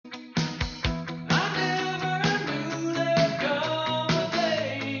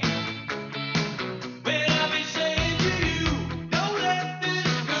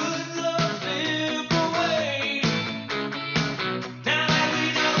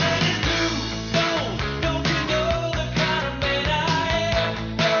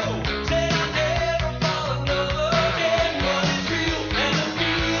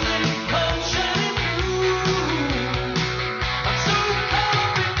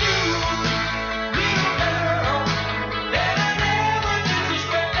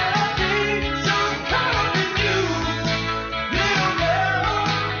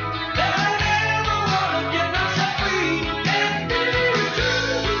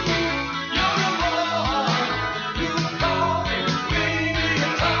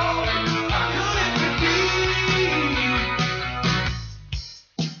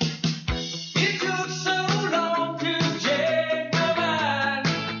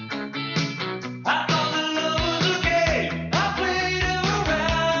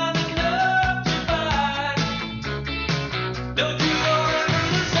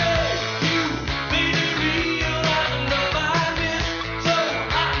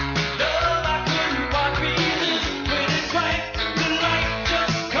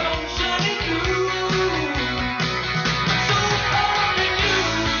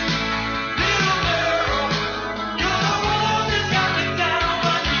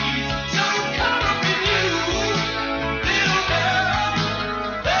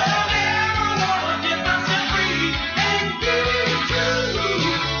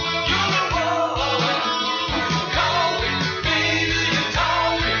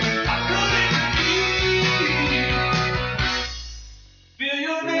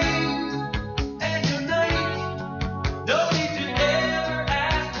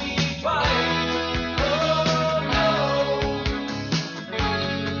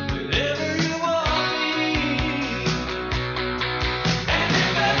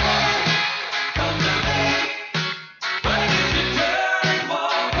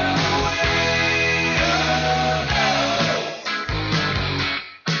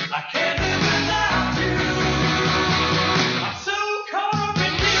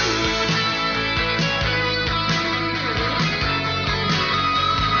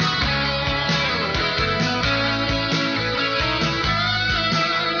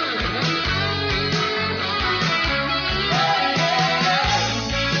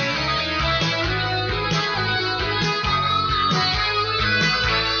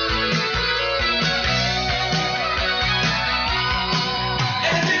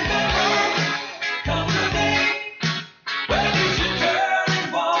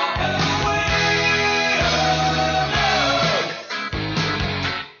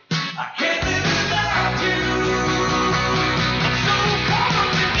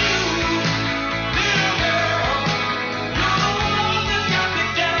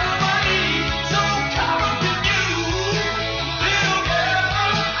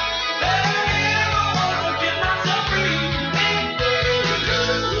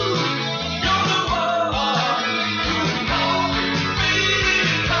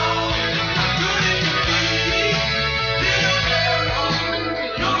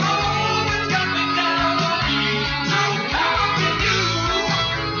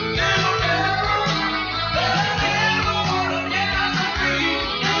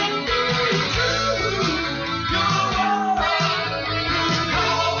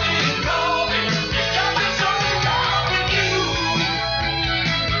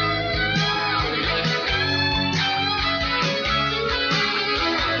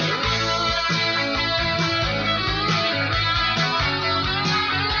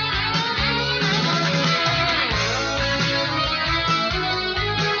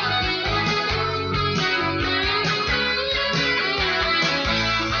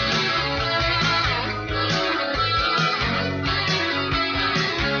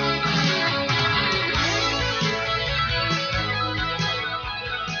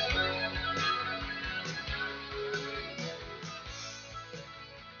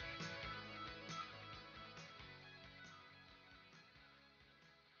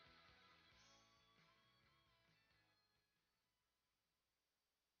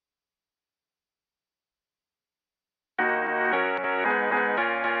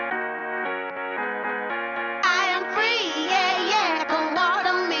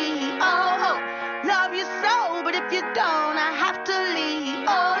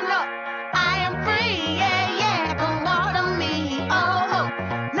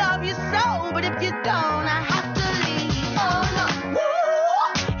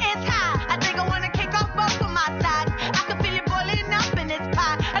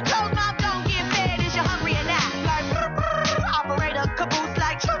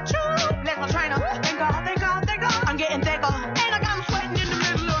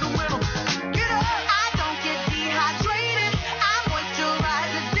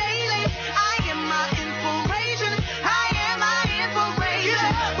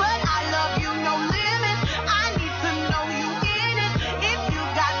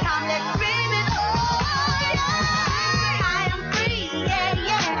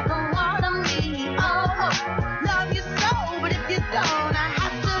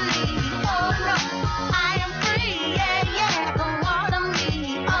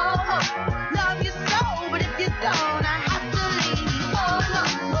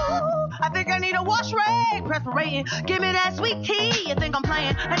perspirating. Give me that sweet tea, you think I'm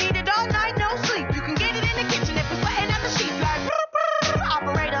playing. I need it all night, no sleep. You can get it in the kitchen if you're sweating at the sheets. Like,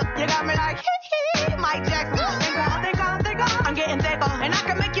 operator, you got me like, hee. Mike Jackson, think on. I'm getting thicker, and I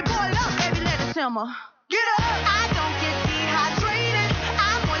can make you boil up, baby, let it simmer. Get up! I don't get dehydrated.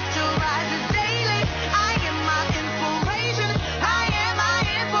 I moisturize it daily. I am my inspiration. I am my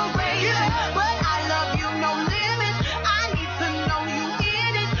inspiration. But I love you, no limits. I need to know you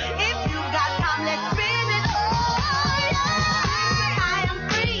in it. If you got time, let's spin it. Oh, yeah. I am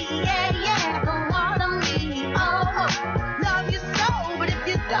free, yeah, for what I need. Oh, love you so, but if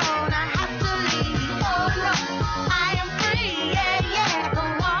you don't, I have to leave. Oh, no. I am free, yeah, for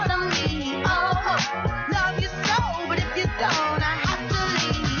what I need. Oh, love you so, but if you don't, I have to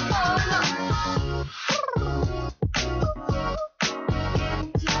leave. Oh, no.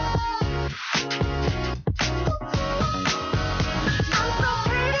 I'm so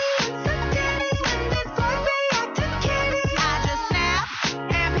pretty and so ditty when this boy reacting kitty. I just snap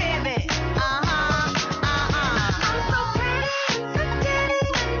and pivot. I'm so pretty and so ditty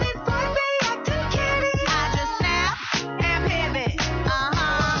when this boy reacting kitty. I just snap and pivot.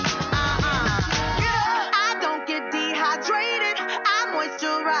 I don't get dehydrated. I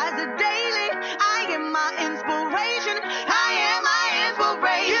moisturize it daily. I am my inspiration. I am my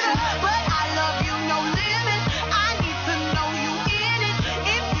inspiration. But I love you, no limits. I need to know you in it.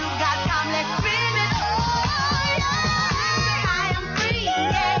 If you got time, let's spin it. Oh, yeah. I am free,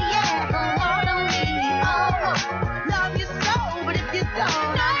 yeah, for what I need. Oh, love you so, but if you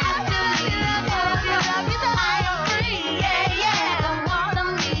don't, I have to leave. Love you so. I am free, yeah, for what I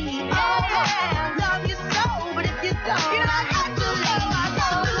need. Oh, love you so, but if you don't, I have to leave.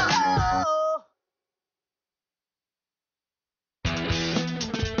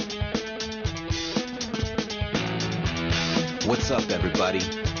 What's up, everybody?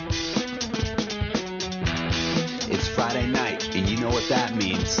 It's Friday night, and you know what that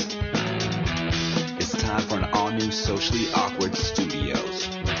means. It's time for an all-new Socially Awkward Studios.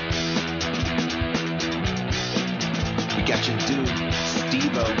 We got your dude,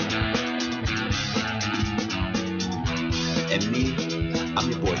 Steve-O. And me, I'm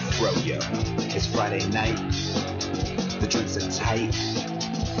your boy, Froyo. It's Friday night. The drinks are tight.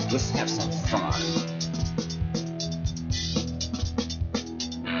 Let's have some fun.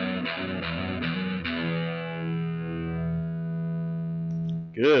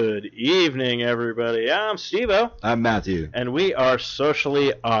 Good evening, everybody. I'm Steve-O, I'm Matthew. and we are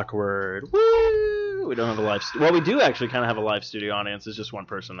Socially Awkward. Woo! We don't have a live well, we do actually kind of have a live studio audience. It's just one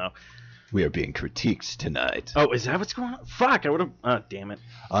person, though. We are being critiqued tonight. Oh, is that what's going on? Fuck, I would have... Oh, damn it.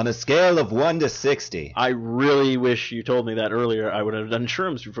 On a scale of 1 to 60. I really wish you told me that earlier. I would have done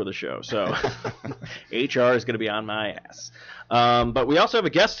shrooms before the show, so HR is going to be on my ass. But we also have a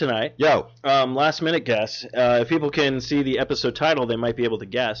guest tonight. Yo. Last minute guest. If people can see the episode title, they might be able to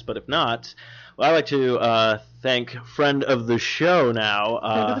guess. But if not, well, I'd like to thank friend of the show now.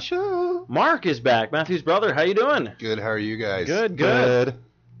 Friend of the show. Mark is back. Matthew's brother. How you doing? Good, how are you guys? Good.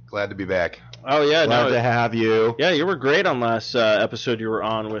 Glad to be back. Oh, yeah. Glad to have you. Yeah, you were great on last episode you were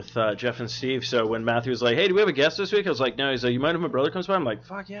on with Jeff and Steve. So when Matthew was like, hey, do we have a guest this week? I was like, no. He's like, you mind if my brother comes by? I'm like,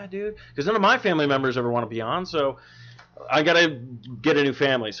 fuck yeah, dude. Because none of my family members ever want to be on, so I got to get a new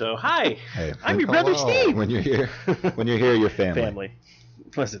family. So, hi. Hey, I'm your brother, Steve. When you're here, you're family. Family.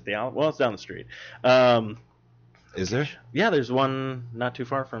 Was it well, it's down the street. Is there? Yeah, there's one not too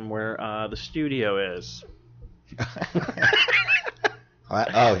far from where the studio is.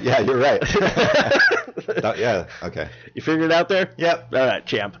 Oh, yeah, you're right. Yeah, okay. You figured it out there? Yep. All right,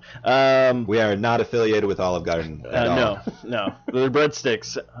 champ. We are not affiliated with Olive Garden at all. No. The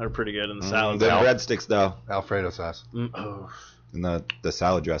breadsticks are pretty good, and the salads. The breadsticks, though, Alfredo sauce. Oh. and the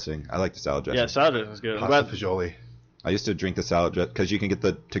salad dressing. I like the salad dressing. Yeah, salad dressing is good. Pasta fagioli. I used to drink the salad dressing because you can get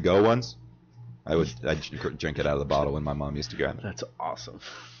the to-go ones. I'd drink it out of the bottle when my mom used to grab it. That's awesome.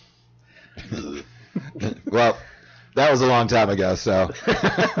 Well, that was a long time ago, so.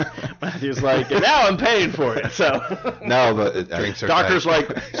 Matthew's like, and now I'm paying for it, so. No, but Drinks are Doctor's tight.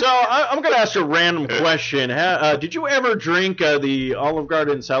 like, so I'm going to ask you a random question. Did you ever drink the Olive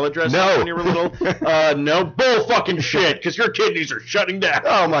Garden salad dressing No. when you were little? No. Bull fucking shit, because your kidneys are shutting down.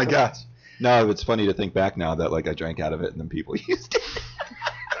 Oh my gosh. No, it's funny to think back now that I drank out of it and then people used it.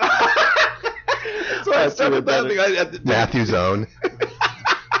 That's why I started laughing. Matthew's own.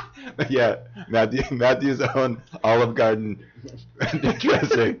 Yeah, Matthew's own Olive Garden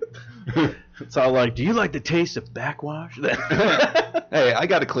dressing. It's all like, do you like the taste of backwash? Hey, I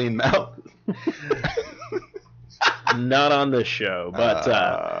got a clean mouth. Not on this show,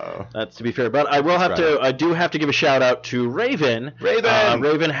 but That's to be fair, but I will have Friday. to. I do have to give a shout out to Raven.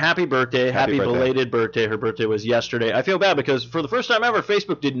 Raven, happy birthday! Happy birthday. belated birthday! Her birthday was yesterday. I feel bad because for the first time ever,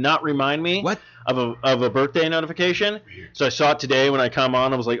 Facebook did not remind me of a birthday notification. So I saw it today when I come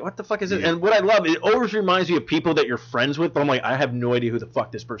on. I was like, "What the fuck is it?" And what I love, it always reminds me of people that you're friends with. But I'm like, I have no idea who the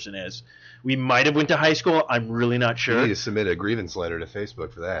fuck this person is. We might have went to high school. I'm really not You sure. need to submit a grievance letter to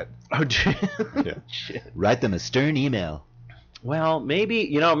Facebook for that. Oh, gee. Yeah. Shit. Write them a stern email. Well, maybe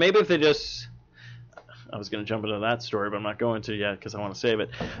if they just. I was going to jump into that story, but I'm not going to yet because I want to save it.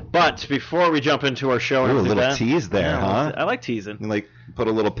 But before we jump into our show, and Ooh, a everything little like that- tease there, Yeah, huh? I like teasing. You, like, put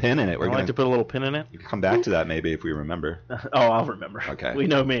a little pin in it. We're I gonna like to put a little pin in it. come back to that maybe if we remember. Oh, I'll remember. Okay. We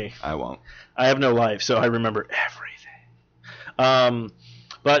know me. I won't. I have no life, so I remember everything.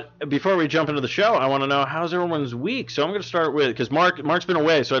 But before we jump into the show, I want to know how's everyone's week. So I'm going to start with because Mark's been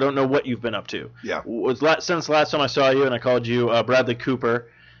away, so I don't know what you've been up to. Yeah. Since last time I saw you and I called you Bradley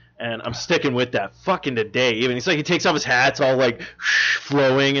Cooper, and I'm sticking with that fucking today. Even he's like he takes off his hat, it's all like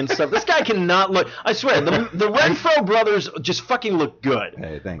flowing and stuff. This guy cannot look. I swear, the Renfro brothers just fucking look good.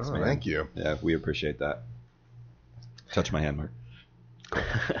 Hey, thanks, Oh, man. thank you. Yeah, we appreciate that. Touch my hand, Mark.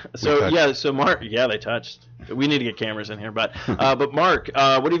 So Mark, yeah, they touched. We need to get cameras in here, but Mark,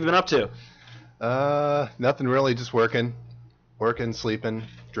 what have you been up to? Nothing really, just working, sleeping,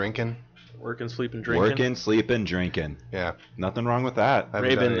 drinking. Working, sleeping, drinking. Working, sleeping, drinking. Yeah. Nothing wrong with that. I haven't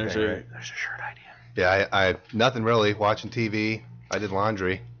done Raven, there's anything, a right? shirt idea. Yeah, I nothing really. Watching TV. I did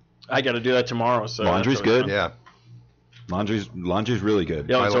laundry. I got to do that tomorrow. So Laundry's that's always good. fun. Yeah. Laundry's really good.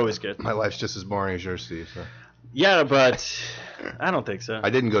 Yeah, it's My- always good. My life's just as boring as yours, Steve. So. Yeah, but I don't think so. I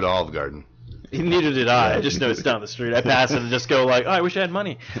didn't go to Olive Garden. Neither did I. I just know it's down the street. I pass it and just go like, oh, I wish I had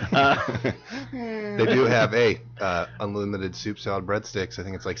money. They do have unlimited soup salad breadsticks. I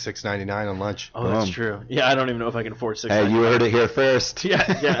think it's like $6.99 on lunch. Oh, that's Boom. true. Yeah, I don't even know if I can afford $6. Hey, you heard it here first.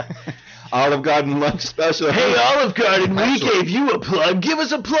 Yeah. Olive Garden lunch special. Hey, Olive Garden, we Actually- gave you a plug. Give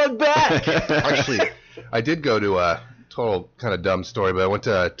us a plug back. Actually, I did go to a total kind of dumb story, but I went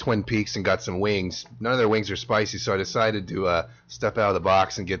to Twin Peaks and got some wings. None of their wings are spicy, so I decided to step out of the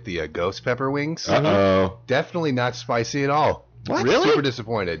box and get the ghost pepper wings. Uh-oh. Definitely not spicy at all. What? Really? Super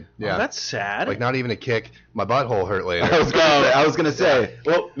disappointed. Yeah. Oh, that's sad. like not even a kick. My butthole hurt later. I was gonna say.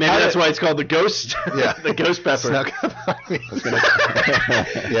 Well, maybe that's why it's called the ghost. Yeah. The ghost pepper. Snuck up on me.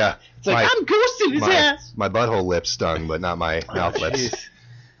 Yeah. It's like, I'm ghosting his ass. my butthole lips stung, but not my mouth lips. Jeez.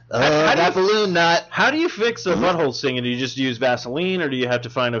 That balloon nut. How do you fix a butthole stinging? Do you just use Vaseline, or do you have to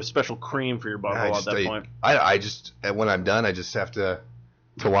find a special cream for your butthole at that point? I just when I'm done, I just have to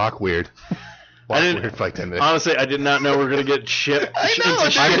walk weird. Walk didn't- weird for like 10 minutes. Honestly, I did not know we were going to get shipped.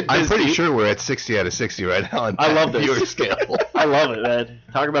 I'm pretty sure we're at 60 out of 60 right now on I love that this. viewer scale. I love it, man.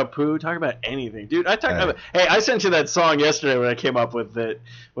 Talk about poo. Talk about anything, dude. Hey, I sent you that song yesterday when I came up with it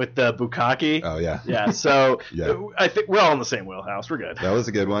with the Bukkake. Oh yeah. Yeah. So Yeah. I think we're all in the same wheelhouse. We're good. That was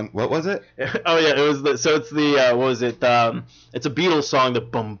a good one. What was it? Oh yeah, it was it's the what was it? It's a Beatles song. The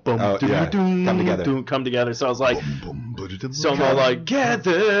boom boom Oh, doom, yeah. doom, Come Together. doom, come together. So I was like, so I'm Come all like,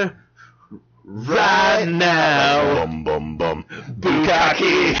 gather right now, Bum bum bum.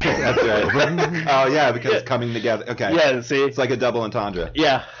 Bukkake. That's right. Oh yeah, because it's coming together. Okay. Yeah. See. It's like a double entendre.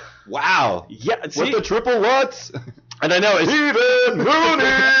 Yeah. Wow. Yeah. See. With the triple what's? And I know it's Even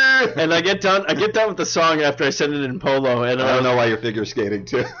Mooney. and I get done with the song after I send it in polo, and I don't know why you're figure skating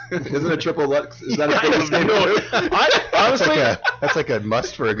too. Isn't it triple lux? Is that a I figure don't skating know. too? Honestly, That's like a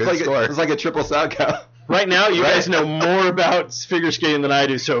must for a good score. It's like a triple Salchow. right now you guys know more about figure skating than I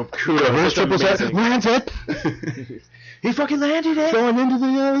do, so kudos. It's amazing. Lands up. He fucking landed it. Going into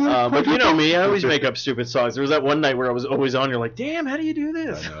the But you know me, I always make up stupid songs. There was that one night where I was always on. You're like, damn, how do you do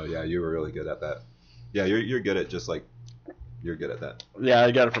this? I know. Yeah, you were really good at that. Yeah, you're good at just like you're good at that. Yeah,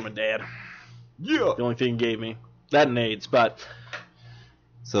 I got it from my dad. Yeah. The only thing he gave me. That and AIDS, but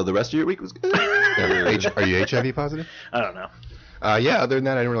So the rest of your week was good. Are you HIV positive? I don't know. Yeah. Other than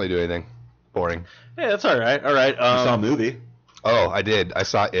that, I didn't really do anything. Boring. Hey, that's all right. All right. You saw a movie. Oh, I did. I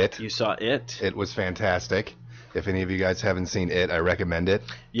saw it. You saw it. It was fantastic. If any of you guys haven't seen it, I recommend it.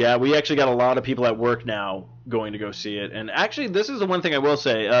 Yeah, we actually got a lot of people at work now going to go see it. And actually, this is the one thing I will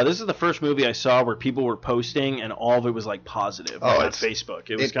say. This is the first movie I saw where people were posting, and all of it was like positive Oh, on it's- Facebook.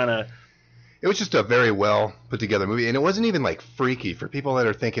 It was it- kind of It was just a very well put together movie, and it wasn't even like freaky for people that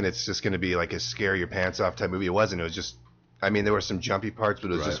are thinking it's just going to be like a scare your pants off type movie. It wasn't. It was just, I mean, there were some jumpy parts, but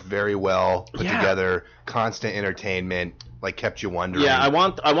it was Right. just very well put Yeah. together, constant entertainment, like kept you wondering. yeah. I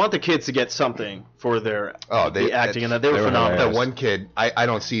want the kids to get something for their the acting in that. They were they were phenomenal. That one kid, I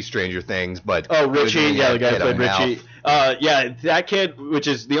don't see Stranger Things, but Oh, Richie, yeah, the guy who had a played mouth. Richie. Yeah, that kid, which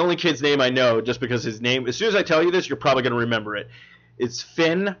is the only kid's name I know, just because his name. As soon as I tell you this, you're probably going to remember it. It's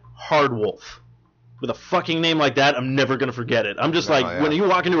Finn Hardwolf. With a fucking name like that, I'm never gonna forget it. I'm just when you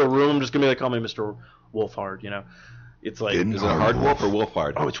walk into a room, I'm just gonna be like, call me Mr. Wolfhard, you know? It's like, Is it Hardwolf or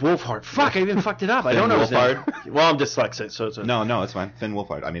Wolfhard? oh, it's Wolfhard. Fuck, I even fucked it up. I don't know his name. Well, I'm dyslexic, so it's No, it's fine. Finn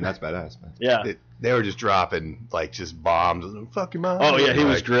Wolfhard. I mean, that's badass, man. yeah. They were just dropping like just bombs. Fuck your mom. Oh yeah, he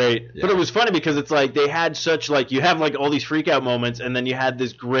was Like, great. Yeah. But it was funny because it's like they had such like you have like all these freak out moments, and then you had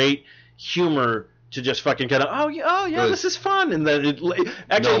this great humor to just fucking kind of oh yeah, this is fun, and then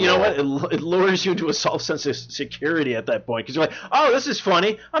actually you know what, it lowers you into a false sense of security at that point because you're like, oh, this is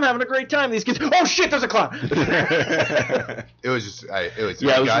funny, I'm having a great time. These kids, oh shit, there's a clown. It was just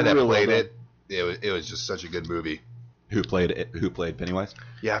the guy that played it. It was just such a good movie. Who played Pennywise?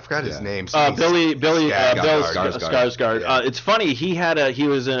 Yeah, I forgot his name. Billy Skarsgård. Skarsgård. Yeah. It's funny. He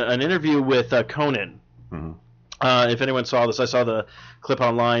was in an interview with Conan. Mm-hmm. If anyone saw this, I saw the clip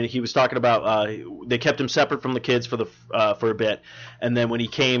online. He was talking about they kept him separate from the kids for a bit, and then when he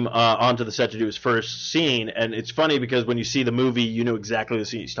came onto the set to do his first scene, and it's funny because when you see the movie, you know exactly the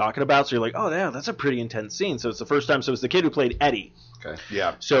scene he's talking about. So you're like, oh yeah, that's a pretty intense scene. So it's the first time. So it's the kid who played Eddie. Okay.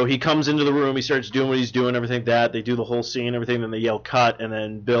 Yeah. So he comes into the room, he starts doing what he's doing, everything like that. They do the whole scene, everything, then they yell cut, and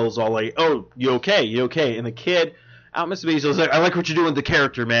then Bill's all like, oh, you okay? You okay? And the kid out Mr. Beasley's like, I like what you're doing with the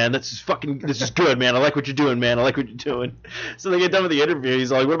character, man. This is good, man. I like what you're doing, man. I like what you're doing. So they get done with the interview.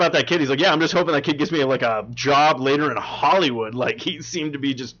 He's like, what about that kid? He's like, yeah, I'm just hoping that kid gives me like a job later in Hollywood. Like he seemed to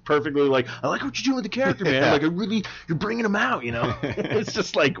be just perfectly like, I like what you're doing with the character, man. Yeah. Like you're bringing him out, you know? It's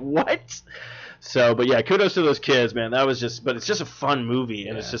just like, what? So, but yeah, kudos to those kids, man. But it's just a fun movie,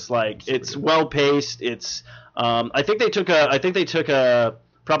 and it's just like it's well paced. It's, I think they took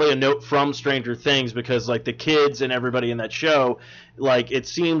probably a note from Stranger Things because like the kids and everybody in that show, like it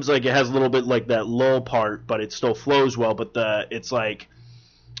seems like it has a little bit like that lull part, but it still flows well. But it's like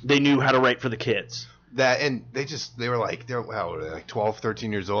they knew how to write for the kids. That and they were like 12,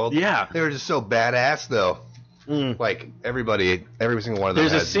 13 years old. Yeah, they were just so badass though. Like every single one of them.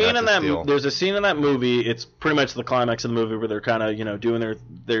 There's a scene in that movie. It's pretty much the climax of the movie where they're kind of doing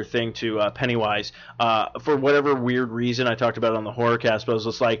their thing to Pennywise. For whatever weird reason, I talked about it on the horror cast, but I was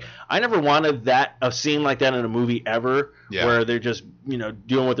just like, I never wanted a scene like that in a movie ever, where they're just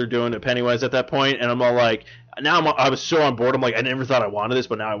doing what they're doing to Pennywise at that point, and I'm all like. I was so on board. I'm like, I never thought I wanted this,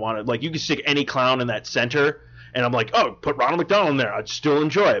 but now I want it. Like, you can stick any clown in that center, and I'm like, oh, put Ronald McDonald in there. I'd still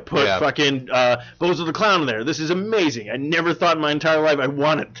enjoy it. Put fucking Bozo the Clown in there. This is amazing. I never thought in my entire life I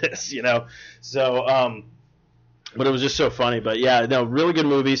wanted this, So, but it was just so funny. But yeah, no, really good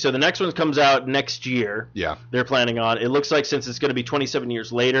movie. So the next one comes out next year. Yeah. They're planning on. It looks like since it's going to be 27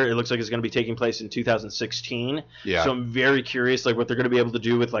 years later, it looks like it's going to be taking place in 2016. Yeah. So I'm very curious, like what they're going to be able to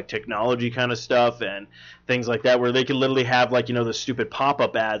do with like technology kind of stuff and things like that, where they could literally have like the stupid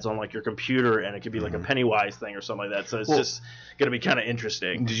pop-up ads on like your computer, and it could be like a Pennywise thing or something like that. So it's just going to be kind of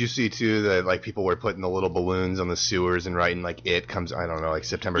interesting. Did you see too that like people were putting the little balloons on the sewers and writing like it comes? I don't know, like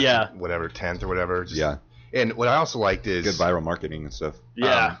September 10th or whatever. And what I also liked is good viral marketing and stuff.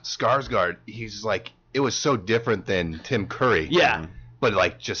 Yeah. Skarsgård, he's like, it was so different than Tim Curry. Yeah. But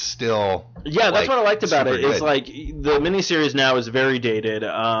like just still. Yeah, that's what I liked about it. Good. It's like the miniseries now is very dated,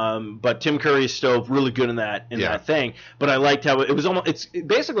 but Tim Curry is still really good in that thing. But I liked how it was almost. It's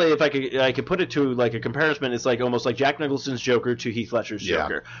basically, if I could put it to like a comparison, it's like almost like Jack Nicholson's Joker to Heath Ledger's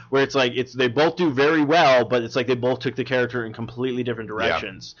Joker, where it's like they both do very well, but it's like they both took the character in completely different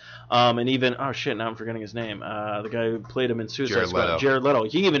directions. And even now I'm forgetting his name. The guy who played him in Suicide Squad, Jared Leto.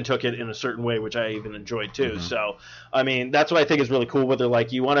 He even took it in a certain way, which I even enjoyed too. So I mean, that's what I think is really cool. Whether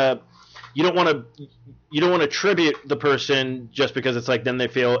like you don't want to tribute the person just because it's like then they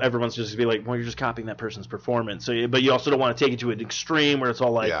feel everyone's just be like, well, you're just copying that person's performance. So, but you also don't want to take it to an extreme where it's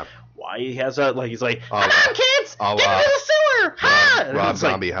all like, why he has that? Like he's like, come on, kids, get into the sewer, ha! Rob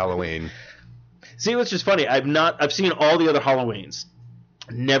Zombie Halloween. See, what's just funny? I've seen all the other Halloweens,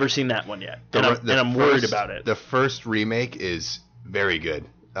 never seen that one yet, and I'm worried about it. The first remake is very good.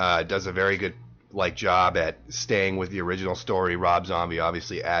 Does a very good job at staying with the original story. Rob Zombie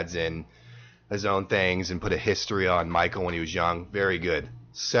obviously adds in his own things and put a history on Michael when he was young. Very good.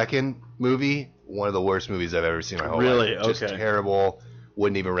 Second movie, one of the worst movies I've ever seen in my whole life. Really? Okay. Just terrible.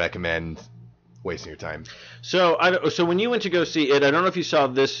 Wouldn't even recommend wasting your time. So when you went to go see it, I don't know if you saw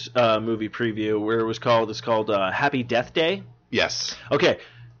this movie preview where it's called Happy Death Day. Yes. Okay.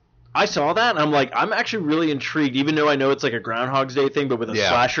 I saw that, and I'm like, I'm actually really intrigued, even though I know it's like a Groundhog's Day thing, but with a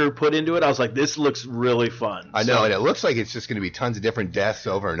slasher put into it, I was like, this looks really fun. I know, and it looks like it's just going to be tons of different deaths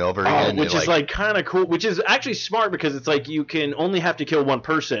over and over again. Which is like kind of cool, which is actually smart because it's like you can only have to kill one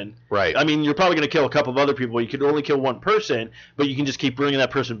person. Right. I mean, you're probably going to kill a couple of other people. You could only kill one person, but you can just keep bringing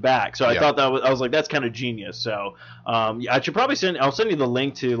that person back. So I thought I was like, that's kind of genius. So I should probably I'll send you the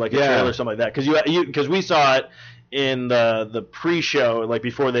link to like a trailer or something like that because we saw it in the pre-show, like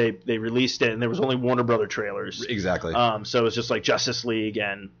before they released it, and there was only Warner Brother trailers. Exactly. So it's just like Justice League,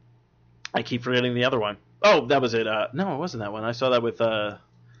 and I keep forgetting the other one. Oh, that was it. No, it wasn't that one. I saw that with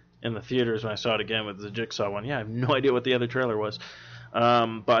in the theaters when I saw it again with the Jigsaw one. Yeah, I have no idea what the other trailer was.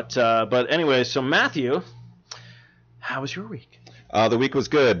 But anyway, so Matthew, how was your week? The week was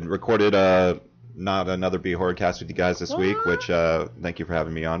good. Recorded not another B Horror Cast with you guys this week, which thank you for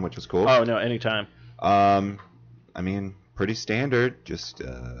having me on, which was cool. Oh no, anytime. I mean, pretty standard. Just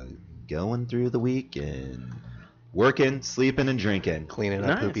going through the week and working, sleeping, and drinking. Cleaning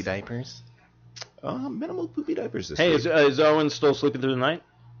up poopy diapers. Minimal poopy diapers this week. Hey, is Owen still sleeping through the night?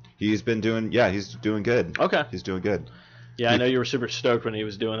 He's been doing, he's doing good. Okay. He's doing good. Yeah, I know you were super stoked when he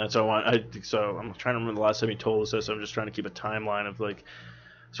was doing that, so I'm trying to remember the last time he told us this, so I'm just trying to keep a timeline of like,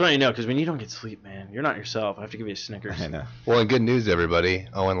 so you know, because when you don't get sleep, man, you're not yourself. I have to give you a Snickers. I know. Well, and good news, everybody.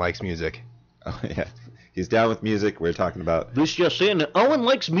 Owen likes music. Oh, yeah. He's down with music. We're talking about... This just in, that Owen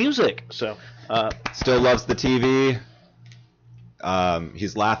likes music, so... Still loves the TV.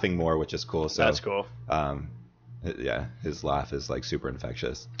 He's laughing more, which is cool. So that's cool. Yeah, his laugh is like super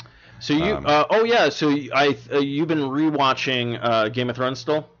infectious. So you... so you've been rewatching Game of Thrones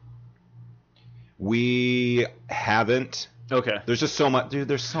still? We haven't... Okay. There's just so much... Dude,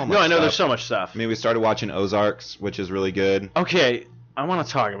 there's so much No, I know stuff. there's so much stuff. I mean, we started watching Ozarks, which is really good. Okay, I want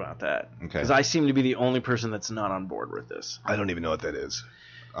to talk about that. Okay. Because I seem to be the only person that's not on board with this. I don't even know what that is.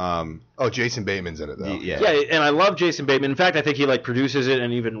 Jason Bateman's in it, though. Yeah, and I love Jason Bateman. In fact, I think he, like, produces it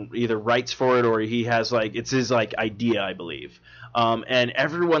and even either writes for it or he has, like, it's his, like, idea, I believe. And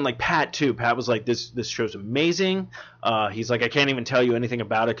everyone, like Pat, too. Pat was like, this show's amazing. He's like, I can't even tell you anything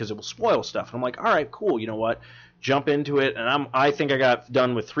about it because it will spoil stuff. And I'm like, all right, cool. You know what? Jump into it. And I think I got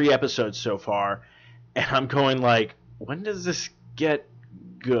done with 3 episodes so far. And I'm going, like, when does this get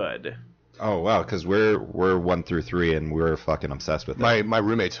good? Oh wow, because we're 1 through 3 and we're fucking obsessed with it. My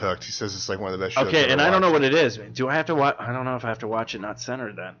roommate's hooked. He says it's like one of the best shows. Okay, and I don't know what it is. Do I have to watch? I don't know if I have to watch it not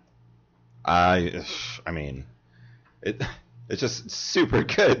centered then. I mean, it's just super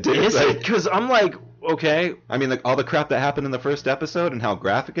good, dude. Is it? Because I'm like, okay. I mean, like all the crap that happened in the first episode and how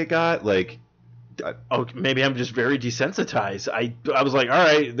graphic it got, like. Maybe I'm just very desensitized. I was like, all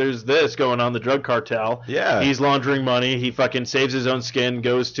right, there's this going on, the drug cartel. Yeah. He's laundering money. He fucking saves his own skin,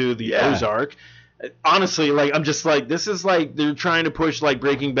 goes to the Ozark. Honestly, like, I'm just like, this is like they're trying to push like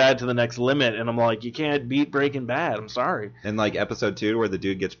Breaking Bad to the next limit, and I'm like, you can't beat Breaking Bad. I'm sorry. And like episode 2 where the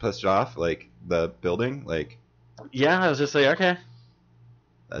dude gets pushed off like the building, like. Yeah, I was just like, okay.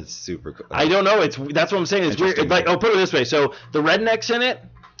 That's super cool. I don't know. That's what I'm saying. It's weird. Like, I'll put it this way. So the rednecks in it.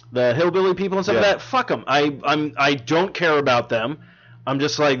 The hillbilly people and stuff like that, fuck them. I don't care about them. I'm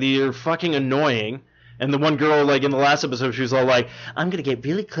just like, they're fucking annoying. And the one girl, like, in the last episode, she was all like, I'm going to get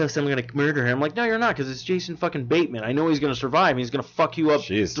really close, I'm going to murder her. I'm like, no, you're not, because it's Jason fucking Bateman. I know he's going to survive. He's going to fuck you up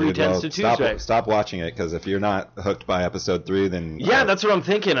 3/10 to Tuesday. Stop watching it, because if you're not hooked by episode 3, then... Yeah, that's what I'm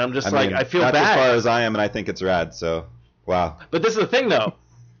thinking. I'm just I feel that's bad. as far as I am, and I think it's rad, so, wow. But this is the thing, though.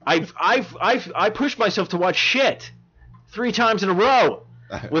 I pushed myself to watch shit 3 times in a row.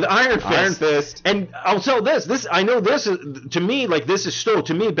 With Iron Fist. And I'll tell this I know this is, to me, like, this is still,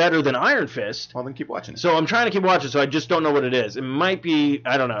 to me, better than Iron Fist. Well, then keep watching it. So I'm trying to keep watching, so I just don't know what it is. It might be,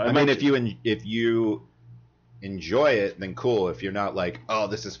 I don't know. I mean, if you enjoy it, then cool. If you're not like, oh,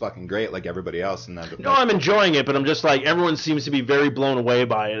 this is fucking great, like everybody else. And No, I'm enjoying it, but I'm just like, everyone seems to be very blown away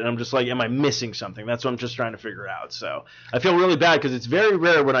by it. And I'm just like, am I missing something? That's what I'm just trying to figure out. So I feel really bad because it's very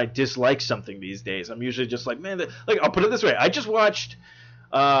rare when I dislike something these days. I'm usually just like, man, like, I'll put it this way. I just watched...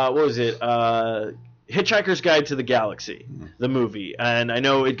 what was it? Hitchhiker's Guide to the Galaxy, the movie. And I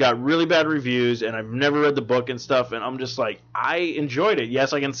know it got really bad reviews, and I've never read the book and stuff, and I'm just like, I enjoyed it.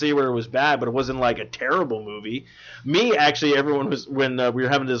 Yes, I can see where it was bad, but it wasn't like a terrible movie. Me, actually, everyone was, when we were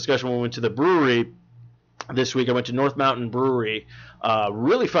having a discussion when we went to the brewery this week, I went to North Mountain Brewery.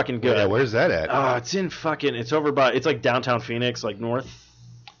 Really fucking good. Yeah, where's that at? It's in fucking, it's over by, it's like downtown Phoenix, like north.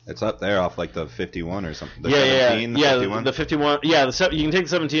 It's up there off like the 51 or something. The 17, the 51? The 51. Yeah, you can take the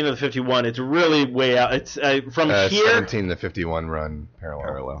 17 or the 51. It's really way out. It's from here. 17 to 51 run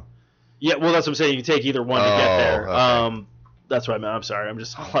parallel. Yeah, well, that's what I'm saying. You can take either one to get there. Okay. That's what I meant. I'm sorry. I'm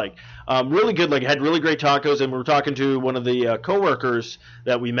just like really good. Like had really great tacos, and we were talking to one of the coworkers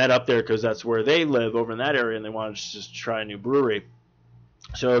that we met up there because that's where they live over in that area, and they wanted to just try a new brewery.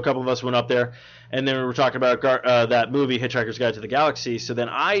 So a couple of us went up there, and then we were talking about that movie Hitchhiker's Guide to the Galaxy. So then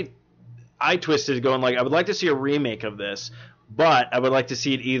I twisted it, going like, I would like to see a remake of this, but I would like to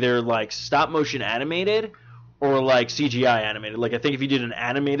see it either like stop motion animated or like CGI animated. Like I think if you did an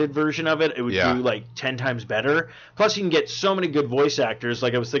animated version of it, it would do like 10 times better. Plus you can get so many good voice actors.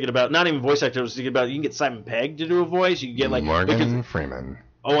 Like I was thinking about, not even voice actors, I was thinking about you can get Simon Pegg to do a voice. You can get like Morgan Freeman.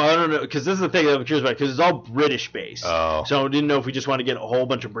 Oh, I don't know, because this is the thing that I'm curious about, because it's all British based. Oh. So I didn't know if we just want to get a whole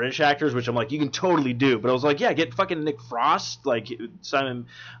bunch of British actors, which I'm like, you can totally do. But I was like, yeah, get fucking Nick Frost, like Simon.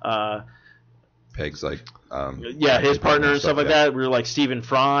 Peg's like, his partner and stuff like that. We were like Stephen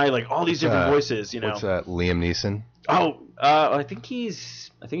Fry, like all these different voices, you know. What's that? Liam Neeson. Oh, I think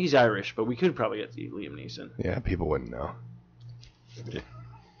he's Irish, but we could probably get Liam Neeson. Yeah, people wouldn't know.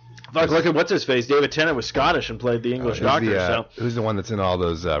 Fuck, look at what's his face. David Tennant was Scottish and played the English doctor. Who's the one that's in all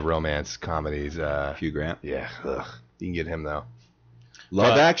those romance comedies? Hugh Grant. Yeah, you can get him though.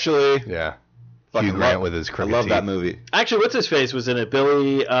 Love Actually. Yeah, Fucking Hugh Grant with his I crooked love that teeth. movie. Actually, what's his face was in it?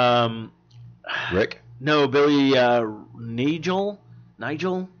 Billy. Rick. No, Billy Nigel.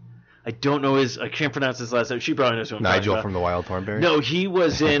 I don't know I can't pronounce his last name. She probably knows who I'm talking Nigel about. from the Wild Thornberrys. No, he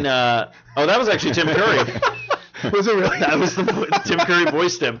was in. that was actually Tim Curry. Was it really? That was Tim Curry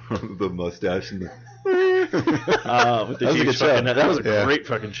voiced him. The mustache and the... With the That was a huge good show. fucking. That was a Yeah. great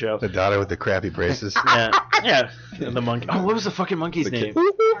fucking show. The daughter with the crappy braces. Yeah. And the monkey. Oh, what was the fucking monkey's name?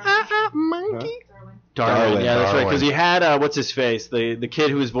 Monkey. Darwin. Yeah, that's right. Because Darwin. he had what's his face? The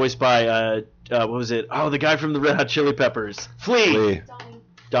kid who was voiced by what was it? Oh, the guy from the Red Hot Chili Peppers. Flea.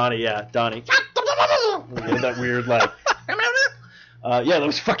 Donnie. Yeah, Donnie. He had that weird like. Yeah, that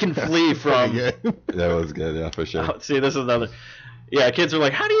was fucking Flea from. That was good, yeah, for sure. Oh, see, this is another. Yeah, kids are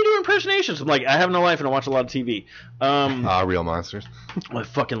like, how do you do impersonations? I'm like, I have no life and I watch a lot of TV. Real monsters. I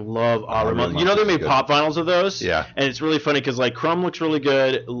fucking love Real Real. You know they Monsters made is good. pop vinyls of those? Yeah. And it's really funny because like Crumb looks really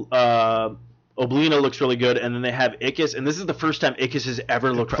good. Oblina looks really good, and then they have Ickis, and this is the first time Ickis has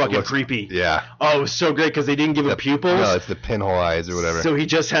ever looked fucking creepy. Yeah. Oh, it was so great because they didn't give him pupils. No, it's the pinhole eyes or whatever. So he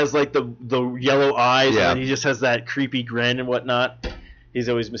just has like the yellow eyes, Yeah. and then he just has that creepy grin and whatnot. He's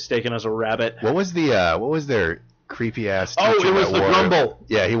always mistaken as a rabbit. What was their creepy ass? Oh, teacher it was that the wore- Grumble.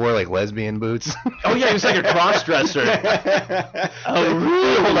 Yeah, he wore like lesbian boots. Oh yeah, he was like a cross-dresser.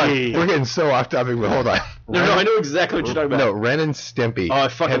 Oh Hold on, really? we're getting so off topic, but hold on. No, I know exactly what you're talking No, about. Ren and Stimpy. Oh, I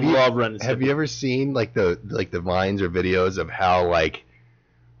fucking love Ren and Stimpy. Have you ever seen like the vines or videos of how like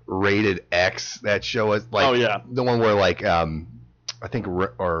rated X that show was? Like, Oh, yeah. the one where like I think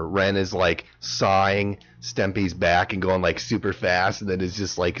Ren is like sawing Stimpy's back and going like super fast, and then it's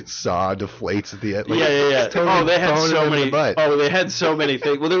just like saw deflates at the end. Like, Yeah. it's totally Oh, they had thrown so him in the many. butt. Oh, they had so many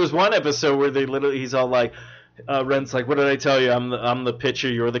things. Well, there was one episode where he's all like, Ren's like, "What did I tell you? I'm the pitcher,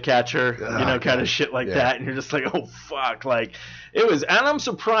 you're the catcher," kind of shit like Yeah. that. And you're just like, "Oh fuck!" Like it was, and I'm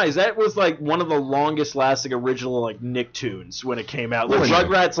surprised that was like one of the longest lasting original like Nicktoons when it came out. Like Really?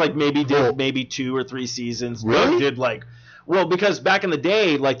 Rugrats like maybe did Well- maybe 2 or 3 seasons. Really? Doug did like. Well, because back in the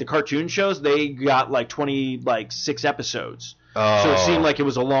day, like the cartoon shows, they got like 26 episodes. Oh. So it seemed like it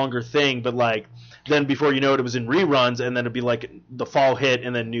was a longer thing, but like then before you know it was in reruns, and then it'd be like the fall hit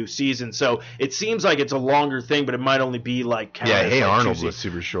and then new season. So it seems like it's a longer thing, but it might only be like counted Yeah, as, Hey like, Arnold 2 was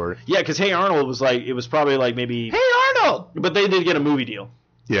super short. Yeah, because Hey Arnold was like it was probably like maybe Hey Arnold. but they did get a movie deal.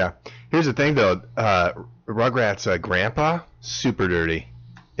 Yeah. Here's the thing though, Rugrats' grandpa, super dirty.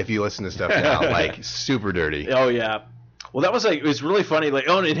 If you listen to stuff now, like super dirty. Oh yeah. Well, that was like it was really funny. Like,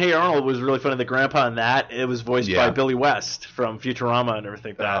 and Hey Arnold was really funny. The grandpa in that it was voiced Yeah. by Billy West from Futurama and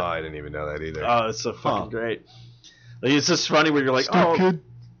everything. Oh, Like that. I didn't even know that either. Oh, it's so fucking great. Like, it's just funny when you're like, Stoop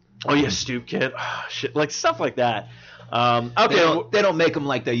oh yeah, Stoop Kid, oh, shit, like stuff like that. Okay, They don't make them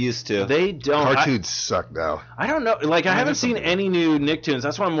like they used to. they don't. Cartoons suck now. I don't know. Like, I haven't seen any new Nicktoons.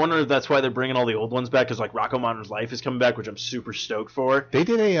 That's why I'm wondering if that's why they're bringing all the old ones back. Because like Rocko Modern's Life is coming back, which I'm super stoked for. They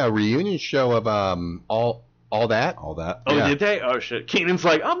did a reunion show of all that. All that. Oh, Yeah. did they? Oh shit. Keenan's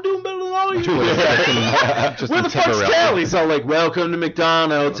like, I'm doing better than all you. Just Where in the fuck's Tinkerella. Cal? He's all like, welcome to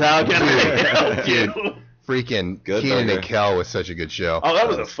McDonald's. How can I help you? Freaking Good Keenan burger. and Kel was such a good show. Oh, that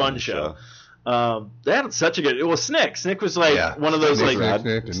was That a was fun fun show. They had such a good. Well, Snick. Snick was like Yeah. one of those Nick, like.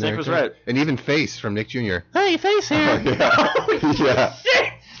 Nick, Snick was right. And even Face from Nick Jr. Hey, Face here. yeah.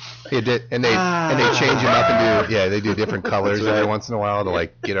 It did, and they change him up and do they do different colors That's right. every once in a while to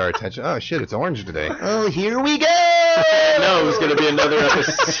like get our attention. Oh shit, it's orange today. Oh, here we go. No, it was going to be another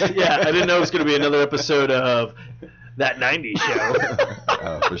episode. Yeah, I didn't know it was going to be another episode of that '90s show.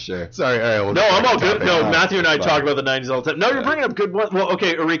 Oh, for sure. Sorry, all right. We'll No, get I'm back all to good. topic. No, Oh, Matthew and I fine. talk about the 90s all the time. No, you're bringing up good one. Well,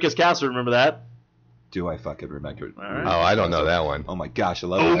 okay, Eureka's Castle, remember that? Do I fucking remember it? All right. Oh, I don't know that one. Oh my gosh, I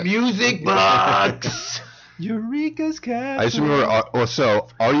love Oh, that. music box! Eureka's Castle. I just remember. So,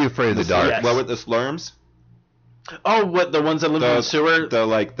 Are You Afraid of the Dark? Yes. What with the slurms? Oh, what, the ones that live in the sewer?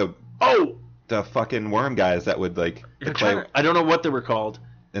 The fucking worm guys that would like I'm play, trying to- I don't know what they were called.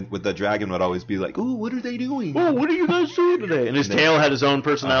 and with the dragon would always be like, "Ooh, what are they doing?" Oh, what are you guys doing today? And his And they- tail had his own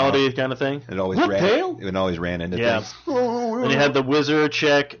personality, kind of thing. It always What ran. tail? It always ran into Yeah. things. Then you had the wizard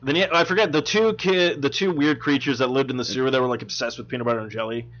chick. Then I forget the two weird creatures that lived in the sewer that were like obsessed with peanut butter and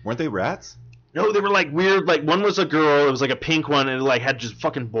jelly. Weren't they rats? No, they were like weird. Like one was a girl. It was like a pink one, and it like had just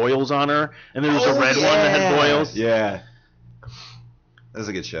fucking boils on her. And there was a red one that had boils. Yeah. That was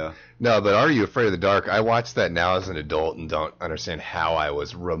a good show. No, but Are You Afraid of the Dark? I watched that now as an adult and don't understand how I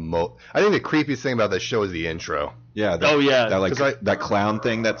was remote. I think the creepiest thing about that show is the intro. Yeah. Oh, yeah. That like 'Cause that clown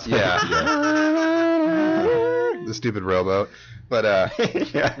thing. That's Yeah. The stupid rowboat. But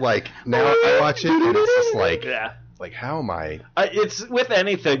Yeah. like now I watch it and it's just Yeah. like how am I? It's with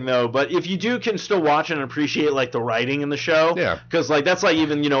anything though, but if you can still watch and appreciate like the writing in the show. Yeah. Because like that's like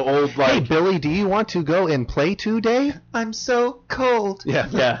even old like Billy, do you want to go and play today? I'm so cold. Yeah.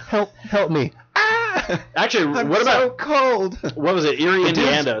 Yeah. Help me. Actually, I'm what so about cold? what was it? Erie,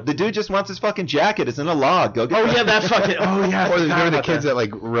 Indiana. The dude just wants his fucking jacket. It's in a log. Go get Oh yeah, that fucking. Oh yeah. I Or forgot remember the about kids that. that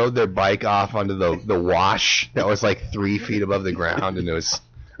like rode their bike off onto the wash that was like 3 feet above the ground and it was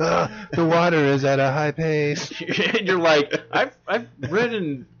the water is at a high pace. And you're like, I've read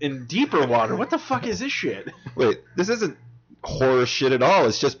in deeper water. What the fuck is this shit? Wait, this isn't horror shit at all.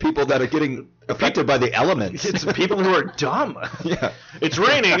 It's just people that are getting affected by the elements. It's people who are dumb. Yeah. It's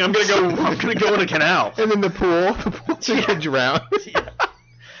raining. I'm gonna go in a canal. And then the pool's gonna drown.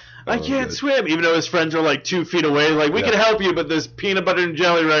 I can't good. swim, even though his friends are like 2 feet away. Like, we can help you, but there's peanut butter and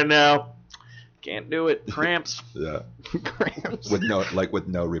jelly right now. Can't do it. Cramps. Yeah. Cramps. With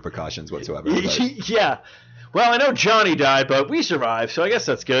no repercussions whatsoever. But- Yeah. Well, I know Johnny died, but we survived, so I guess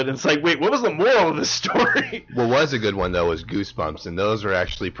that's good. And it's like, wait, what was the moral of this story? What was a good one though was Goosebumps, and those are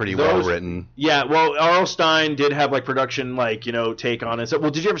actually pretty Those- well written. Yeah, well, R.L. Stein did have like production, like take on it. So,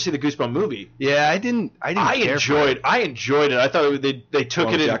 well, did you ever see the Goosebump movie? Yeah, I didn't I care for it. enjoyed it. I thought they took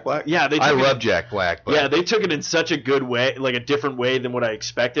One it with in. Jack Black? Yeah, they. Took I it love in- Jack Black, but Yeah, they took it in such a good way, like a different way than what I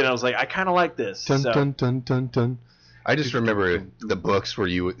expected. I was like, I kind of like this. Dun, So- dun, dun, dun, dun. I just remember the books where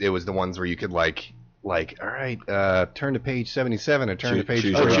it was the ones where you could like all right, turn to page 77 or turn to page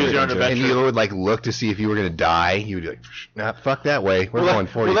choose 40. your own adventure. And you would like look to see if you were gonna die. You would be like, nah, fuck that way. We're going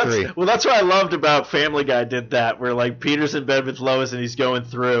 43. Well, that's what I loved about Family Guy did that, where like Peter's in bed with Lois and he's going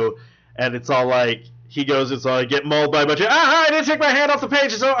through, and it's all like it's all like get mauled by a bunch of I didn't take my hand off the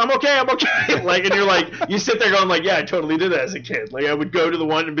page, so I'm okay. Like, and you're like, you sit there going like, yeah, I totally did that as a kid. Like, I would go to the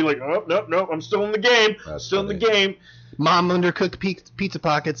one and be like, oh no, I'm still in the game, That's still in funny. the game. Mom undercooked pizza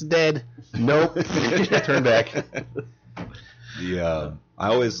pockets dead. Nope. Turn back. I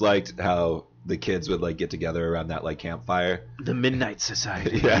always liked how the kids would like get together around that like campfire. The Midnight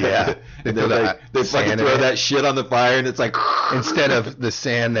Society. Yeah. And Throw they that fucking sand in throw it. that shit on the fire, and it's like Instead of the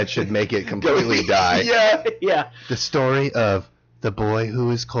sand that should make it completely die. Yeah, yeah. The story of the boy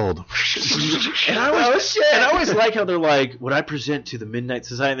who is cold. And I always like how they're like, what I present to the Midnight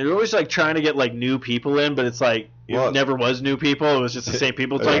Society. They're always like trying to get like new people in, but it's like Well- it never was new people. It was just the same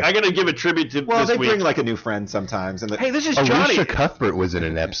people. It's like Yeah. I gotta give a tribute to well, this they week. bring like a new friend sometimes, and Hey, this is Johnny. Alicia Cuthbert was in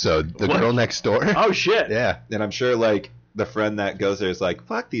an episode. The What? girl next door. Oh shit. Yeah. and I'm sure like the friend that goes there is like,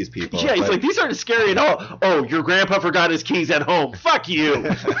 fuck these people. Yeah, he's But- like, these aren't scary at all. Oh, your grandpa forgot his keys at home. Fuck you.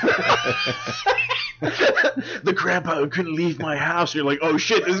 The grandpa who couldn't leave my house. You're like, oh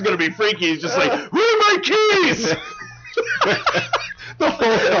shit, this is gonna be freaky. He's just like, where are my keys? The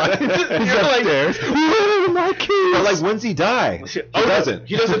whole time. He's You're like, upstairs. Where are my keys? Or like, when's he die? He doesn't.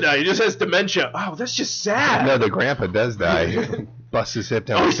 He doesn't die. He just has dementia. Oh, that's just sad. No, the grandpa does die. Busts his hip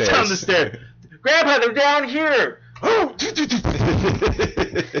down Oh, the he's stairs. down the stairs. Grandpa, they're down here. Oh.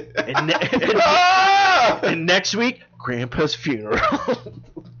 And next week, Grandpa's funeral.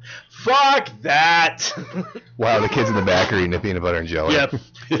 Fuck that. Wow, the kids in the back are eating a peanut butter and jelly. Yep.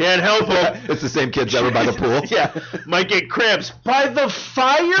 Can't help him. It's the same kids that were by the pool. Yeah. Might get cramps. By the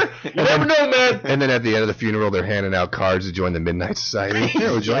fire? You never know, man. And then at the end of the funeral, they're handing out cards to join the Midnight Society.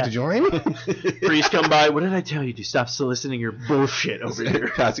 Here, would you like to join? Priest come by. What did I tell you to stop soliciting your bullshit over here?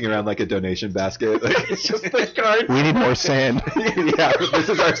 Passing around like a donation basket. It's just the card. We need more sand. Yeah, this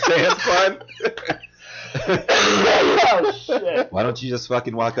is our sand fund. Oh, shit. Why don't you just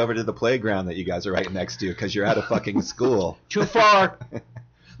fucking walk over to the playground that you guys are right next to because you're at a fucking school? Too far.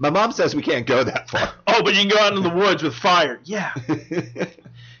 My mom says we can't go that far. Oh, but you can go out into the woods with fire. Yeah.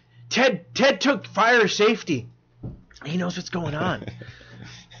 Ted took fire safety. He knows what's going on.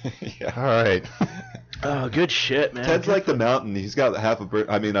 Yeah. All right. Oh, good shit, man. Ted's like the mountain. He's got half a burnt.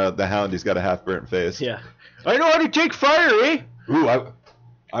 I mean, the hound. He's got a half burnt face. Yeah. I know how to take fire, eh? Ooh,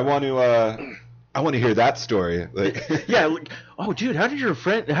 I want to hear that story. Like, Yeah. Like, oh, dude, how did your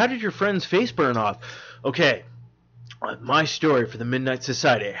friend's face burn off? Okay. My story for the Midnight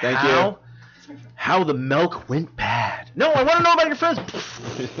Society. Thank you. How the milk went bad. No, I want to know about your friends.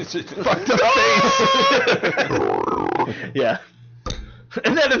 Fucked up face. Yeah.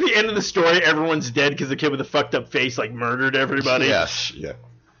 And then at the end of the story, everyone's dead because the kid with the fucked up face like murdered everybody. Yes. yeah.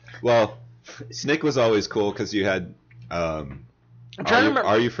 Well, Snick was always cool because you had. I'm trying to remember.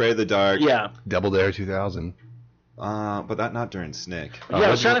 Are You Afraid of the Dark? Yeah. Double Dare 2000. But not during Snick. Yeah, I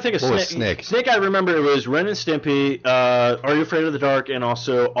was trying to think of what was Snick. Snick? Snick, I remember it was Ren and Stimpy, Are You Afraid of the Dark, and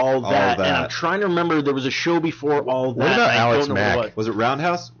also All That. And I'm trying to remember there was a show before All That. What about and I Alex don't know Mack? what it was. Was it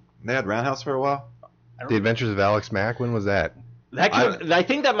Roundhouse? They had Roundhouse for a while. The Adventures of Alex Mack. When was that? I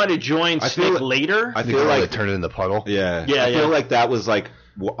think that might have joined I feel Snick it- later. I The feel girl like that turned it in the puddle. yeah. Yeah, I feel yeah. like that was like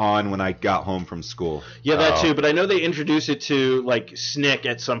on when I got home from school. Yeah, that Oh. too. But I know they introduced it to like Snick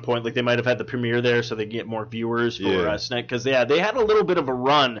at some point. Like they might have had the premiere there, so they get more viewers for Yeah. Snick. Because they had a little bit of a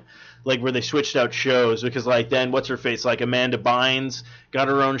run, like where they switched out shows. Because like then what's her face, like Amanda Bynes got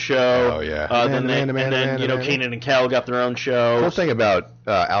her own show. Oh, yeah. Then Amanda. Keenan and Kel got their own show. The whole thing about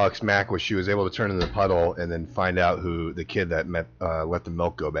Alex Mack was she was able to turn in the puddle and then find out who the kid that let the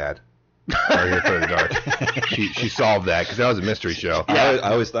milk go bad. Are You Afraid of the Dark? She solved that because that was a mystery show. I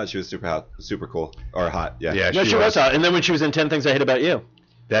always thought she was super cool or hot. Yeah. Yeah, No, she was hot. And then when she was in 10 Things I Hate About You.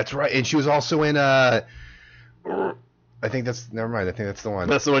 That's right, and she was also in. I think that's never mind. I think that's the one.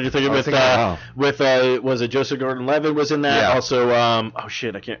 That's the one you're thinking with. wow. Was it Joseph Gordon-Levitt was in that? Yeah. Also, oh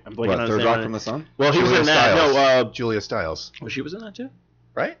shit, I'm blanking What, on his Third name. Rock from the Sun? Well, he was Julia in that. Stiles. No, Julia Stiles, well, she was in that too.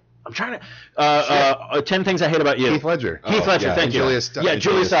 right? I'm trying to. 10 Things I Hate About You. Keith Ledger. Keith Ledger, yeah, thank and you. Julia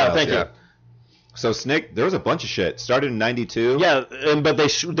Julia Stiles, thank yeah. you. So Snick, there was a bunch of shit. Started in '92. Yeah, but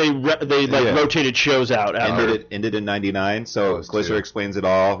they Yeah. rotated shows out. After. Ended in '99. So Those Glacier two. Explains It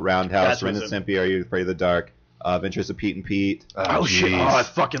All, Roundhouse, That's Ren and what's in- Stimpy, Are You Afraid of the Dark, Adventures of Pete and Pete, Oh shit! jeez. Oh, I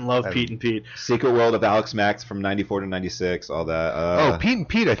fucking love Pete and Pete. Secret World of Alex Max from '94 to '96, all that. Pete and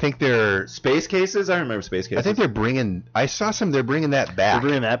Pete. I think they're. Space Cases. I remember Space Cases. I think they're bringing. I saw some. They're bringing that They're back.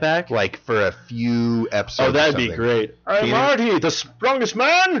 bringing that back. Like for a few episodes. Oh, that'd or be something. great. I'm Keenan- Marty, the strongest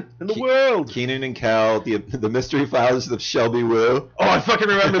man in the world. Kenan and Kel, the Mystery Files of Shelby Woo, Oh, I fucking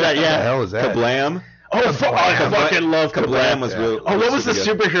remember that. What the Yeah. hell is that? Kablam. Oh, I fucking love Kablam was Yeah. real. Oh, what was the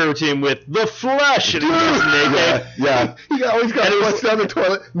super good. superhero team with the Flash? And he was naked. Yeah. He always got flushed down the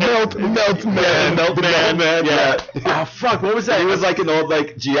toilet. Melt man. Melt man. Yeah. Oh fuck! What was that? He was like an old GI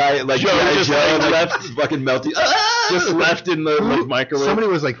Joe G.I. just, Joe, like, like, left- fucking melty. just left in the microwave. Somebody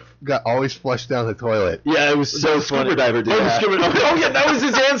was got always flushed down the toilet. Yeah, it was so The funny. scuba diver did Oh, the that. oh yeah, that was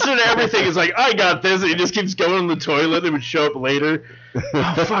his answer to everything. It's like, I got this, and he just keeps going in the toilet. It would show up later.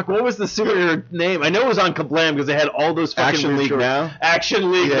 Oh fuck! What was the superhero name? I know it was on Kablam because they had all those fucking Action weird League shorts. Now?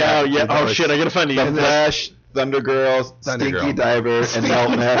 Action League Yeah, Now. Yeah. that Oh was- shit! I gotta find the The end. Flash, Thunder Girl, Thunder Stinky Girl. Diver, and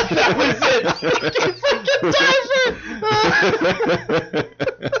Meltman. That was it.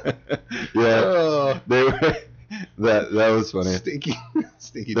 Yeah, Oh, they were. That was funny. stinky.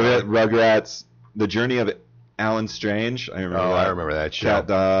 They had Rugrats, The Journey of Alan Strange. I remember. Oh, that. I remember that show. Cat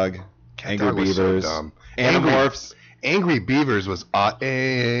Dog, Angry Dog was so Beavers, dumb. Animorphs. Angry Beavers was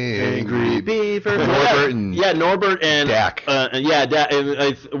Angry Beaver. Norbert and Norbert and Dak.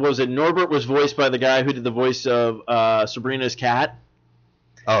 Was it Norbert was voiced by the guy who did the voice of Sabrina's cat,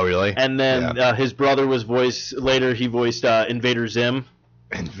 Oh, really? and then his brother was later he voiced Invader Zim.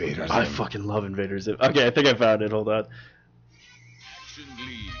 Invaders. I fucking love Invader Zim. Okay, I think I found it. Hold on. Action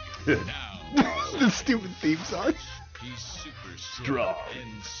League. Now, the stupid theme song. he's super strong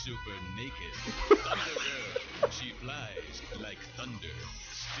and super naked. Thunder Girl, she flies like thunder.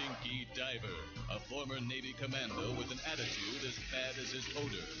 Stinky Diver, a former Navy commando with an attitude as bad as his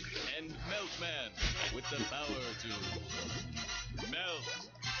odor. And Meltman, with the power to melt.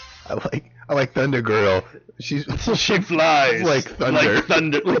 I like Thunder Girl. She flies like thunder. Like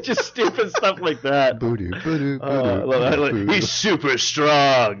thunder. Like just stupid stuff like that. Boo-doo, boo-doo, I love that. boo-doo. He's super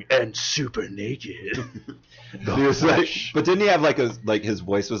strong and super naked. He was but didn't he have his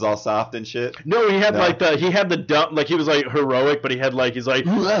voice was all soft and shit? No, he had No. he had the dumb, he was heroic, but he's like,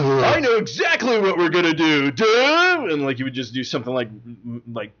 I know exactly what we're gonna do, dude, and he would just do something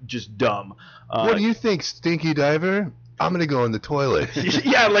like just dumb. What do you think, Stinky Diver? I'm gonna go in the toilet.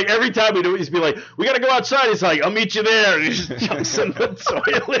 Yeah, like every time we do it, he's be like, "We gotta go outside." He's like, "I'll meet you there." And he just jumps in the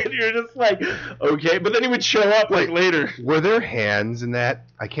toilet. You're just like, okay. But then he would show up like later. Were there hands in that?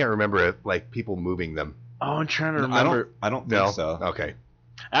 I can't remember it, like people moving them. Oh, I'm trying to remember. I don't think No. so. Okay.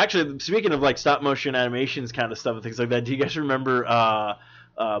 Actually, speaking of like stop motion animations kind of stuff and things like that, do you guys remember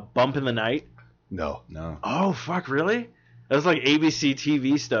Bump in the Night? No. No. Oh fuck, really? That was like ABC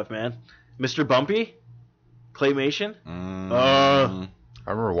TV stuff, man. Mr. Bumpy, claymation. I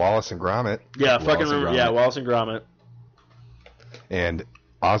remember Wallace and Gromit. Yeah, Wallace fucking and remember. Gromit. Yeah, Wallace and Gromit. And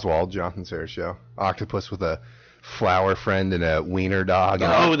Oswald, Jonathan Sayre show. Octopus with a flower friend and a wiener dog.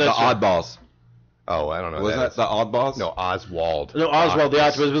 And Oh, the that's Oddballs. I don't know. Was that is. the Oddballs? No, Oswald. No, Oswald the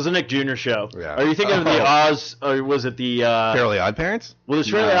Octopus. It was a Nick Jr. show. Yeah. Are you thinking of the Oh. Oz, or was it the? Fairly Odd Parents? Well, it's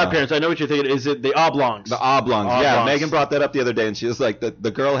Fairly No. Odd Parents. I know what you're thinking. Is it the Oblongs? The Oblongs. Yeah, Oblongs. Megan brought that up the other day, and she was like, the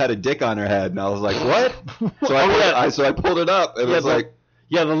girl had a dick on her head, and I was like, what? So Oh, yeah. I pulled it up, and it was like,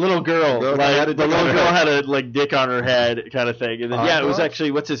 Yeah, the little girl. Girl Like, had a the dick on little her girl head. had a like dick on her head kind of thing. And then yeah, it was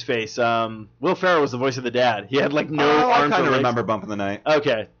actually what's his face? Will Ferrell was the voice of the dad. He had like no I arms. kind or of legs. remember Bump in the Night.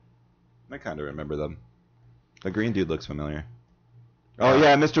 Okay. I kind of remember them. The green dude looks familiar. Oh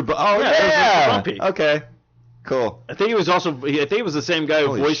yeah, Mr. Yeah, that was Mr. Bumpy. Okay, cool. I think he was the same guy who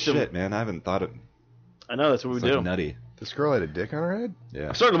Holy voiced shit, him. man! I haven't thought it. I know that's what we It's do. like nutty. This girl had a dick on her head? Yeah.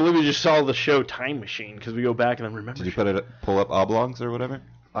 I'm starting to believe we just saw the show Time Machine because we go back and then remember. Did you shit. pull up Oblongs or whatever?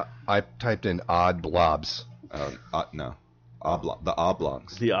 I typed in odd blobs. No. The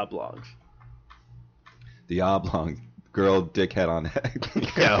Oblongs. The Oblongs? The Oblong girl dickhead on head.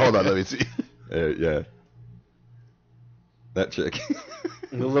 Yeah, hold on, let me see. Yeah. That chick.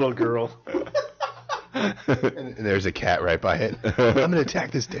 The little girl. And there's a cat right by it. I'm gonna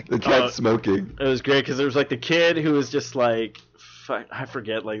attack this dick. The cat's smoking. It was great because there was like the kid who was just like, I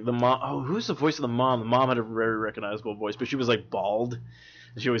forget, like the mom. Oh, who's the voice of the mom? The mom had a very recognizable voice, but she was like bald.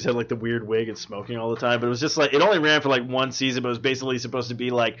 And she always had like the weird wig and smoking all the time. But it was just like, it only ran for like one season, but it was basically supposed to be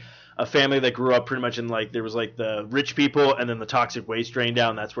like a family that grew up pretty much in like, there was like the rich people and then the toxic waste drain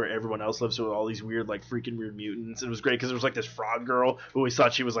down. That's where everyone else lives. So all these weird, like freaking weird mutants. It was great because there was like this frog girl who always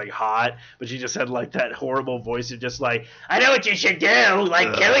thought she was like hot, but she just had like that horrible voice of just like, I know what you should do,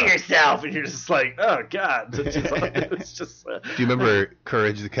 like killing yourself. And you're just like, oh God. It's just Do you remember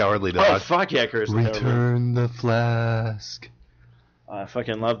Courage the Cowardly Dog? oh, fuck yeah, Curse the Cowardly. Return the flask. I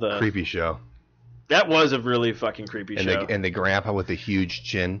fucking love the... Creepy show. That was a really fucking creepy And show. the grandpa with the huge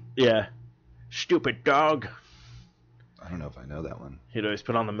chin. Yeah. Stupid dog. I don't know if I know that one. He'd always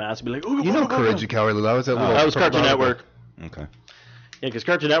put on the mask and be like, You know Courage the Cowardly Dog? That that was Cartoon Network. Okay. Yeah, because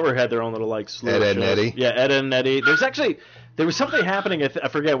Cartoon Network had their own little like slow Ed, Ed, and shows. Eddie. Yeah, Ed, Ed, and Eddie. There was something happening. I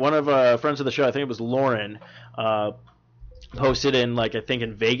forget. One of friends of the show, I think it was Lauren, posted in like I think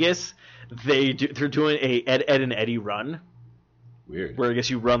in Vegas. They're doing a Ed, Ed, and Eddie run, Weird. where I guess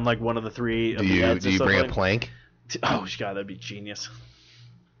you run like one of the three. Do of the you Eds and stuff bring a like- plank? Oh God, that'd be genius.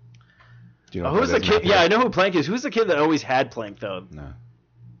 Do you know Oh, who's the what that kid? is? Yeah, I know who Plank is. Who's the kid that always had Plank though? No.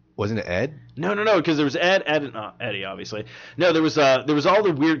 Wasn't it Ed? No, because there was Ed, and Eddie, obviously. No, there was all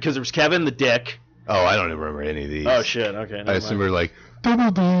the weird because there was Kevin the Dick. Oh, I don't even remember any of these. Oh shit, okay. never I assume mind. we were like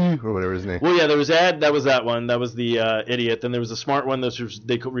Double D or whatever his name. Well, yeah, there was Ed. That was that one. That was the idiot. Then there was a smart one that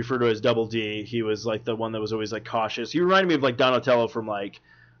they could refer to as Double D. He was like the one that was always like cautious. He reminded me of like Donatello from like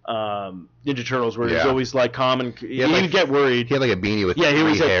Ninja Turtles, where he was Yeah. always like calm and he had, like, would get worried. He had like a beanie with Yeah, he three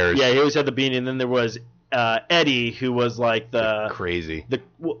always had, hairs. yeah, he always had the beanie. And then there was Eddie, who was like the Crazy.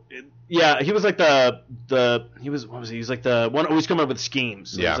 yeah, he was like he was what was he? He was like the one always coming up with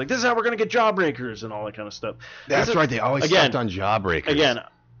schemes. So He Yeah. was like, this is how we're gonna get Jawbreakers and all that kind of stuff. That's This is- right. They always again- slept on Jawbreakers. Again,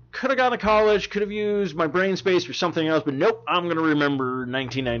 could have gone to college, could have used my brain space for something else, but nope, I'm gonna remember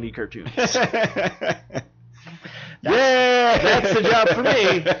 1990 cartoons. Yeah, that's the job for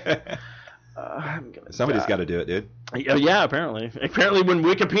me. I'm gonna Somebody's die. got to do it, dude. Yeah, apparently. Apparently, when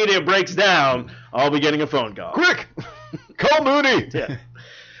Wikipedia breaks down, I'll be getting a phone call. Quick! Call Mooney! Yeah.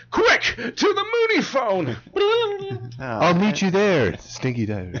 Quick to the Mooney phone. I'll meet you there, Stinky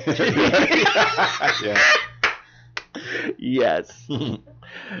Diver. Yeah. Yes.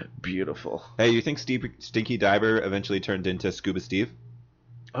 Beautiful. Hey, you think Stinky Diver eventually turned into Scuba Steve?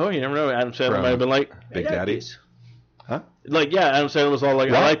 Oh, you never know. Adam Sandler From might have been like, Big "Hey, Daddy?" Daddies." Huh? Like, yeah, Adam Sandler was all like,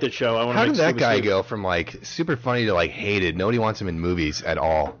 I What? like that show. I want to How make did that Scuba guy Steve. go from like super funny to like hated? Nobody wants him in movies at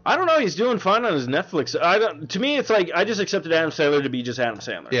all. I don't know. He's doing fine on his Netflix. To me, it's like I just accepted Adam Sandler to be just Adam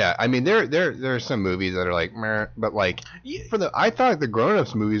Sandler. Yeah, I mean there are some movies that are like, meh, but like I thought the Grown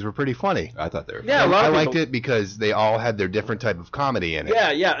Ups movies were pretty funny. I thought they were. Yeah, a lot I of liked people- it because they all had their different type of comedy in it.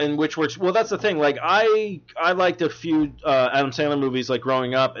 Yeah, and which works. Well, that's the thing. Like, I liked a few Adam Sandler movies like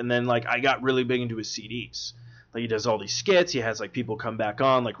growing up, and then like I got really big into his CDs. Like he does all these skits. He has like people come back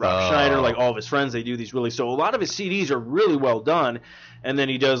on, like Rob Schneider, like all of his friends. They do these really so a lot of his CDs are really well done. And then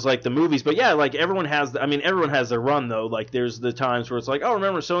he does like the movies. But yeah, like everyone has their run though. Like there's the times where it's like, oh,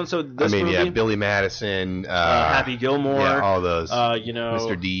 remember so and so this movie? Yeah, Billy Madison, Happy Gilmore, all those.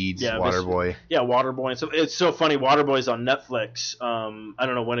 Mr. Deeds, Waterboy. Waterboy. And so it's so funny. Waterboy's on Netflix. I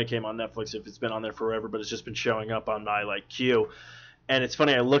don't know when it came on Netflix, if it's been on there forever, but it's just been showing up on my like queue. And it's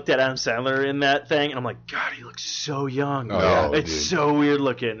funny, I looked at Adam Sandler in that thing, and I'm like, God, he looks so young. It's so weird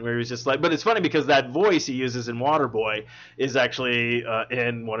looking. Where he's just like, but it's funny because that voice he uses in Waterboy is actually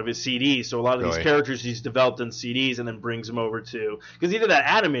in one of his CDs. So a lot of these characters he's developed in CDs and then brings them over to because he did that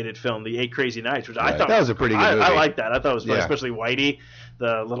animated film, The 8 Crazy Nights, which I thought that was a pretty good movie. I like that. I thought it was funny, especially Whitey,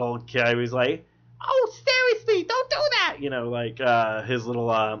 the little guy who's like, oh, seriously, don't do that. You know, like his little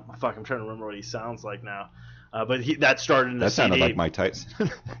I'm trying to remember what he sounds like now. But that started in the CD. That sounded like Mike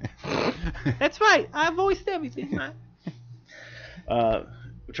Tyson. That's right. I voiced everything, man. I'm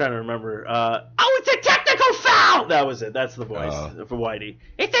trying to remember. It's a technical foul! That was it. That's the voice for Whitey.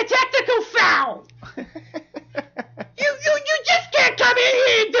 It's a technical foul! you just can't come in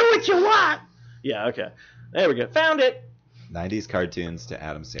here and do what you want! Yeah, okay. There we go. Found it! 90s cartoons to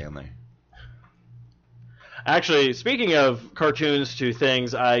Adam Sandler. Actually, speaking of cartoons to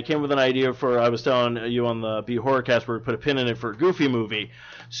things, I came with an idea I was telling you on the B Horrorcast where we put a pin in it for a Goofy movie.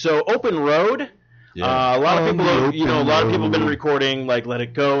 So, Open Road, a lot of people have been recording like Let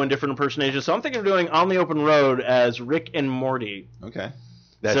It Go and different impersonations. So I'm thinking of doing On the Open Road as Rick and Morty. Okay.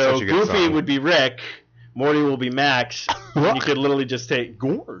 That's so such a good Goofy song. would be Rick, Morty will be Max. And you could literally just take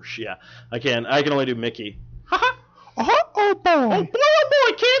Gorsh. Yeah, I can only do Mickey. Oh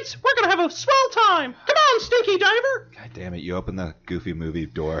boy, kids, we're gonna have a swell time. Come on, Stinky Diver. God damn it! You opened the Goofy movie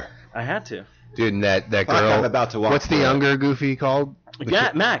door. I had to. Dude, and that girl. I'm about to walk. What's the younger Goofy called?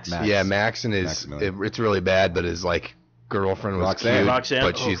 Max. Yeah, Max and it's really bad, but his like girlfriend was cute,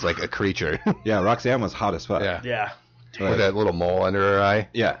 but she's like a creature. Yeah, Roxanne was hot as fuck. Yeah. With that little mole under her eye.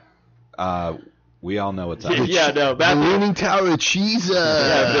 Yeah. We all know what's up. Yeah, no. The Leaning Tower of Cheese.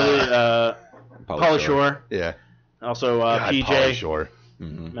 Yeah, Billy. Pauly Shore. Yeah. Also, God, PJ. Pauly Shore.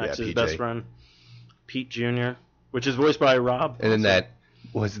 Max's PJ. best friend. Pete Jr., which is voiced by Rob. And then that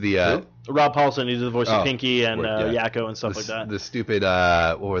was the... Rob Paulson, he did the voice of Pinky and Yakko and stuff like that. The stupid,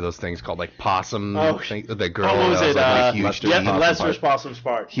 what were those things called? Like possum? The girl what was that it? like huge teeth. Yeah, Lester's Possum's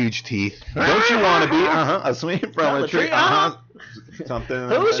part. Huge teeth. Don't you want to be a swing from a tree? Something.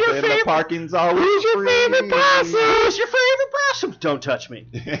 Who's your favorite? The parking's always Who's your free. favorite possum? Who's your favorite possum? Don't touch me.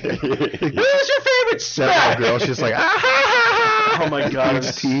 Who's your favorite That spec? girl, she's like, Oh my god, it huge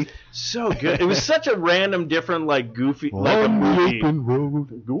was teeth. so good. It was such a random, different, like goofy, like a movie.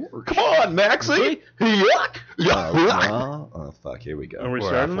 Road. Come on, Maxie. Yuck. Oh, fuck! Here we go. Are we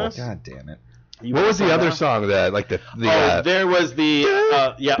starting this? God damn it! What was the other song? There was the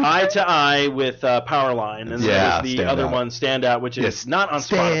Eye to Eye with Powerline, and there was the Stand other Out. one, Stand Out, which is not on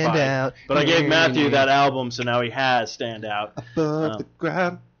Stand Spotify. Out. But I gave Matthew that album, so now he has Stand Out. Above the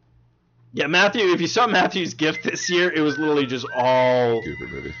ground. Yeah, Matthew. If you saw Matthew's gift this year, it was literally just all Goofy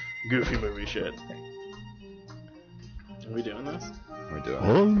movie. movie shit. Are we doing this? We're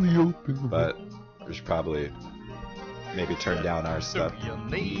doing it. But we should probably maybe turn down our stuff. You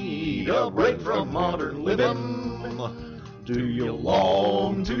need a break from modern living. Do you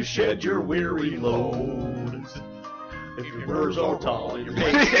long to shed your weary load? If your birds are tall and your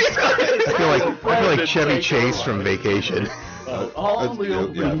I feel like Chevy Chase from Vacation. On the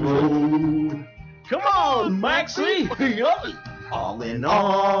open road. Come on, Maxie. All in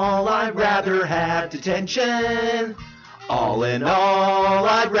all, I'd rather have detention. All in all,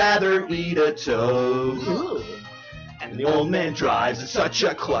 I'd rather eat a toad. And the old man drives at such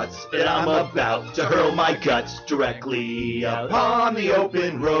a klutz that I'm about to hurl my guts directly upon the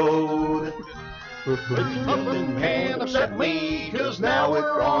open road. Can't upset me, 'cause now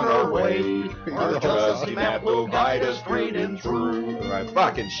we're on our way. Our justice map will guide us straight and through. Alright,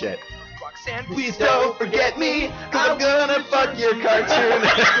 fucking shit. Please don't forget me. I'm gonna fuck your cartoon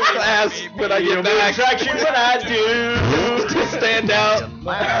class when I get back. Attraction when I do. To stand out.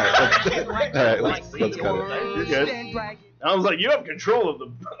 Alright, let's cut it. You're good. I was like, you have control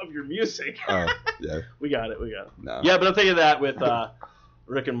of your music. Oh, yeah. We got it. No. Yeah, but I'm thinking that with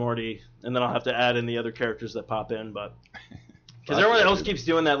Rick and Morty, and then I'll have to add in the other characters that pop in, but because everyone else keeps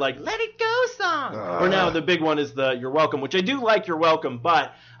doing that, like "Let It Go" song. Or now the big one is the "You're Welcome," which I do like. "You're Welcome,"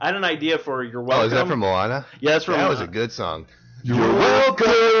 but I had an idea for "You're Welcome." Oh, is that from Moana? Yeah, that's from. That was a good song. You're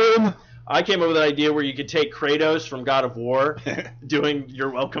welcome. I came up with an idea where you could take Kratos from God of War doing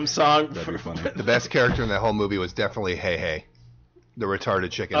 "You're Welcome" song. That'd be funny. The best character in that whole movie was definitely Hey Hey. The retarded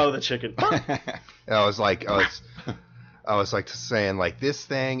chicken. Oh, the chicken. I was like saying like this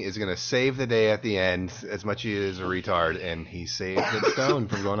thing is gonna save the day at the end as much as he is a retard, and he saved the stone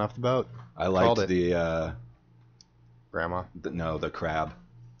from going off the boat. I Called liked it. Grandma. the crab.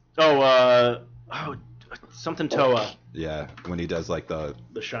 Something Toa. Yeah, when he does like the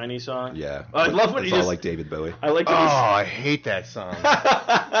Shiny song. yeah. I love when it's he all just. like David Bowie. I like Oh, when he's- I hate that song.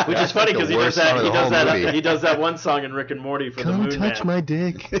 which is funny the because he does worst song that. of He the does whole that. movie. He does that one song in Rick and Morty for the Moon Man. my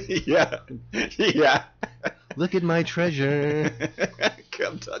dick. yeah, yeah. Look at my treasure.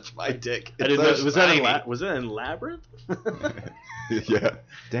 Come touch my dick. I It's didn't know, so was that in shiny. was it in Labyrinth? Yeah.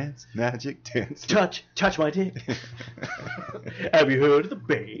 Dance, magic, dance. touch my dick. Have you heard of the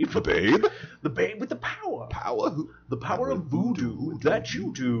Babe? The Babe? The Babe with the power. Power. The power of voodoo that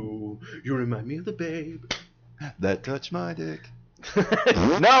you do. You remind me of the Babe. That touch my dick.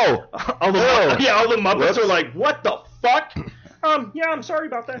 No. All the Muppets Whoops. are like, what the fuck? Yeah, I'm sorry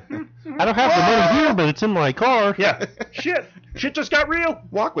about that. I don't have the money here, but it's in my car. Yeah. Shit just got real.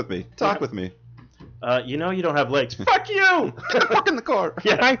 Walk with me. Talk with me. You know you don't have legs. Fuck you. Fuck in the car.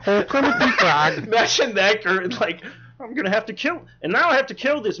 Yeah. Kermit the Frog. Imagine that, Kurt, like, I'm gonna have to kill, and now I have to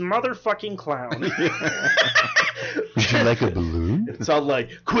kill this motherfucking clown. Would you like a balloon? It's all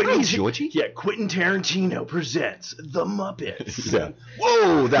like Quentin. Hi, Georgie. Yeah, Quentin Tarantino presents The Muppets. Yeah.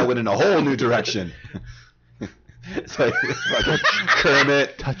 Whoa, that went in a whole new direction. It's like fucking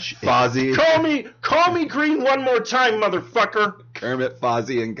Kermit, Fozzie, Call me green one more time, motherfucker. Kermit,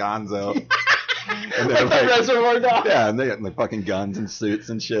 Fozzie, and Gonzo. And Like the Reservoir Dogs. yeah, and they got like fucking guns and suits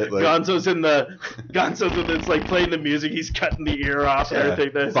and shit. Like, Gonzo's it's like playing the music. He's cutting the ear off and yeah,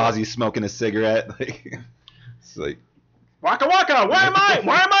 everything. Fozzie's smoking a cigarette. Like, it's like, Waka waka. Why am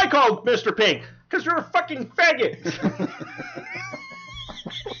I called Mr. Pink? Because you're a fucking faggot.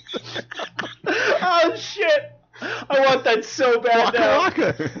 Oh shit. I want that so bad now.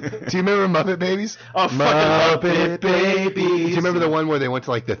 Do you remember Muppet Babies? Oh, fucking Muppet Babies. Do you remember the one where they went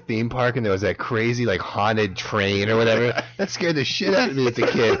to like the theme park and there was that crazy like haunted train or whatever? That scared the shit out of me as a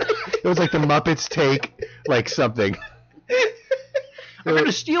kid. It was like the Muppets take like something. I'm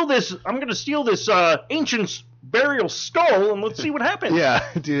gonna steal this ancient burial skull and let's see what happens. Yeah,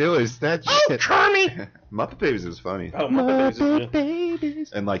 dude, it was that Oh, shit. Kermie! Muppet Babies was funny. Oh, Muppet Babies.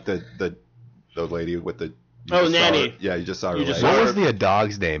 Babies. And like the lady with the you Oh, just saw Nanny. her- yeah, you just saw her. You just leg. saw What her- was the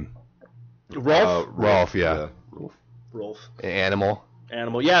dog's name? Rolf? Rolf, yeah. Rolf. An animal.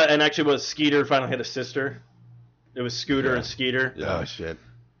 Animal. Yeah, and actually was Skeeter finally had a sister. It was Scooter and Skeeter. Yeah. Oh shit.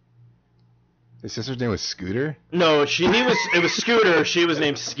 His sister's name was Scooter? No, it was Scooter. She was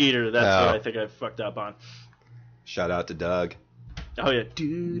named Skeeter. That's Oh. what I think I fucked up on. Shout out to Doug. Oh yeah.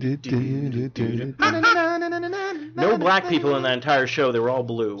 No black people in that entire show. They were all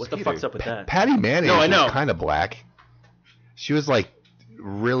blue. What the Skeeter. fuck's up with that? Patty Mayonnaise No, I know. was kind of black. She was like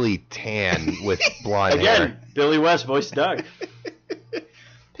really tan with blonde Again, hair. Billy West voiced Doug.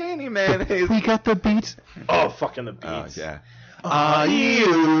 Penny mayonnaise. We got the beats. Oh, fucking the Oh beats. yeah. Are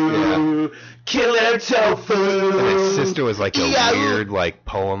you killer tofu? And his sister was like a Yeah. weird like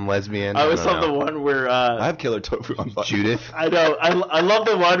poem lesbian. I always don't love the know. one where I have killer tofu on fire. Judith. I know. I love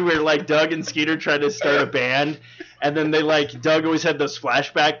the one where like Doug and Skeeter tried to start a band, and then they like Doug always had those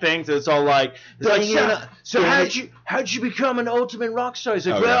flashback things. And it's all like, so how'd you become an ultimate rock star? He's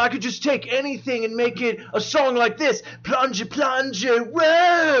like, Oh, well, yeah. I could just take anything and make it a song like this: plunger, plunger,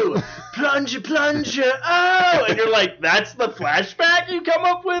 whoa, plunger, plunger, oh, and you're like, that's the flashback you come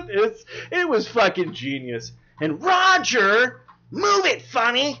up with? It was fucking genius. And Roger, move it,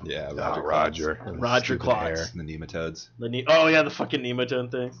 funny. Yeah, Roger. Roger Stupid Klotz. hair. The nematodes. Oh yeah, the fucking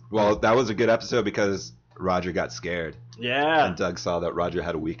nematode thing. Well, that was a good episode because Roger got scared, Yeah. and Doug saw that Roger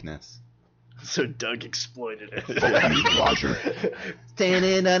had a weakness. So Doug exploited it. Roger.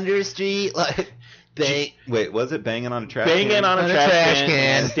 Standing under a street like Wait, was it banging on a trash Banging can? on a trash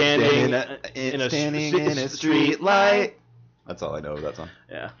can, standing standing in a street light. That's all I know of that song.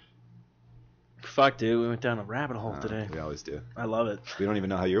 Yeah. Fuck, dude, we went down a rabbit hole today. We always do. I love it. We don't even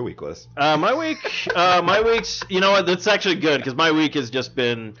know how your week was. My week's, you know what? That's actually good because my week has just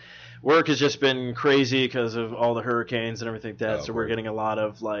been, work has just been crazy because of all the hurricanes and everything like that. Oh, So we're word. getting a lot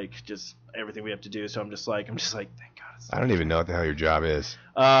of like just everything we have to do. So I'm just like, thank God. I don't even know what the hell your job is.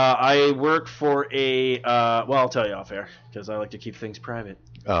 I work for a, well, I'll tell you off air because I like to keep things private.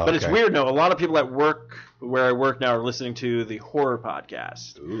 Oh, But it's okay. weird, no. A lot of people at work, where I work now, are listening to the horror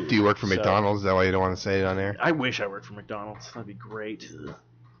podcast. Ooh. Do you work for So- McDonald's? Is that why you don't want to say it on air? I wish I worked for McDonald's. That'd be great.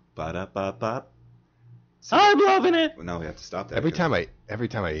 Ba-da-ba-ba. I'm loving it. No, we have to stop that. Every time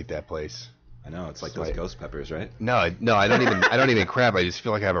I eat that place, I know, it's like Right. those ghost peppers, right? No, I don't even crab. I just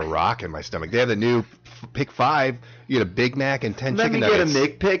feel like I have a rock in my stomach. They have the new Pick 5. You get a Big Mac and 10 Let chicken me get a nuggets.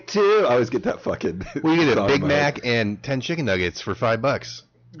 McPick too. I always get that fucking. Well, you get a thought Big in my head. Mac and 10 chicken nuggets for $5.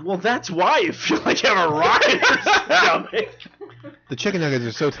 Well, that's why you feel like you have a rock in your stomach. The chicken nuggets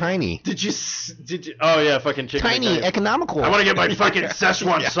are so tiny. Did you? Oh yeah, fucking chicken. Tiny, McNuggets. economical. I want to get my fucking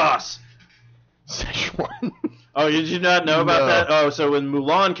Szechuan sauce. Szechuan. Oh, did you not know about No. that? Oh, so when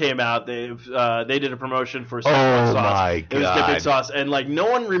Mulan came out, they did a promotion for Szechuan Oh, sauce. my It was dipping God. sauce, and like no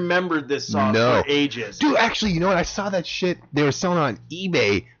one remembered this sauce No. for ages. Dude, actually, you know what? I saw that shit. They were selling on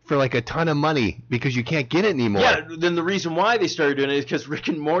eBay for like a ton of money because you can't get it anymore. Yeah, then the reason why they started doing it is because Rick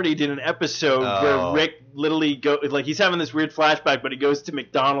and Morty did an episode Oh. where Rick literally he's having this weird flashback, but he goes to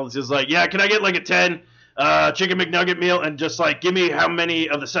McDonald's. He's like, "Yeah, can I get like a 10 chicken McNugget meal and just like give me how many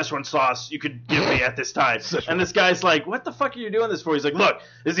of the Szechuan sauce you could give me at this time?" And this guy's like, "What the fuck are you doing this for?" He's like, "Look,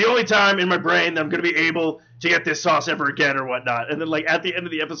 this is the only time in my brain that I'm gonna be able to get this sauce ever again or whatnot." And then like at the end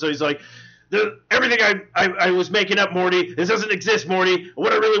of the episode, he's like, everything I was making up, Morty. This doesn't exist, Morty.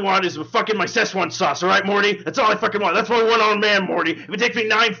 What I really want is fucking my Szechuan sauce, all right, Morty? That's all I fucking want. That's my one-armed man, Morty. If it takes me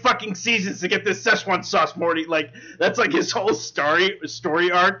 9 fucking seasons to get this Szechuan sauce, Morty, like that's like his whole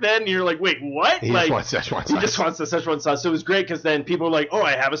story arc. Then and you're like, wait, what? He like, just wants Szechuan he sauce. just wants the Szechuan sauce. So it was great because then people were like, oh,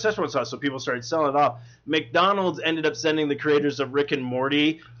 I have a Szechuan sauce. So people started selling it off. McDonald's ended up sending the creators of Rick and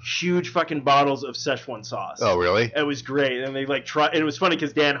Morty huge fucking bottles of Szechuan sauce. Oh, really? It was great, and they like try. And it was funny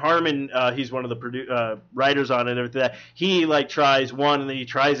because Dan Harmon, he's one of the writers on it and everything. He like tries one, and then he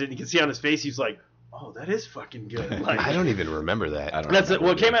tries it, and you can see on his face, he's like, "Oh, that is fucking good." Like, I don't even remember that. I don't That's it. remember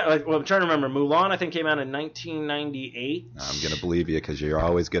Well, it came either. out. Like, well, I'm trying to remember. Mulan, I think, came out in 1998. I'm gonna believe you because you're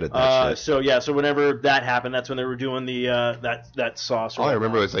always good at that shit. So yeah, so whenever that happened, that's when they were doing the that sauce. or All I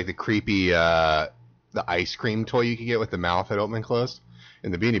remember whatnot. was like the creepy the ice cream toy you could get with the mouth that open and closed,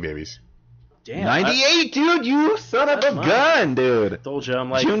 and the Beanie Babies. Damn, 98, dude, you son of a That's mine. gun, dude. I told you, I'm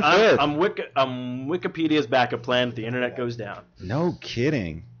like, June 5th. I'm Wikipedia's backup plan if the internet goes down. No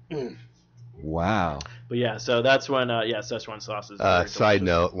kidding. Wow. But yeah, so that's when Szechuan sauce is. very Side delicious.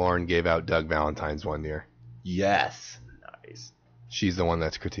 note: Lauren gave out Doug Valentine's one year. Yes. Nice. She's the one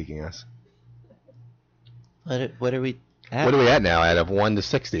that's critiquing us. What are we at? What are we at now? Out of 1 to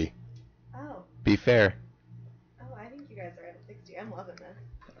 60. Oh, Be fair. I think you guys are at a 60. I'm loving this.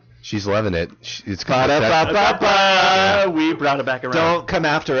 She's loving it. It's Ba-da-ba-ba-ba. We brought it back around. Don't come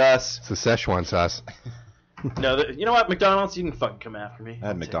after us. It's the Szechuan sauce. No, you know what, McDonald's, you can fucking come after me. I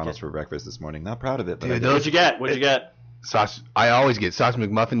had McDonald's for breakfast this morning. Not proud of it, but Dude, I did. What'd you get? What'd you get? Sauce. I always get sauce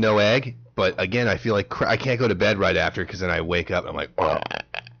McMuffin, no egg. But again, I feel like I can't go to bed right after because then I wake up and I'm like, oh.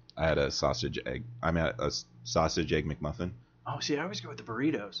 I had a sausage egg. A sausage egg McMuffin. Oh, see, I always go with the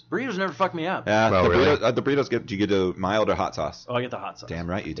burritos. Burritos never fuck me up. Yeah, Oh, really? the burritos do you get a mild or hot sauce? Oh, I get the hot sauce. Damn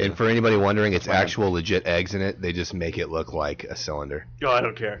right you do. And for anybody wondering, it's Fine. actual legit eggs in it. They just make it look like a cylinder. Oh, I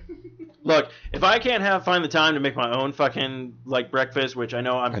don't care. Look, if I can't find the time to make my own fucking like breakfast, which I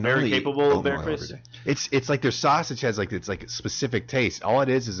know I'm very normally eat capable of oat oil breakfast. every day. It's like their sausage has like a specific taste. All it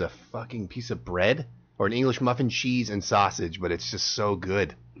is a fucking piece of bread or an English muffin, cheese, and sausage, but it's just so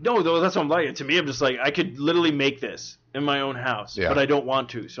good. No, though that's what I'm like. To me, I'm just like I could literally make this in my own house, Yeah. but I don't want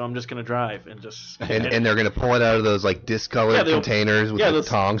to, so I'm just gonna drive and just And they're gonna pull it out of those like discolored Yeah, they'll- containers with yeah, the those-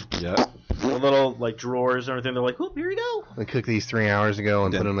 tongs. Yeah. the little like drawers and everything. They're like, "Whoop, here you go," I cooked these 3 hours ago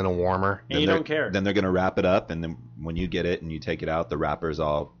and Then- put them in a warmer. and you they're- don't care. Then they're gonna wrap it up, and then when you get it and you take it out, the wrapper's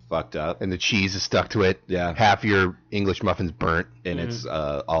all fucked up, And the cheese is stuck to it. Yeah. Half your English muffin's burnt. and it's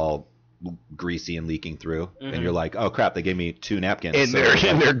all greasy and leaking through, Mhm. and you're like, oh crap, they gave me 2 napkins. And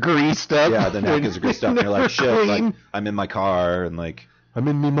so, they're greased up. yeah, the napkins are greased up, and you're like, shit, like I'm in my car, and like, I'm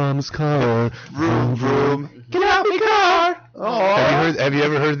in my mom's car. vroom vroom, get out my car. Oh. Have you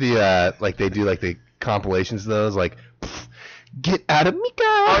ever heard the like they do like the compilations of those like get out of me car?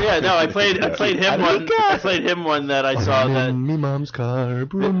 Oh yeah, no, I played him one. I played him one that I saw I'm that in me mom's car.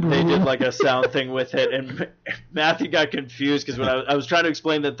 Broom, they broom. did like a sound thing with it, and Matthew got confused because when I was trying to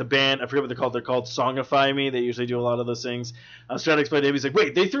explain that the band, I forget what they're called. They're called Songify Me. They usually do a lot of those things. I was trying to explain to him. He's like,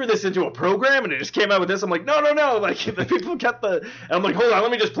 "Wait, they threw this into a program and it just came out with this." I'm like, "No. Like the people kept the." And I'm like, "Hold on,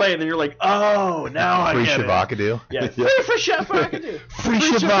 let me just play it." And then you're like, "Oh, now I Free get it." Shabakadoo. Yeah, free Shabakadoo. Free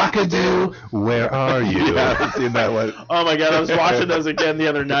Shabakadoo, where are you? Yeah, I've seen that one. Oh my god, I was watching those again the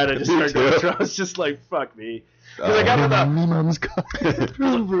other night. I just Me started going too. through. I was just like, "Fuck me." Because I got to the. Me mom's car.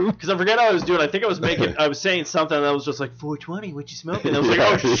 Broom, broom. Because I forget how I was doing. I think I was saying something that was just like 420. What you smoking? And I was like,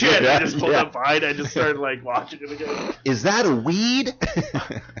 oh shit! I just pulled up behind. I just started like watching it again. Is that a weed?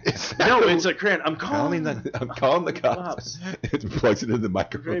 No, it's a Grant. I'm calling calling. I'm calling the cops. It plugs it in the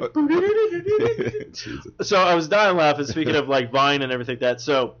microphone. Jesus. So I was dying laughing. Speaking of like Vine and everything like that.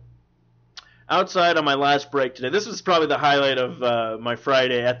 So outside on my last break today. This was probably the highlight of my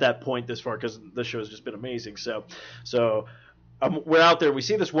Friday at that point this far because the show has just been amazing. So we're out there. We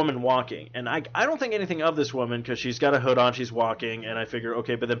see this woman walking, and I don't think anything of this woman because she's got a hood on. She's walking, and I figure,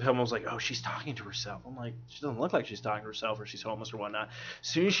 okay, but then Pamela was like, oh, she's talking to herself. I'm like, she doesn't look like she's talking to herself or she's homeless or whatnot. As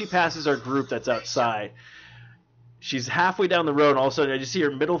soon as she passes our group that's outside, she's halfway down the road, and all of a sudden I just see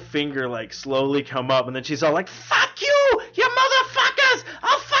her middle finger like slowly come up, and then she's all like, fuck you motherfuckers!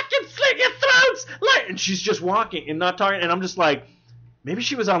 I'll fucking slit your throats! Like, and she's just walking and not talking, and I'm just like, maybe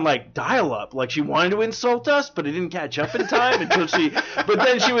she was on like dial-up, like she wanted to insult us, but it didn't catch up in time until she. But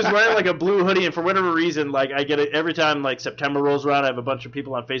then she was wearing like a blue hoodie, and for whatever reason, like I get it every time like September rolls around. I have a bunch of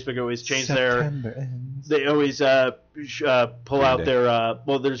people on Facebook who always change They always pull out their.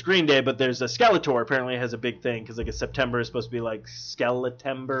 Well, there's Green Day, but there's a Skeletor. Apparently, has a big thing because like a September is supposed to be like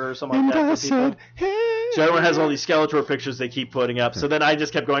Skeletember or something like that for people. So everyone has all these Skeletor pictures they keep putting up. So then I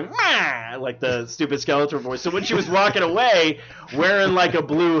just kept going, Mah! Like the stupid Skeletor voice. So when she was walking away wearing like a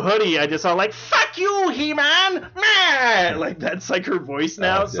blue hoodie, I just saw like, fuck you, He-Man! Mah! Like that's like her voice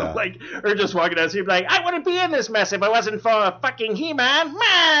now. So like her just walking down the street like, I wouldn't be in this mess if I wasn't for fucking He-Man!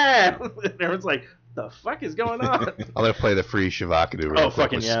 Mah! And everyone's like, the fuck is going on? I'm going to play the free Shavakadu real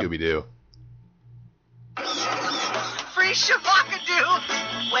quick with Scooby-Doo. Free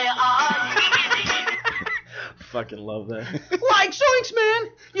Shavakadu! Where are you? Fucking love that. Like Zoinks,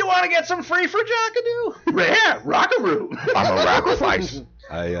 man! You want to get some free for Jockadoo? Yeah, Rockaroo. I'm a Rockafice.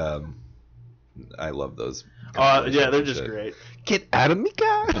 I love those. Yeah, they're just great. Get out of me,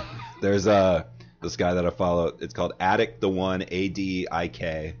 guy. There's this guy that I follow. It's called Addict the One,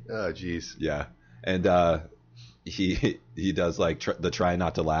 ADIK. Oh, jeez. Yeah, and he does like the try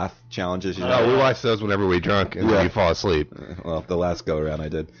not to laugh challenges. You know? Oh, we watch those whenever we drunk and then we fall asleep. Well, the last go around I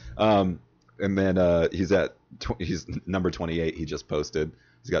did. And then he's number 28. He just posted.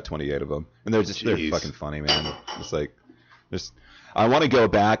 He's got 28 of them, and they're fucking funny, man. It's like I want to go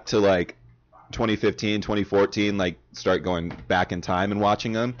back to like 2015, 2014, like start going back in time and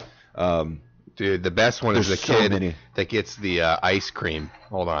watching them. Dude, the best one is the kid that gets the ice cream.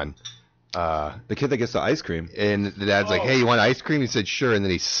 Hold on. The kid that gets the ice cream. And the dad's like, hey, you want ice cream? He said, sure. And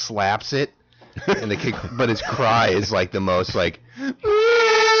then he slaps it. And the kid, but his cry is like the most like.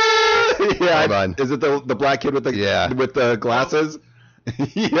 Yeah. Hold on. Is it the black kid with the glasses?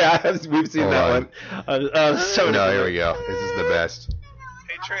 Yeah, we've seen that one. No, here we go. This is the best.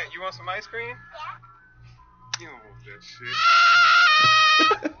 Hey, Trent, you want some ice cream? Yeah. You don't want that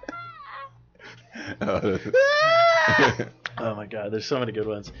shit. Oh my god, there's so many good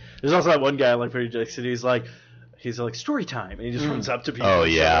ones. There's also that one guy like Perry Jackson. He's like story time, and he just runs up to people. Oh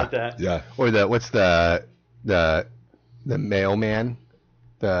yeah, like that. Yeah. Or what's the mailman?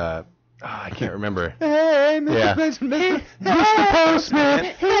 I can't remember. Hey, Mr.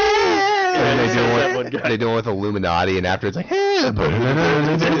 Postman. And they do it with Illuminati, and after it's like, hey,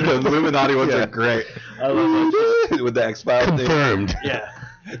 the Illuminati ones are great. I love that. With the X-Files confirmed. Thing. Yeah.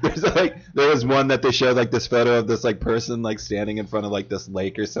 There was one that they showed like this photo of this like person like standing in front of like this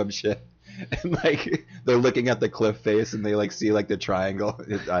lake or some shit, and like they're looking at the cliff face and they like see like the triangle.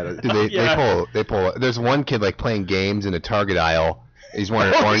 They pull. There's one kid like playing games in a Target aisle. He's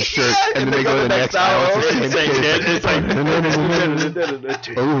wearing an orange shirt, and then they go to the next aisle. It's like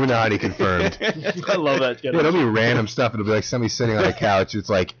Illuminati confirmed. I love that. Yeah, it'll be random stuff. It'll be like somebody sitting on a couch. It's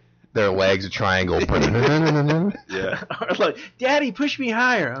like their legs a triangle. Yeah. Or like, Daddy, push me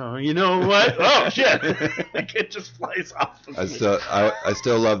higher. Oh, you know what? Oh shit! The kid just flies off. I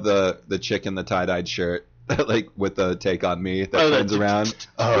still love the chick in the tie-dyed shirt. Like with the take on me that turns around.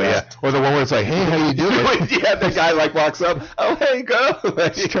 Oh yeah. Or the one where it's like, hey, how you doing? Yeah, the guy like walks up. Oh hey, girl.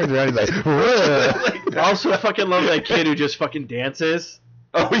 Like, he turns around. He's like, like I also fucking love that kid who just fucking dances.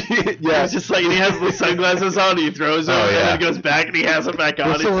 Oh yeah. He's just like, and he has the sunglasses on. And he throws them, and then he goes back and he has them back on.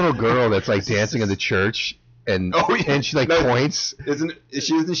 There's a little girl that's like dancing in the church. And and she like points. Isn't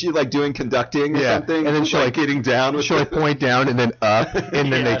she like doing conducting or something? And then she like getting down. She'll like point down and then up,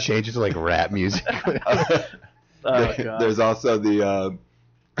 and then they change it to like rap music. God. There's also the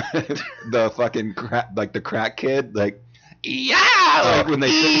fucking the crack kid like like when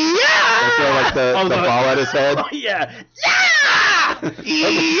they throw like the ball at his head. Oh yeah.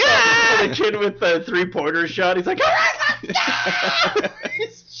 The kid with the 3-pointer shot. He's like, all right,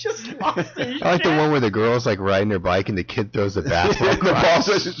 he's just lost his shit. I like the one where the girl's like riding her bike and the kid throws the basketball.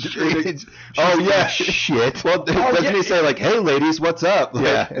 Oh yeah, shit. Well, doesn't he say like, "Hey ladies, what's up?" Like,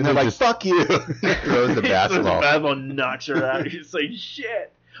 yeah, and they're like, "Fuck you." Throws the basketball. Basketball knocks her out. He's like,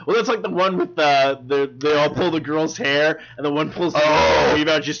 shit. Well, that's like the one with they all pull the girl's hair, and the one pulls the weave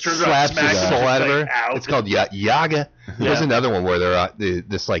out, just turns around, slaps the smacks soul out of her. Out. It's called Yaga. There's another one where they're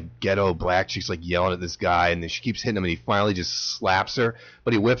this like ghetto black chick's like yelling at this guy, and then she keeps hitting him, and he finally just slaps her,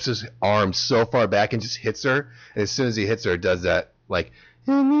 but he whips his arm so far back and just hits her, and as soon as he hits her, it does that like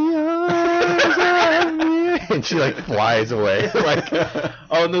in the arms of me, and she like flies away. Like,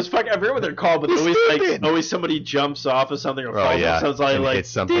 and those fucking I forget what they're called, but always somebody jumps off of something or falls off something and like hits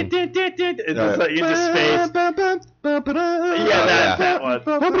something. And it's like into space. That one.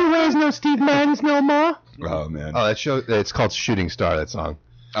 Nobody wears no Steve Madden's no more. Oh man. Oh, that show. It's called Shooting Star. That song.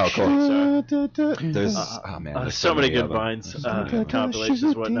 Oh, cool. There's There's so many good vines, compilations,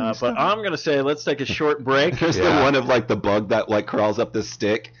 and whatnot. But I'm gonna say let's take a short break. There's the one of like the bug that like crawls up the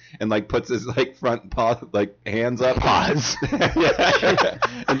stick and like puts his like front paw like hands up. Paws. Yeah.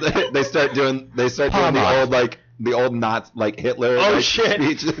 And they start doing the old Nazi like Hitler. Oh like, shit!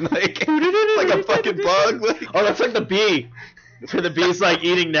 Speech and, like a fucking bug. Like. Oh, that's like the bee. Where the bee's like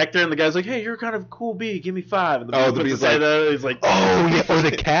eating nectar, and the guy's like, "Hey, you're kind of a cool bee. Give me 5." And the bee's like, "He's like, oh yeah." Or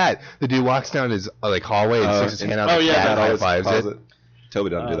the cat. The dude walks down his like hallway and sticks his hand out. The cat always high fives it. Toby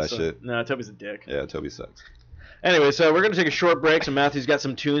doesn't do that shit. No, Toby's a dick. Yeah, Toby sucks. Anyway, so we're going to take a short break. So Matthew's got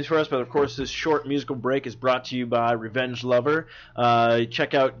some tunes for us, but of course this short musical break is brought to you by Revenge Lover.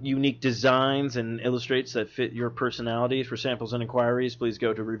 Check out unique designs and illustrates that fit your personality. For samples and inquiries, please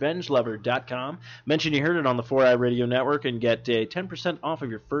go to revengelover.com. Mention you heard it on the 4i Radio Network and get 10% off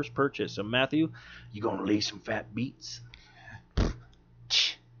of your first purchase. So Matthew, you going to lay some fat beats?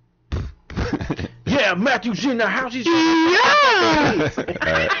 Yeah, Matthew's in the house. He's All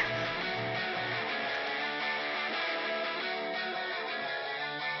right.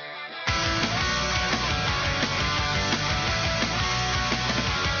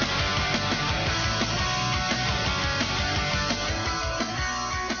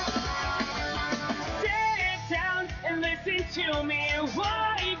 To me,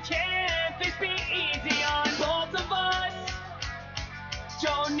 why can't this be easy on both of us?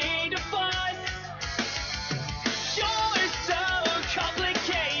 Don't need a fuss. You're so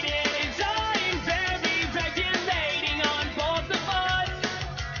complicated. I'm very regulating on both of us.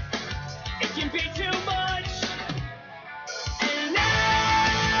 It can be too much.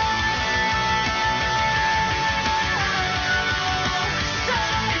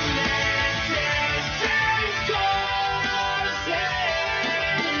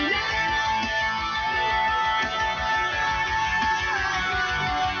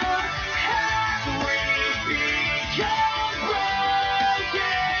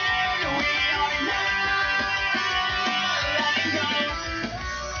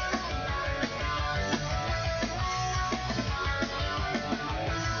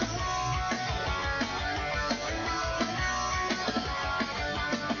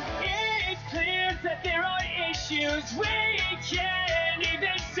 And we can't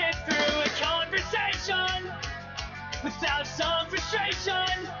even sit through a conversation without some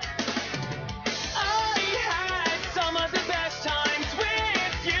frustration. I had some of the best times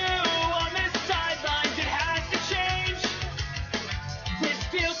with you on the sidelines. It has to change. This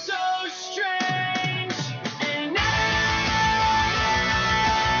feels so strange. And now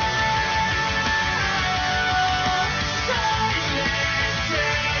silence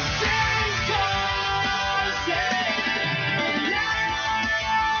is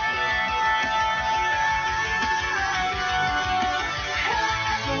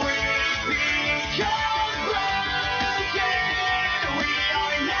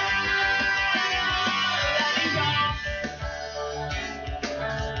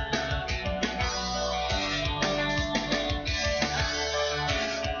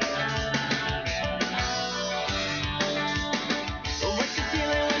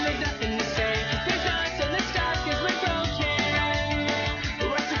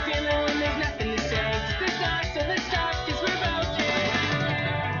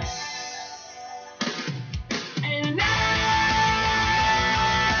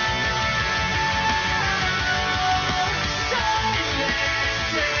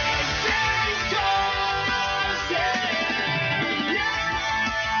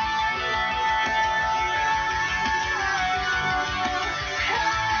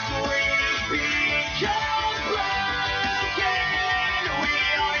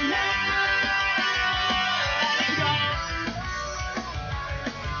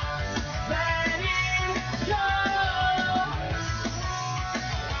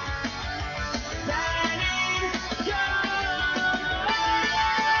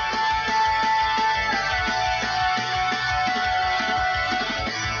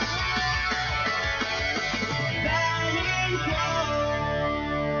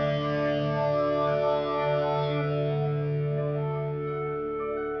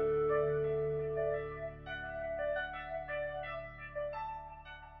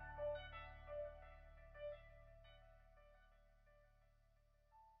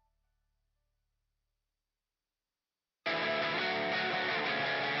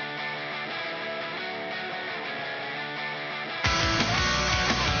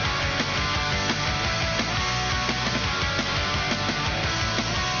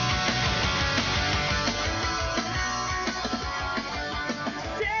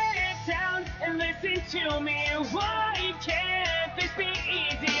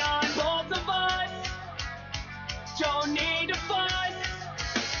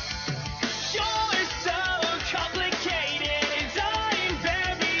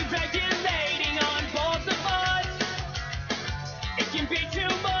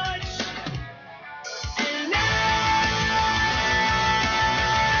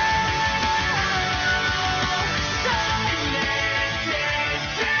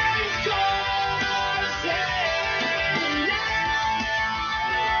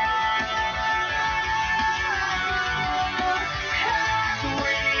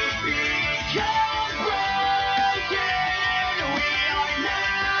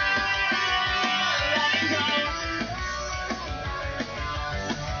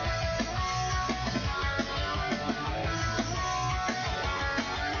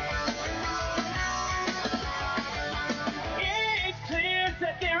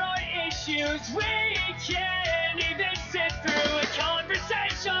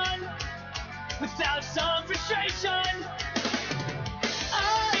without some frustration.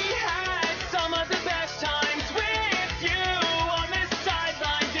 I had some of the best times with you on the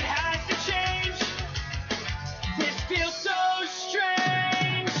sidelines. It has to change. This feels so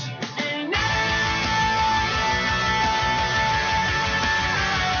strange. And now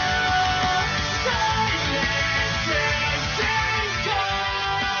silence is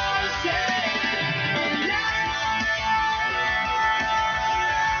closing. And now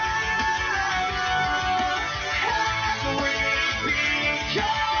have we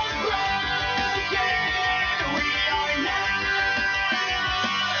become broken? We are now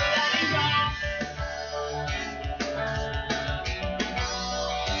letting go.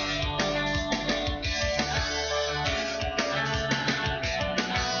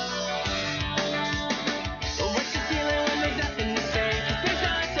 What's the feeling when there's nothing to say? 'Cause there's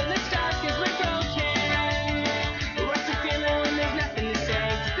not, so let's stop 'cause we're broken. What's the feeling when there's nothing to say?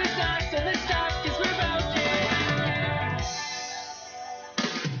 'Cause there's not, so let's stop 'cause we're broken.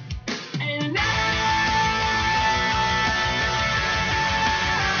 And now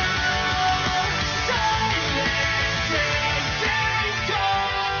silence is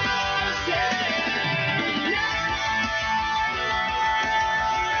closing.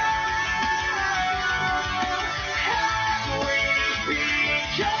 Have we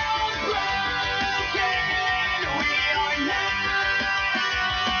become broken? We are now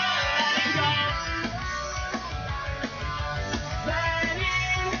letting go.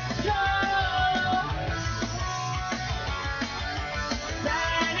 Letting go.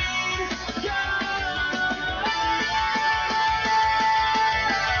 Letting go.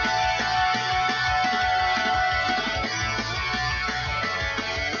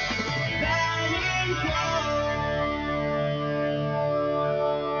 Letting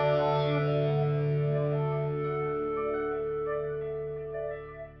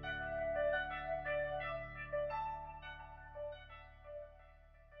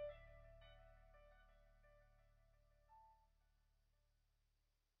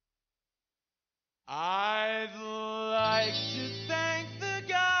I'd like to thank the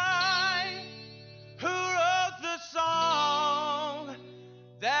guy who wrote the song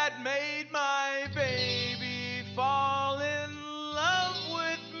that made my baby fall in love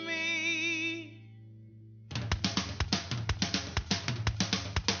with me.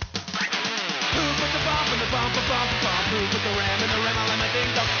 Who put the bump in the bump, a bump, a bump? Who put the ram in the ram, a ram, a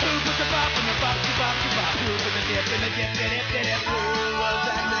ding dong? Who put the bump in the bump, the bump, the bump? Who put the dip in the dip, the dip, the dip? Who was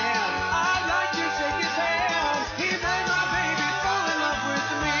that man? I'd like to shake his hand. He made my baby fall in love with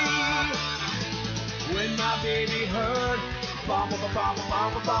me. When my baby heard bump, a bump, a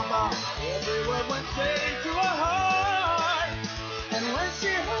bump, a bump, bump, every word went straight to her heart. And when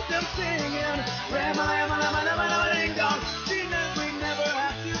she heard them singing, ram, a ram, a ram, a ram, a ram, a ding dong, she knew we'd never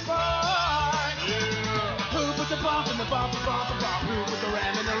have to part. Who put the bump in the bump, a bump, a bump? Who put the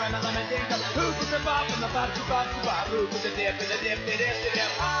ram in the ram, a ram, a ding dong? Who put the bump in the bump, the bump, the bump? Who put the dip in the dip, the dip, the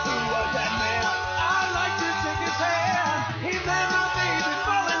dip? Who was that man? I'd like to shake his hand. He made my baby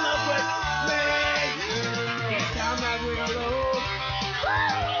fall in love with me. Each time that we alone,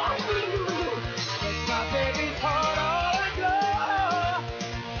 it's my baby's heart all aglow.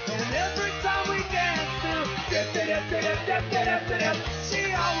 And every time we dance to dip, dip, dip, dip, dip, dip, dip, dip, she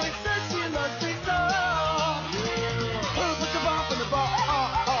always says she loves me so. Who put the bump in the bump?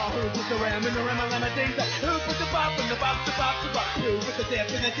 Who put the ram in the ram, a ram, a ding dong? Who put the bump in the bump, the bump, the bump? Who put the dip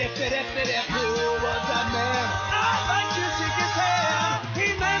in the dip, the dip, the dip? Who was that man? I'd like to shake his hand. He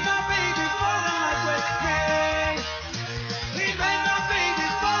made my baby fall in love with me. He made my baby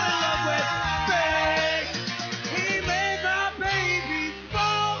fall in love with me. He made my baby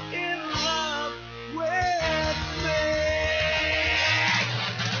fall in love with me.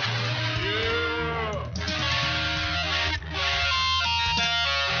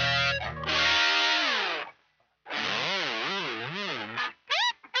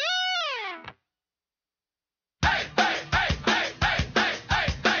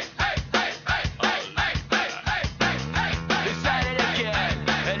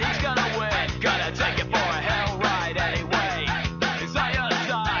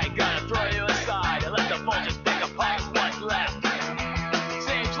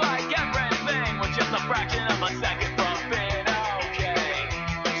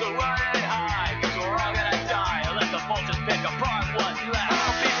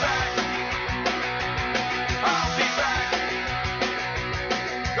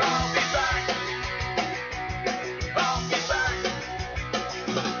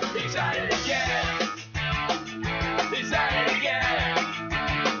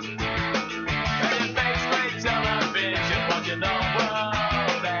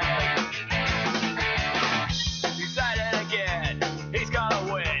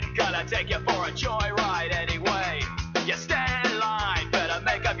 a joyride anyway. You stand in line, better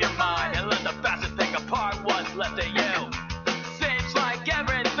make up your mind and let the bastard pick apart what's left of you. Seems like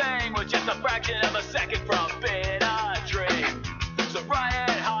everything was just a fraction of a second from being a dream. So ride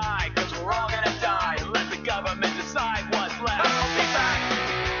it high, cause we're all gonna die. Let the government decide what's left. I'll be back.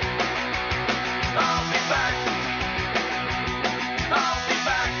 I'll be back. I'll be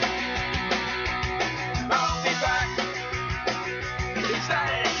back. I'll be back. He's at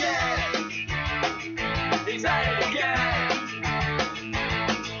it again. He's at it again.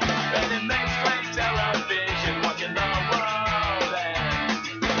 And it makes great television watching the world end.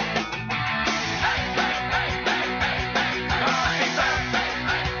 I'll be back.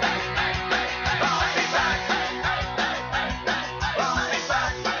 I'll be back. I'll be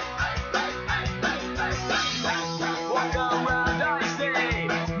back. Walk around, I see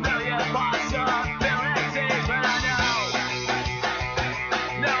million possibilities, but I know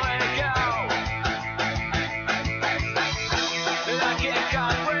nowhere to go. And I can't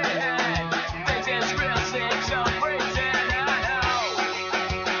comprehend things as real seem so pretend. I know,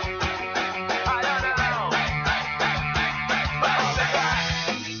 I don't know, but I'll be back.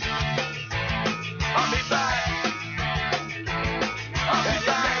 I'll be back. I'll be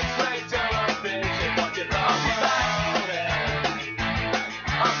back. Great television, watching the world end.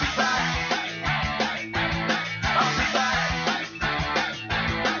 I'll be back. I'll be back.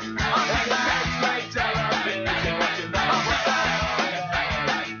 I'll be back. Great television, watching the world end.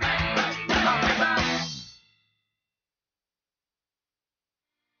 I'll be back.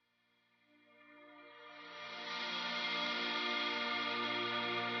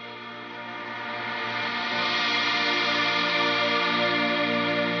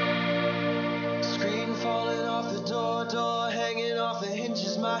 Screen falling off the door hanging off the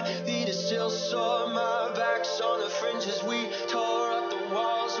hinges. My feet are still sore, my back's on the fringes. We tore up the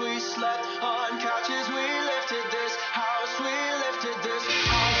walls, we slept on couches. We lifted this house, we lifted this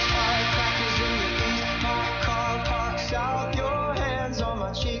house. Firecrackers in the east, my car parks south. Your hands on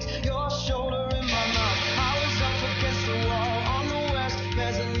my cheeks, your shoulder in my mouth. I was up against the wall on the west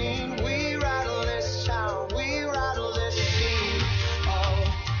mezzanine. We rattle this town, we rattle this scene. Oh,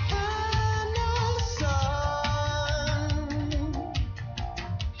 and the sun.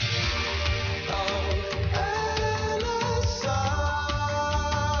 Oh, and the sun.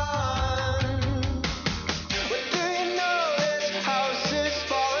 But do you know this house is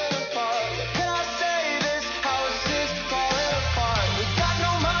falling apart? Can I say this house is falling apart? We got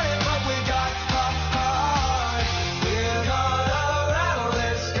no money, but we got heart. We're gonna rattle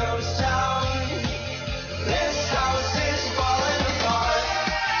this ghost town. This house is falling apart.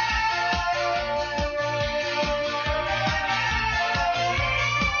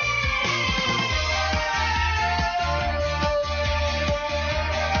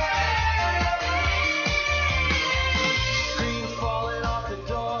 Screen falling off the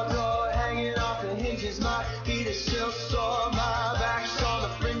door hanging off the hinges. My feet are still sore, my back's on the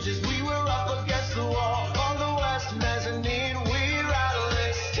fringes. We were up against the wall on the west mezzanine. We rattle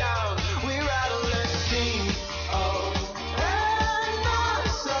this town, we rattle this scene. Oh, and the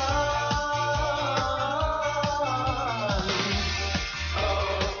sun. Oh,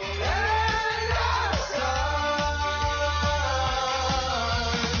 and the sun.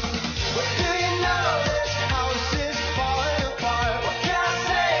 But do you know this house is falling apart? What can I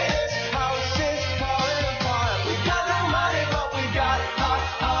say? This house is falling apart. We got no money, but we got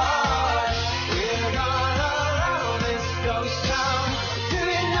heart. We're gonna rattle this ghost town. Do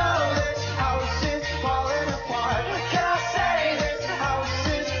you know this house is falling apart? What can I say? This house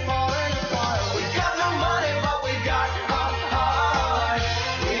is falling apart. We got no money, but we got heart.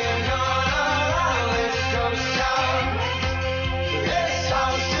 We're gonna rattle this ghost town. This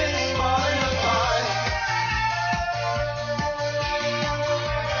house is falling apart.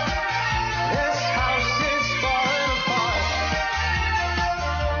 This house is falling apart.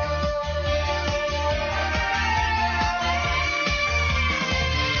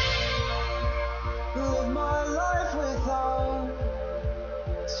 Live my life without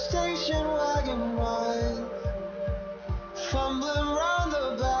station wagon ride, fumbling round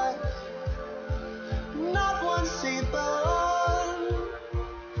the back, not one seatbelt on.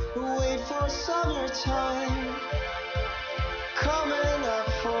 Wait for summertime, coming up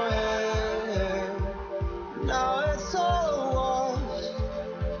for air. Now it's all a wash.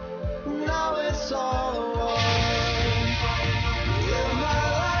 Now it's all a wash. Live my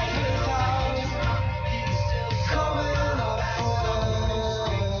life without coming up for air.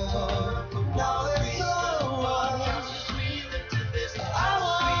 Now it's all a wash. I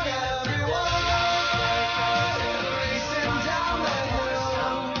want everyone racing down the hill.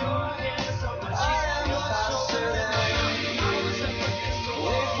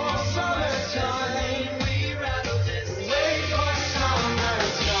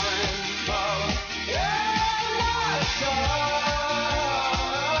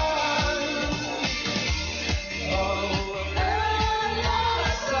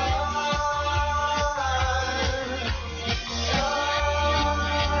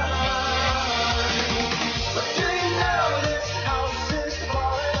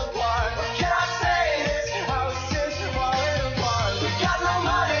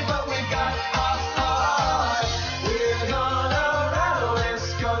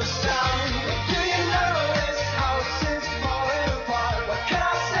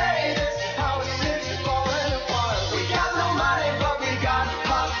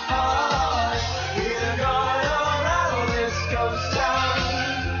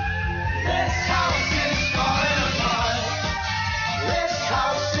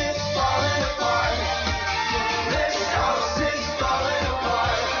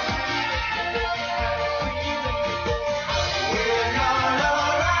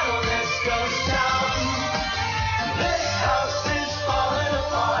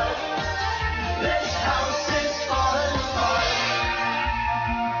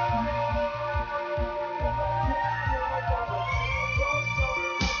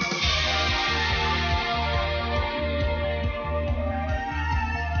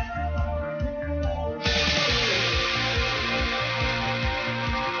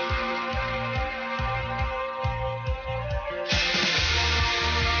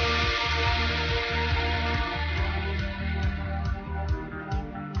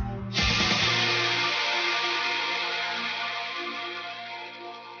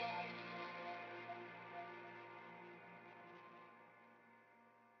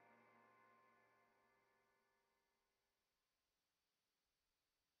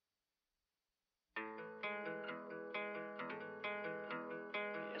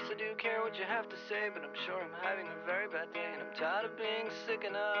 I do care what you have to say, but I'm sure I'm having a very bad day. And I'm tired of being sick,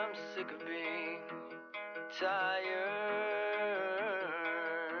 and I'm sick of being tired.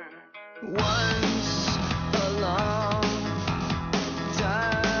 Once a long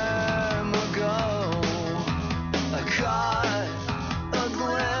time ago, I caught a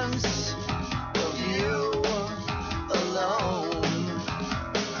glimpse of you alone.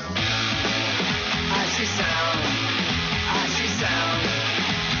 I see sound, I see sound,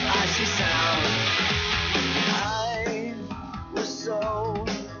 I see sound. I was so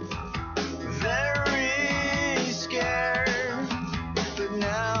very scared, but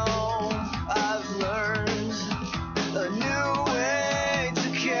now I've learned a new way to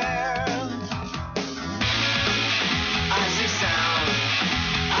care. I see sound,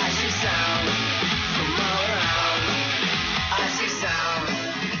 I see sound from all around. I see sound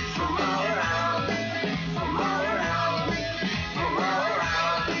from all around, from all around, from all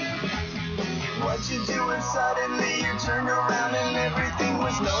around. What you doing? Suddenly you turned around and everything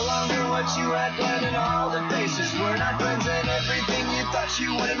was no longer what you had planned, and all the faces were not friends, and everything you thought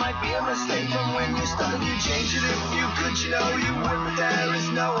you wanted might be a mistake from when you started. You changed it if you could, you know you would, but there is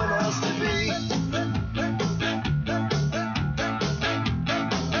no one else to be.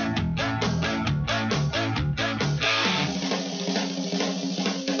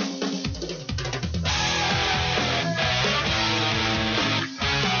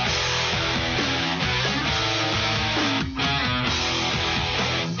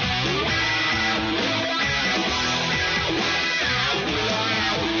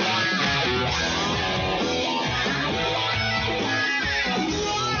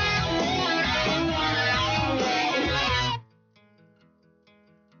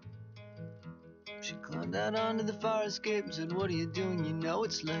 She climbed out onto the fire escape and said, "What are you doing? You know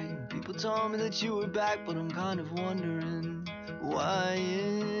it's late." People told me that you were back, but I'm kind of wondering, why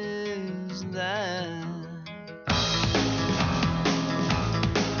is that?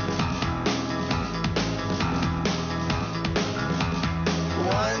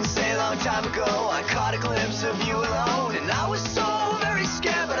 Once a long time ago, I caught a glimpse of you alone, and I was so very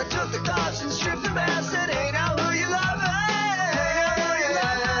scared, but I took the thoughts and stripped them back. Said, "Hey, now who you loving? Hey, now who you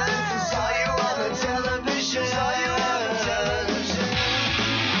loving?" Saw you on the television. Saw you on the television.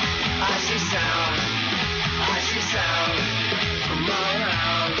 I see sound. I see sound from all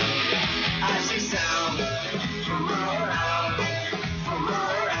around. I see sound from all around. From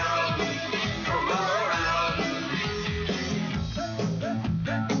all around. From all around.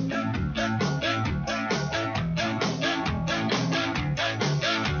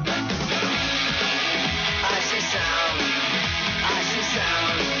 I see sound. I see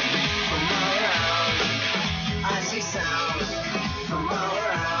sound from all around. I see sound from all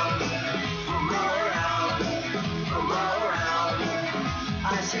around. From all around. From all around.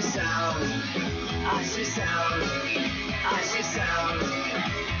 I see sound. I see sound. I see sound.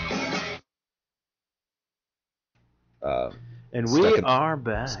 And Stuck we in- are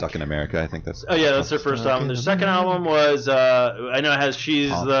back. Stuck in America, I think that's. Oh yeah, that's their first album. Their second album was I know it has She's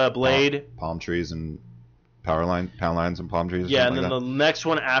the Blade. Palm trees and power lines and palm trees. or Yeah, and something then like the next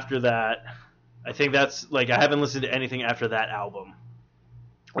one after that, I think that's like I haven't listened to anything after that album,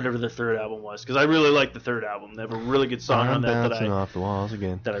 whatever the third album was, because I really like the third album. They have a really good song on that bouncing off the walls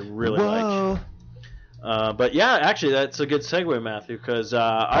again. that I really like. But yeah, actually, that's a good segue, Matthew, because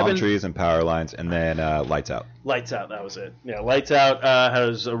I've palm been trees and power lines, and then Lights Out. Lights Out. That was it. Yeah, Lights Out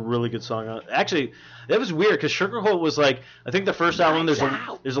has a really good song on it. Actually, that was weird because Sugarcoat was like I think the first album.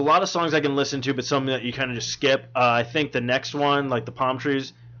 There's a lot of songs I can listen to, but some that you kind of just skip. I think the next one, like the Palm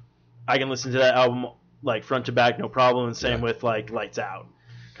Trees, I can listen to that album like front to back, no problem. And same with like Lights Out,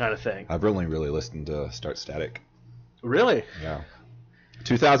 kind of thing. I've only really listened to Start Static. Really? Yeah.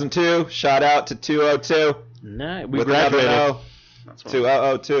 2002. Shout out to 202. No, we With graduated. another O. That's what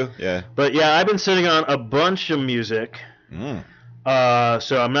 2002. Yeah. But yeah, I've been sitting on a bunch of music. So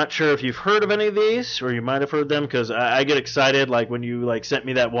I'm not sure if you've heard of any of these, or you might have heard them, because I get excited. Like when you like sent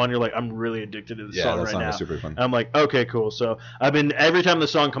me that one, you're like, I'm really addicted to this Yeah, song that right song now. is super fun. I'm like, okay, cool. So I've been every time the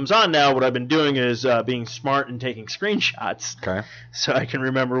song comes on now, what I've been doing is being smart and taking screenshots, Okay. so I can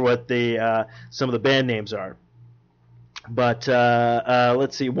remember what the some of the band names are. But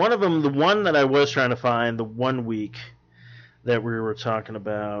let's see. One of them, the one that I was trying to find, the 1 week that we were talking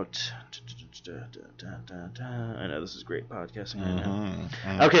about. I know this is great podcasting right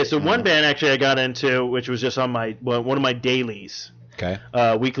now. Okay, so one band actually I got into, which was just on my one of my dailies. Okay.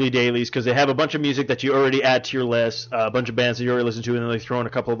 Weekly dailies, because they have a bunch of music that you already add to your list, a bunch of bands that you already listen to, and then they throw in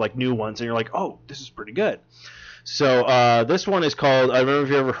a couple of like new ones, and you're like, oh, this is pretty good. So this one is called, I don't know if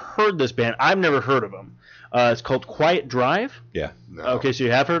you ever heard this band. I've never heard of them. It's called Quiet Drive. Yeah. No. Okay, so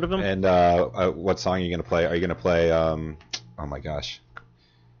you have heard of them? And what song are you gonna play? Are you gonna play? Oh my gosh.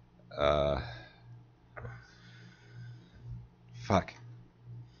 Fuck.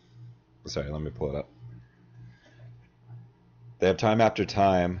 Sorry, let me pull it up. They have Time After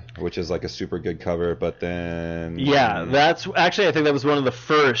Time, which is like a super good cover, but then... Yeah, that's... Actually, I think that was one of the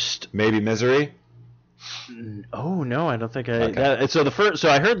first... Maybe Misery? Oh, no, I don't think I... Okay. So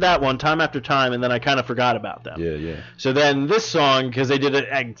I heard that one, Time After Time, and then I kind of forgot about them. Yeah. So then this song, because they did it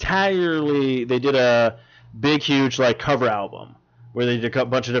entirely... They did a big, huge, like, cover album, where they did a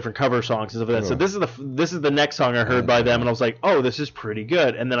bunch of different cover songs and stuff like that. So this is the next song I heard by them, and I was like, oh, this is pretty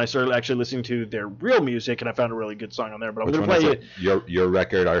good. And then I started actually listening to their real music, and I found a really good song on there. But I'm going to play it. Your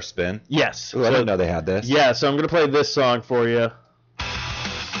Record, Our Spin? Yes. Ooh, I didn't know they had this. Yeah, so I'm going to play this song for you.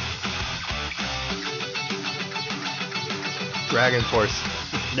 Dragon Force.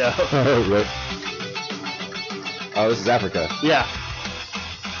 No. Oh, this is Africa. Yeah.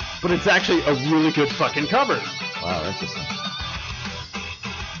 But it's actually a really good fucking cover. Wow, interesting.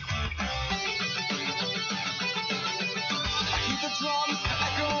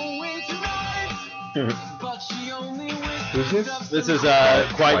 Who's this? This is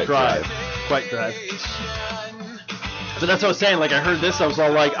Quiet Drive. Quiet Drive. So that's what I was saying. Like, I heard this, I was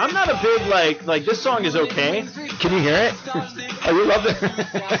all like, I'm not a big like this song is okay. Can you hear it? Oh, you loved it.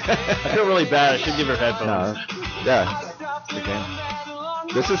 I feel really bad. I should give her headphones. Yeah.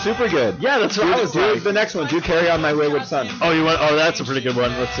 Okay. This is super good. Yeah, that's what I was do like. the next one. Do Carry On My Wayward Son. Oh, you want? Oh, that's a pretty good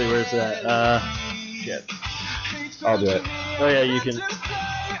one. Let's see, where's that? Shit. I'll do it. Oh yeah, you can.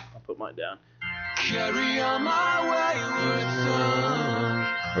 I'll put mine down. Carry on my wayward son.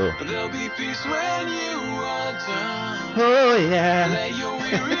 Oh. There'll be peace when you are done. Oh yeah. Lay your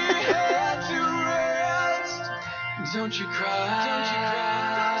weary head to rest. Don't you cry. Don't you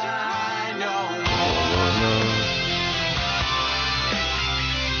cry. No more.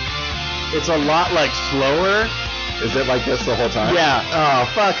 It's a lot like slower. Is it like this the whole time? Yeah. Oh,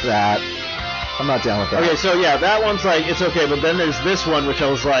 fuck that. I'm not down with that. Okay, so yeah, that one's like, it's okay, but then there's this one, which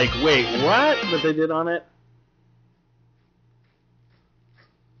I was like, wait, what? That they did on it?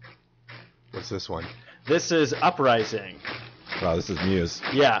 What's this one? This is Uprising. Wow, this is Muse.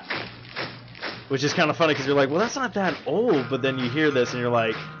 Yeah. Which is kind of funny, because you're like, well, that's not that old, but then you hear this, and you're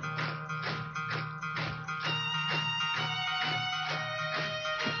like...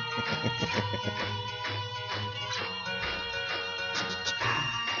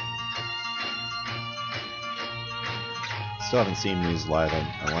 Still haven't seen Muse live.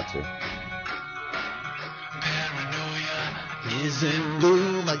 I want to. Paranoia is in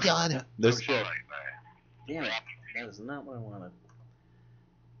bloom. I got it. This, Damn it. That is not what I wanted.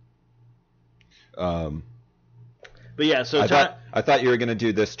 But yeah, so... I thought you were going to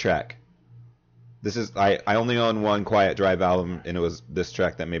do this track. This is... I only own one Quiet Drive album, and it was this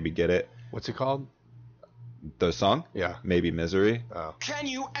track that made me get it. What's it called? The song? Yeah. Maybe Misery. Oh. Can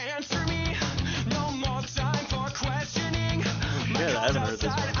you answer me? No more time for questioning. Yeah, I haven't heard this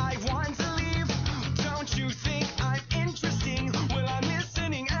one. I want to leave. Don't you think I'm interesting? Well, I'm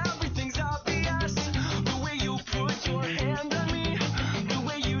listening. Everything's obvious. The way you put your hand on me. The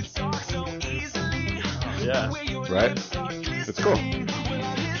way you talk so easily. Yeah. Right? It's cool.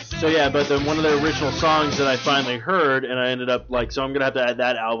 So yeah, but then one of their original songs that I finally heard, and I ended up like, so I'm gonna have to add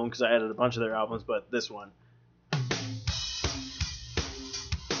that album because I added a bunch of their albums, but this one.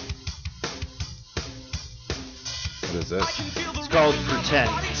 What is this? It's called Pretend.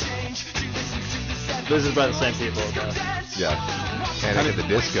 This is by the same people. Okay? Yeah. Panic at the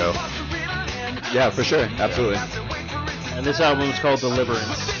Disco. Yeah, for sure. Absolutely. And this album is called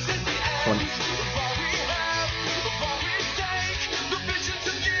Deliverance. One.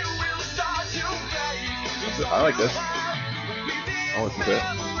 I like this. I'll listen to it.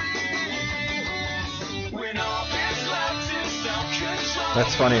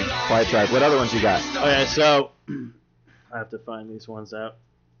 That's funny. Quiet Drive. What other ones you got? Okay, so I have to find these ones out.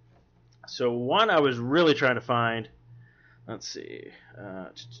 So one I was really trying to find. Let's see.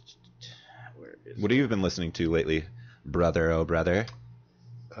 Where is What have you been listening to lately, brother? Oh, brother.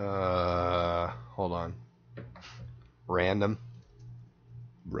 Hold on. Random.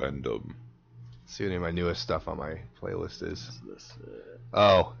 See what any of my newest stuff on my playlist is. this?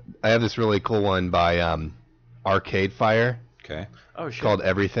 Oh, I have this really cool one by Arcade Fire. Okay. Oh shit. Called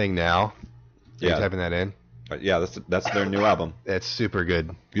Everything Now. Are you Yeah. typing that in? Yeah, that's their new album. It's super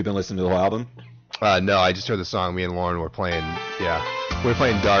good. You've been listening to the whole album? No, I just heard the song. Me and Lauren were playing. Yeah, we were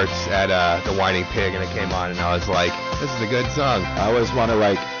playing darts at the Whining Pig, and it came on, and I was like, "This is a good song." I always want to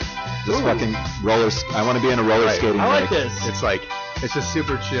like just fucking roller. I want to be in a roller Right. skating. I like rig. this. It's like It's just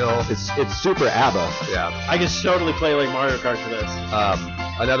super chill. It's super ABBA. Yeah. I can totally play like Mario Kart for this.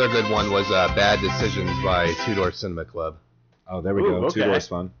 Another good one was Bad Decisions by Two Door Cinema Club. Oh, there we go. okay. Two Doors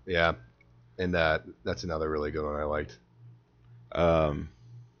fun. Yeah. And that's another really good one I liked.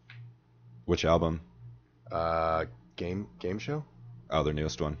 Which album? Game Show? Oh, their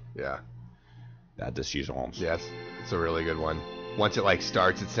newest one. Yeah. Bad Decisions. Yes. It's a really good one. Once it like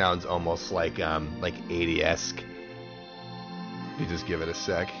starts, it sounds almost like 80-esque. You just give it a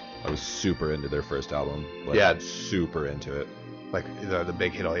sec. I was super into their first album. Like, Yeah. super into it. Like the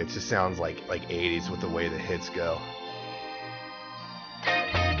big hit, it just sounds like 80s with the way the hits go.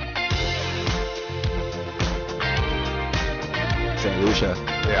 St. Lucia.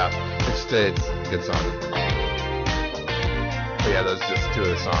 Yeah, it's a good song. But yeah, those are just two of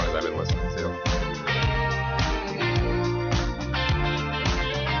the songs I've been listening to.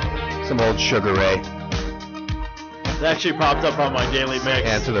 Some old Sugar Ray. It actually popped up on my daily mix.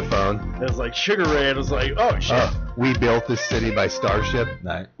 Answer the phone. It was like Sugar Ray, and it was like, oh shit. We Built This City by Starship.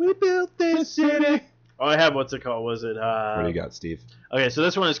 Nice. We built this city. Oh, I have what's it called? Was it? What do you got, Steve? Okay, so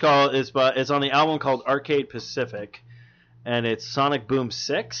this one is called. It's on the album called Arcade Pacific, and it's Sonic Boom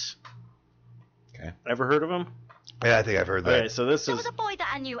 6. Okay. Ever heard of him? Yeah, I think I've heard that. Okay, so this There is. was a boy that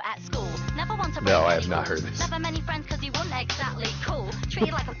I knew at school. Never once a No, I have not heard this. Never many friends because he wasn't exactly cool.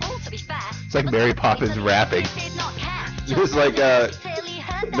 Treated like a fool, to be fair. It's like Mary Poppins rapping. Did not care. It was like Till he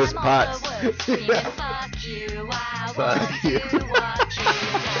heard Miss them all Potts. the words screaming, fuck you, I Fuck want you. to watch you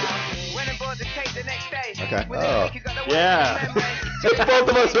now. Went and bought the tape the next day. Okay. Within a week, you got the Yeah. words in memory. both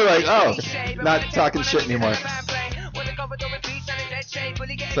of us were like, oh, not talking shit anymore.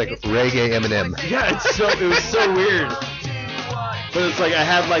 It's like reggae Eminem. Yeah, it was so weird. But it's like I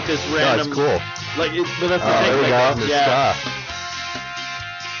have like this No, random. it's cool. Like, but that's the Oh, thing. there we like, go. Yeah.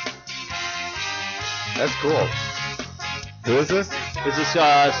 That's cool. Who is this? This is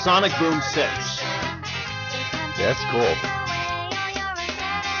Sonic Boom 6. That's cool.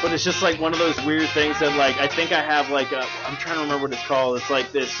 But it's just like one of those weird things that like I think I have like I'm trying to remember what it's called. It's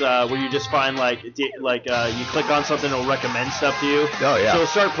like this where you just find you click on something, it'll recommend stuff to you. Oh, yeah. So it'll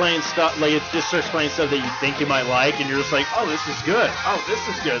start playing stuff like it just starts playing stuff that you think you might like, and you're just like, oh, this is good. Oh, this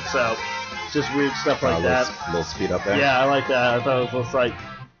is good. So it's just weird stuff like that. Little speed up there. Yeah, I like that. I thought it was just like.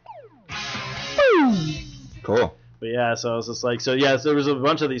 Cool. But yeah, so I was just like, so yeah, so there was a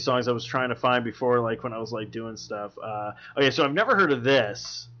bunch of these songs I was trying to find before, like when I was like doing stuff. Okay, so I've never heard of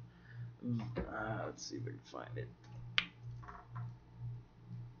this. Let's see if we can find it.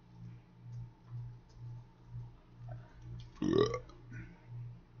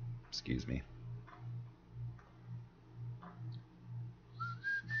 Excuse me.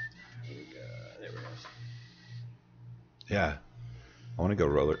 There we go. Yeah. I want to go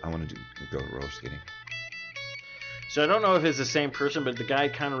roller skating. So I don't know if it's the same person, but the guy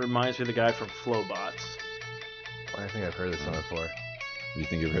kind of reminds me of the guy from Flowbots. I think I've heard this song before. You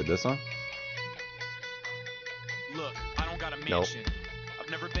think you've heard this song? Look, I don't got a mansion. I've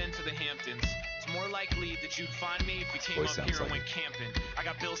never been to the Hamptons. It's more likely that you'd find me if we came Voice up here sounds and like went camping. I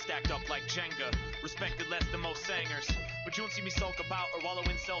got bills stacked up like Jenga, respected less than most singers. But you won't see me sulk about or wallow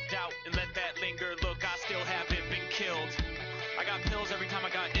in self-doubt and let that linger. Look, I still haven't been killed. I got pills every time I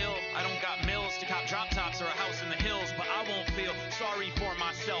got ill. I don't got mills to cop drop tops or a house in the hills, but I won't feel sorry for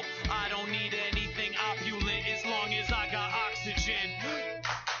myself. I don't need anything opulent as long as I got oxygen.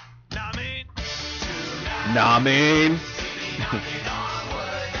 Nah, man. Nah, man.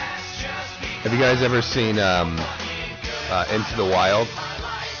 Have you guys ever seen Into the Wild?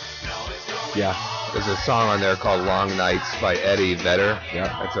 Yeah. There's a song on there called Long Nights by Eddie Vedder.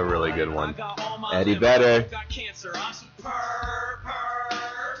 Yeah. That's a really good one. Eddie Vedder.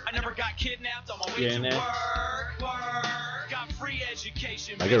 I never got kidnapped on my way Yeah, to man. work. Got free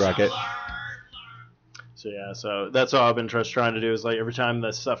education. I can rock it. So yeah, so that's all I've been just trying to do is like every time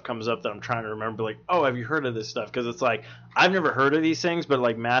that stuff comes up that I'm trying to remember, like, oh, have you heard of this stuff? Because it's like I've never heard of these things, but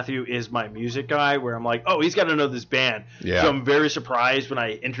like Matthew is my music guy, where I'm like, oh, he's got to know this band. Yeah. So I'm very surprised when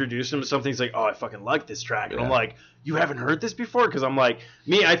I introduce him to something. He's like, oh, I fucking like this track, and I'm Yeah. like, you haven't heard this before? Because I'm like,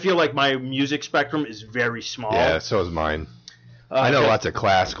 I feel like my music spectrum is very small. Yeah, so is mine. I know okay. lots of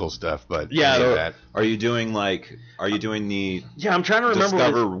classical stuff, but Yeah, any of so- that. Are you doing the Yeah, I'm trying to remember. what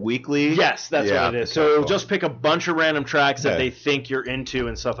Discover Weekly? Yes, that's Yeah, what it is. okay, So it'll cool. just pick a bunch of random tracks that Okay. they think you're into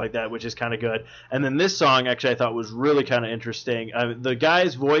and stuff like that, which is kind of good. And then this song, actually, I thought was really kind of interesting. The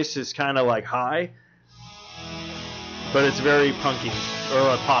guy's voice is kind of like high, but it's very punky,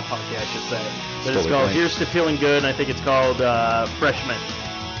 or pop punky, I should say. But it's Totally called right. Here's to Feeling Good, and I think it's called Freshman.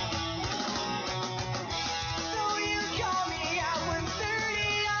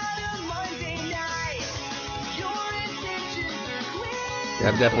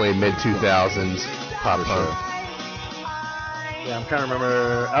 Yeah, definitely mid 2000s pop For punk. sure. Yeah, I'm trying to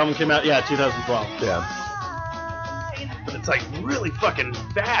remember. Album came out, 2012. Yeah. But it's like really fucking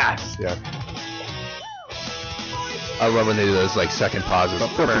fast. Yeah. I love when they do those like second pauses.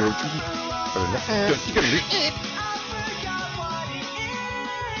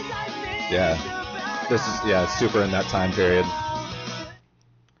 Yeah. This is super in that time period.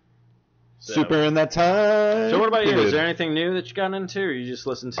 Super in that time. So what about you? period. Is there anything new that you got into, or you just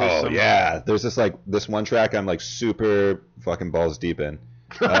listen to? Oh some... yeah, there's this one track I'm like super fucking balls deep in.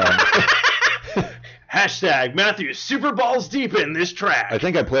 Hashtag Matthew is super balls deep in this track. I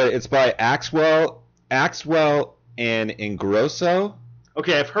think I played it. It's by Axwell and Ingrosso.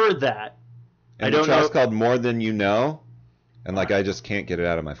 Okay, I've heard that. And I the don't track's know. called More Than You Know. And like I just can't get it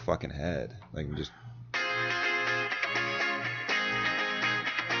out of my fucking head. Like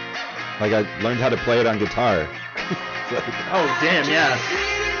I learned how to play it on guitar. Oh damn, yeah.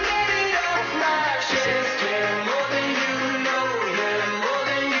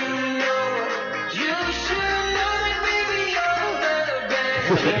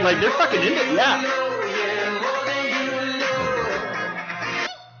 Like they're fucking into it, yeah.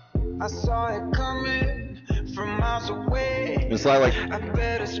 I saw it coming from miles away. It's not like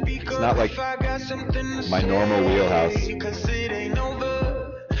my normal wheelhouse.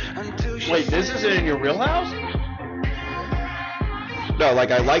 Wait, this is in your wheelhouse? No, like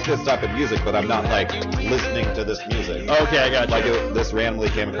I like this type of music, but I'm not like listening to this music. Okay, I got you. Like this randomly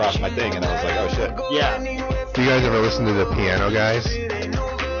came across my thing, and I was like, oh shit. Yeah. Do you guys ever listen to the Piano Guys?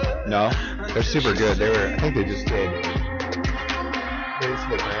 No. They're super good. I think they just did. They just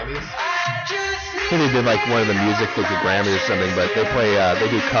did Grammys. I think they did like one of the music for the Grammy or something, but they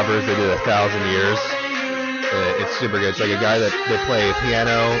do covers. They did 1,000 Years. It's super good. It's like a guy that they play a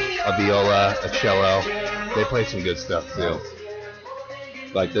piano, a viola, a cello. They play some good stuff too.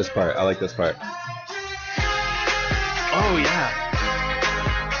 Like this part. I like this part. Oh yeah.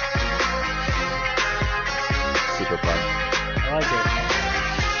 Super fun. I like it.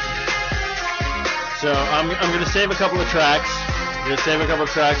 So I'm gonna save a couple of tracks. I'm gonna save a couple of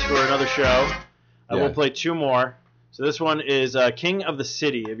tracks for another show. I will play two more. So this one is King of the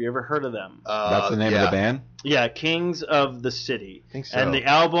City. Have you ever heard of them? That's the name of the band? Yeah, Kings of the City. I think so. And the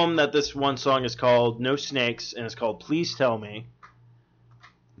album that this one song is called No Snakes, and it's called Please Tell Me.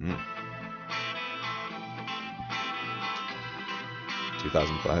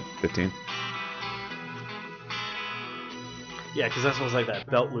 2005, 15. Yeah, because that sounds like that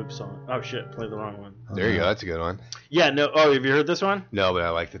Belt Loop song. Oh shit, played the wrong one. There you go. That's a good one. Yeah, no. Oh, have you heard this one? No, but I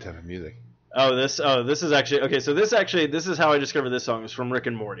like the type of music. This is actually okay. So this is how I discovered this song. It's from Rick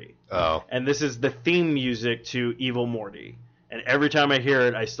and Morty. Oh. And this is the theme music to Evil Morty. And every time I hear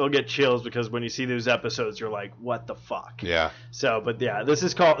it, I still get chills because when you see those episodes, you're like, what the fuck? Yeah. So, but yeah, this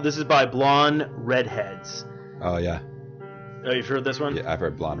is by Blonde Redheads. Oh yeah. Oh, you've heard this one? Yeah, I've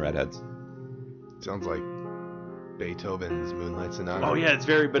heard Blonde Redheads. Sounds like Beethoven's Moonlight Sonata. Oh yeah, it's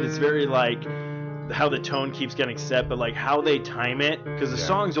very like how the tone keeps getting set, but like how they time it, because the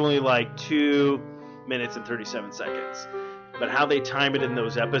song's only like 2 minutes and 37 seconds. But how they time it in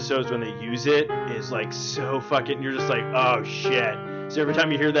those episodes when they use it is like so fucking. You're just like, oh shit. So every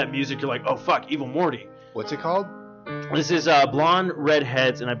time you hear that music, you're like, oh fuck, Evil Morty. What's it called? This is Blonde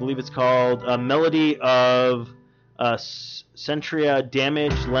Redheads, and I believe it's called Melody of Centria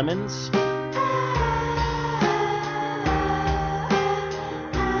Damaged Lemons.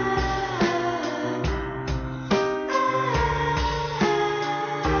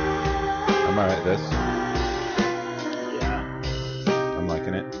 I'm alright with this. Yeah. I'm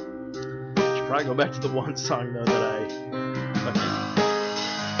liking it. Should probably go back to the one song though that I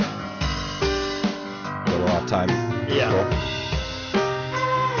A little off time. Yeah. Cool.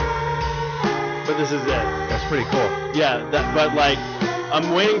 But this is it. That's pretty cool. Yeah, but like,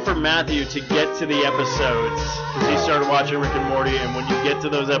 I'm waiting for Matthew to get to the episodes because he started watching Rick and Morty, and when you get to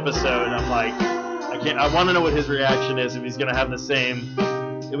those episodes, I'm like, I want to know what his reaction is, if he's gonna have the same.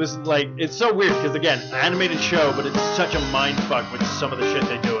 It was like, it's so weird because again, animated show, but it's such a mind fuck with some of the shit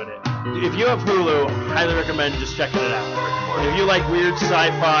they do in it. If you have Hulu, highly recommend just checking it out. If you like weird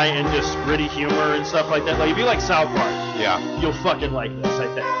sci-fi and just gritty humor and stuff like that, like if you like South Park, you'll fucking like this, I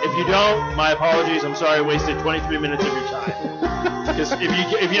think. If you don't, my apologies. I'm sorry I wasted 23 minutes of your time. Because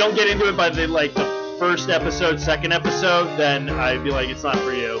if you don't get into it by the first episode, second episode, then I'd be like, it's not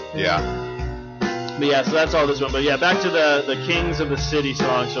for you. Yeah. But yeah, so that's all this one. But yeah, back to the Kings of the City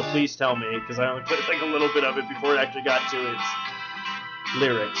song. So please tell me, because I only played like a little bit of it before it actually got to its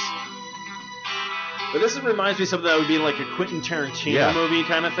lyrics. But this reminds me of something that would be like a Quentin Tarantino movie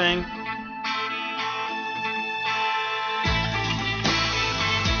kind of thing.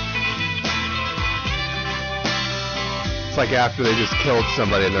 It's like after they just killed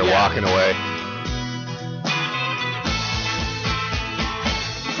somebody and they're walking away.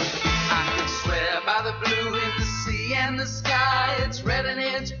 I can swear by the blue in the sea and the sky. It's red and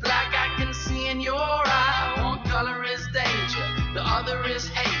it's black, I can see in your eye. One color is danger, the other is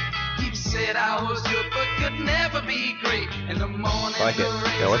hate. You said I was good but could never be great. In the morning, I like it.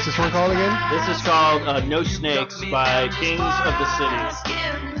 Yeah, what's this one called again? This is called No Snakes by Kings of the Cities.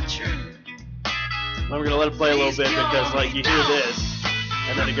 I'm going to let it play a little bit because, like, you hear this,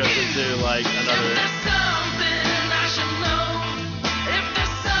 and then it goes into, like, another...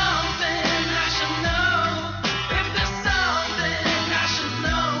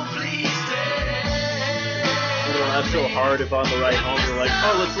 That's so hard if on the ride home you're like,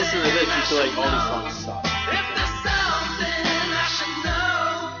 oh, let's listen to this. You feel like all these songs suck.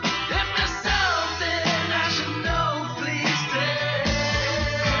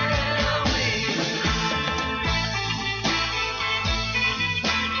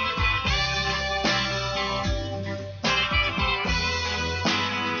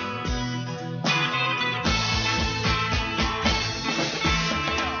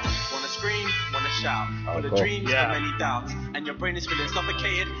 For the dreams of many doubts, and your brain is feeling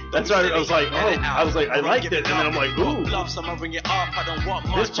suffocated. That's why I was like, oh, I was like, I liked it, and then I'm like, ooh, I'ma bring it up. I don't want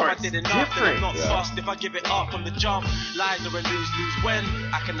much. This part's if I did enough, different. then I'm not fussed. If I give it up from the jump, lies or a lose when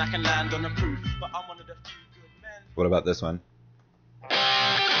I can land on the proof. But I'm one of the few good men. What about this one? Oh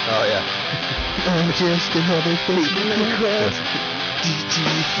yeah. I'm just another face in the crowd.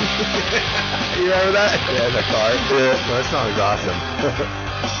 You remember that? Yeah, in the car. Yeah, that song is awesome.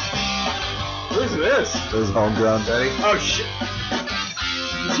 What is this? This is Homegrown. Ready? Oh shit!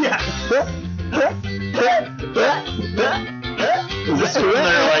 Yeah. Is this when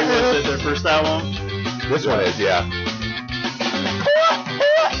they're like with their first album? This one is, yeah.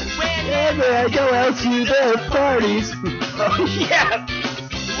 Whenever I go out to the parties, Oh yeah.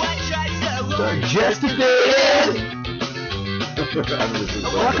 just a bit. I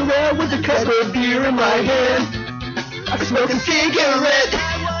walk around with a cup of beer in my hand. I'm smoking cigarette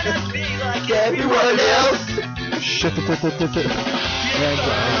like everyone else. And I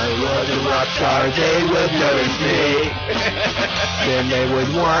was a rock star, they would notice me. Then they would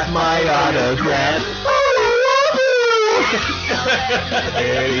want my autograph.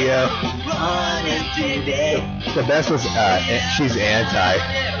 There you go. The best was She's Anti.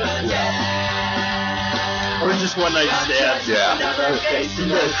 Or just One Night Stand. Yeah. Facing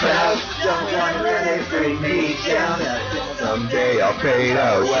the crowd, don't want to let it bring me down. Someday I'll fade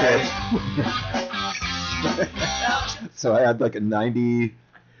out. So I had like a 92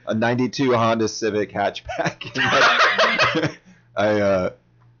 Honda Civic hatchback.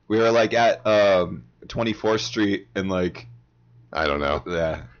 We were like at 24th Street and like I don't know.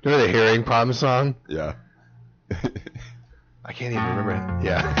 Yeah. Remember the hearing problem song? Yeah. I can't even remember it.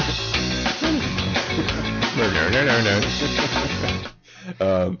 Yeah.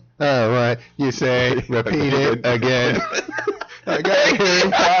 Oh, what you say? Repeat it again. I got a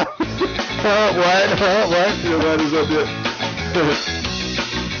hearing problem. What?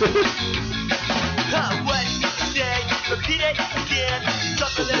 What you say? Repeat it again.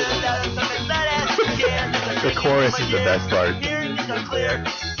 The chorus is the best part.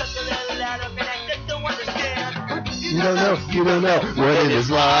 You don't know what it is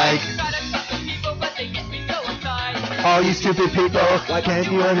like. All you stupid people, why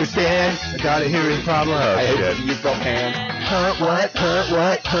can't you understand? I got a hearing problem. I hate to use both hands. What?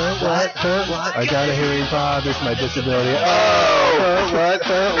 I got a hearing problem. It's my disability.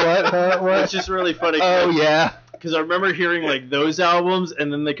 What? It's just really funny. Oh yeah. Because I remember hearing like those albums,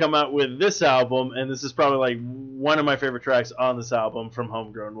 and then they come out with this album, and this is probably like one of my favorite tracks on this album from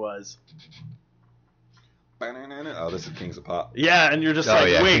Homegrown was. Oh, this is Kings of Pop. Yeah, and you're just Oh,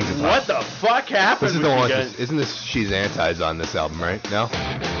 yeah, wait, Kings of what the fuck happened? This is with the you one. guys? Isn't this She's Anti's on this album, right? No.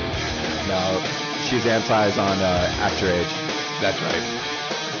 No, She's Anti's on After Age. That's right.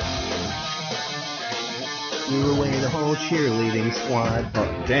 We were winning the whole cheerleading squad. Oh,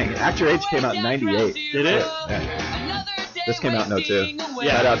 dang, After Age came out in 98. Did it? Yeah. This came out in 02.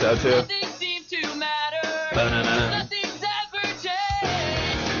 Yeah. Shout out to 02.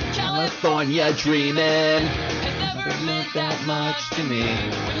 California dreaming. Never meant that much to me.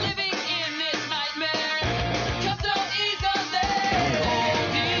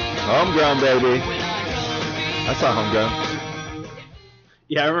 Homegrown, baby. I saw Homegrown.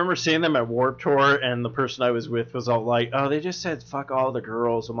 Yeah, I remember seeing them at Warped Tour, and the person I was with was all like, "Oh, they just said fuck all the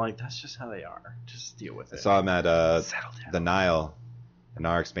girls." I'm like, "That's just how they are. Just deal with I it." saw him at the Nile and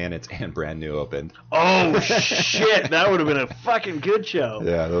RX Bandits and Brand New opened. Oh shit, that would have been a fucking good show.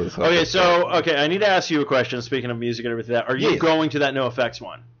 Yeah, that was Okay, so I need to ask you a question. Speaking of music and everything, are you going to that NoFX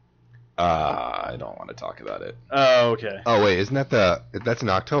one? I don't want to talk about it. Oh, okay. Oh wait, isn't that that's in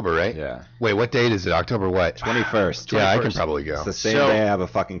October, right? Yeah. Wait, what date is it? October what? 21st. Yeah, I can probably go. It's the same day I have a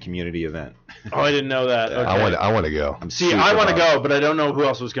fucking community event. Oh, I didn't know that. Okay. I want to go. See, I want to go, but I don't know who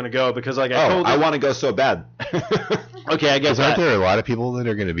else was going to go because like I want to go so bad. Okay, I guess. Aren't there a lot of people that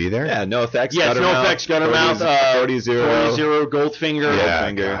are going to be there? Yeah, NoFX. Yeah, NoFX, Guttermouth, 40-0, Goldfinger.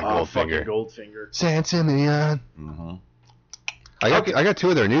 Yeah, Goldfinger. Goldfinger. San Simeon. Mm-hmm. I got 2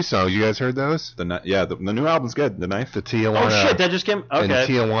 of their new songs. You guys heard those? The new album's good. The Knife. The Tijuana. Oh shit, that just came. Okay. And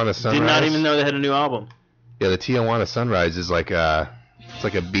Tijuana Sunrise. Did not even know they had a new album. Yeah, the Tijuana Sunrise is like it's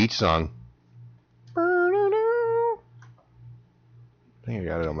like a beach song. I think I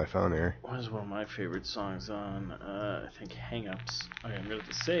got it on my phone here. What is one of my favorite songs on? I think Hang Ups. Okay, I'm going to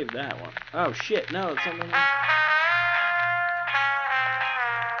have to save that one. Oh shit, no, it's something.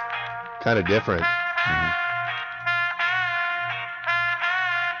 Kind of different.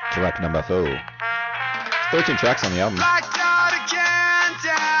 Track number 4. 13 tracks on the album.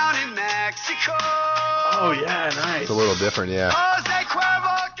 Oh yeah, nice. It's a little different, yeah.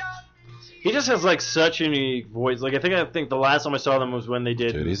 He just has like such a unique voice. Like I think the last time I saw them was when they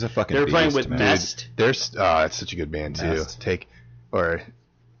did. Dude, he's a fucking. They were playing beast, with man. Mest. It's such a good band too. Mest. Take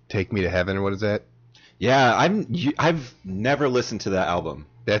Me to Heaven, or what is that? Yeah, I've never listened to that album.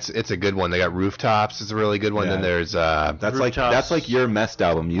 It's a good one. They got Rooftops. It's a really good one. Yeah. Then there's that's like your Mest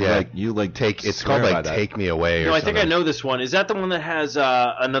album. You take. It's called like Take Me Away. No, or I think I know this one. Is that the one that has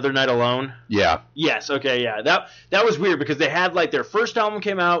Another Night Alone? Yeah. Yes. Okay. Yeah. That was weird because they had like their first album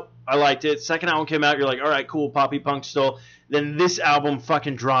came out. I liked it. Second album came out. You're like, all right, cool, poppy punk still. Then this album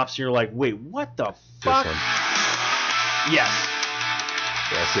fucking drops, and you're like, wait, what the fuck? Yes.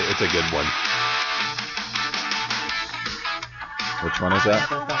 Yes, it's a good one. Which one is that?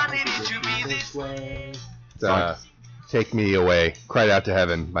 Take Me Away, Cried Out to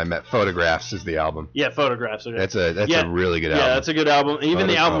Heaven by Photographs is the album. Yeah, Photographs. Okay. That's a really good album. Yeah, that's a good album. Even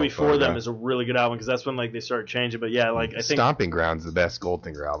the album before them is a really good album because that's when like they started changing. But yeah, like I think Stomping Ground's the best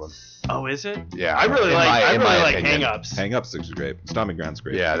Goldfinger album. Oh, is it? Yeah, I really like opinion. Hang Ups. Hang Ups is great. Stomping Ground's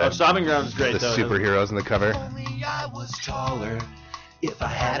great. Yeah, Stomping Ground's great. The though, superheroes on the cover. I was taller. If I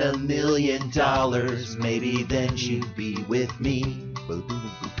had $1 million, maybe then you'd be with me.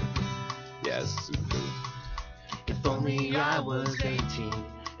 Yes. If only I was 18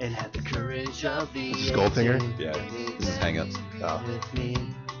 and had the courage of the. This is Goldfinger? Yeah. This is Hang Ups. With me.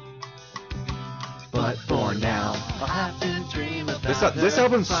 But for now, I'll have to dream about This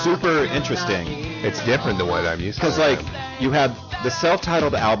album's super interesting. It's different than what I'm used to. Because like you have the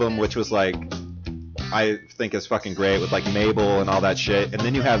self-titled album, which was like. I think is fucking great with like Mabel and all that shit, and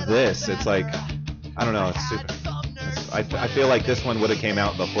then you have this. It's like, I don't know. It's super. I feel like this one would have came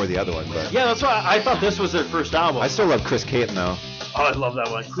out before the other one, but yeah, that's why I thought this was their first album. I still love Chris Caton though. Oh, I love that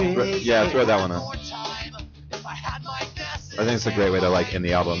one. Yeah, throw that one on. I think it's a great way to like end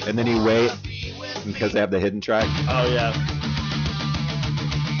the album, and then you wait because they have the hidden track. Oh yeah.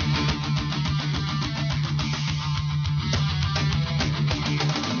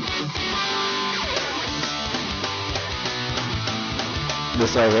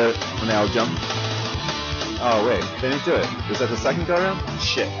 This over when they all jump. Oh wait, they didn't do it. Was that the second go around?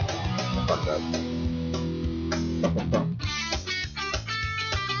 Shit. I fucked up.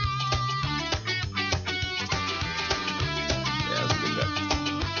 Yeah, that's a good bit.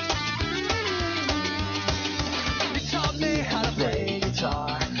 You taught me how to play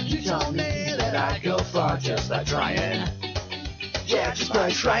guitar. You told me that I'd go far just by trying. Yeah, just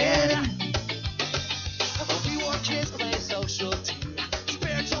by trying.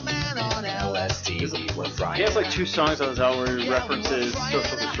 He has like 2 songs on his album where he references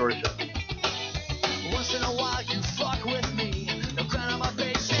Social Distortion. Once in a while you fuck with me. No crown on my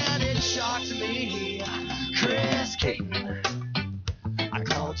face and it shocks me. Chris Caton, I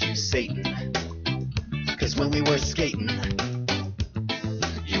called you Satan. Cause when we were skating,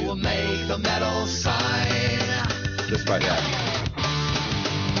 you will make the metal sign. Just by that.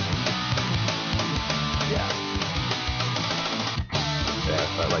 Yeah,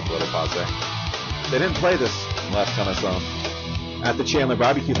 I like the little pause there. They didn't play this last time I saw them. At the Chandler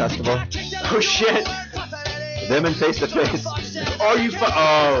Barbecue Festival. Oh shit! Them and Face to Face. Oh, you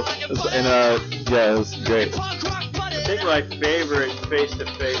and yeah, it was great. I think my favorite Face to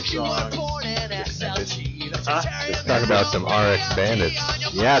Face song. Huh? Let's talk about some RX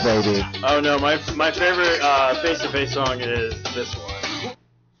Bandits. Yeah, baby. Oh no, my favorite Face to Face song is this one.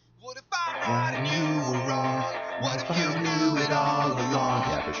 What if you were wrong? What if you knew it all? all along.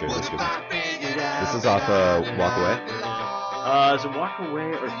 Yeah, for sure. This is good. This is off Walk Away. Is it Walk Away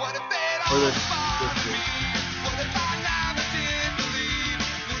or this?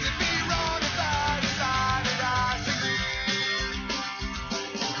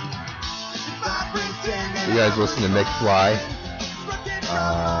 You guys listen to McFly?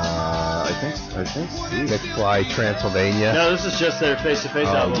 I think so. McFly Transylvania. No, this is just their face-to-face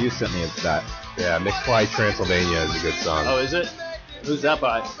album. You sent me that. Yeah, McFly Transylvania is a good song. Oh, is it? Who's that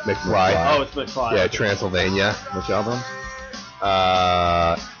by? McFly. Oh, it's McFly. Yeah, Transylvania. Which album?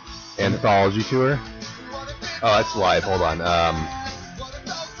 Anthology tour. Oh, that's live. Hold on.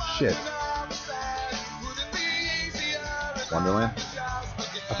 Shit. Wonderland?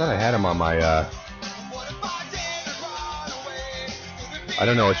 I thought I had him on my, I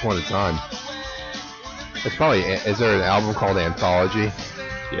don't know which one it's on. It's probably, is there an album called Anthology?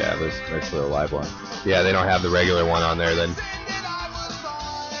 Yeah, there's the live one. Yeah, they don't have the regular one on there then.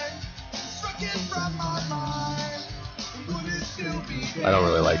 I don't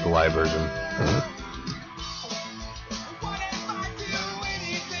really like the live version.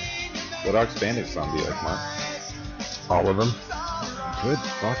 What Arc Spanish song do you like, Mark? All of them. Good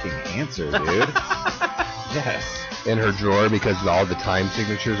fucking answer, dude. Yes. In her drawer because all the time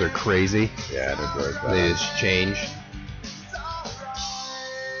signatures are crazy. Yeah, in her drawer. They just change.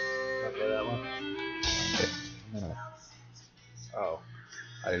 Oh.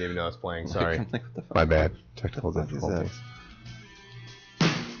 I didn't even know I was playing. Sorry. What the fuck? My bad. Technical difficulties.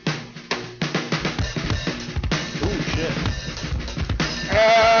 Oh, shit.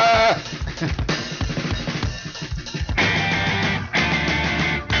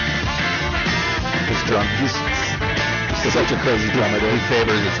 His drum. He's such a crazy drummer, dude. He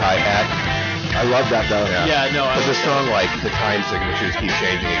favors his hi-hat. I love that, though. Yeah, no, I Because the like song, like, the time signatures keep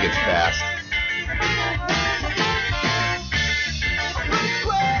changing. It gets fast.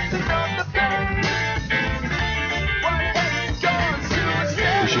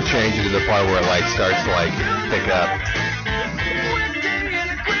 We should change it to the part where it, like, starts to, like, pick up.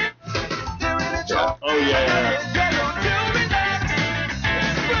 Yeah. Oh, yeah.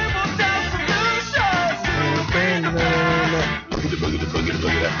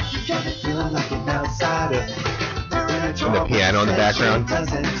 And the piano in the background. Oh,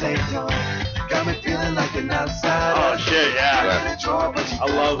 shit, yeah. I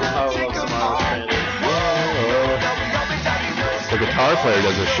love some Irish The guitar player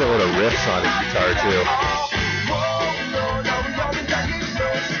does a shitload of riffs on his guitar, too.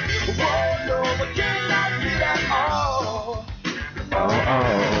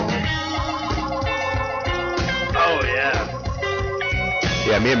 Oh, yeah.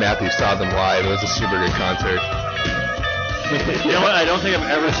 Yeah, me and Matthew saw them live. It was a super good concert. You know what? I don't think I've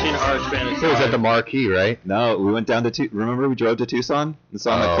ever seen Arch Spanish. It was at the Marquee, right? No, we went down to remember we drove to Tucson and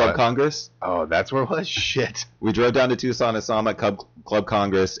saw him at Club Congress? Oh, that's where it was? Shit. We drove down to Tucson and saw him at Club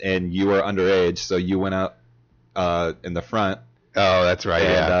Congress, and you were underage, so you went out in the front. Oh, that's right,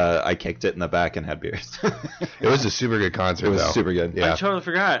 and I kicked it in the back and had beers. It was a super good concert, It was though. super good. Yeah. I totally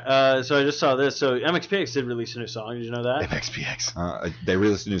forgot. So I just saw this. So MXPX did release a new song. Did you know that? MXPX. They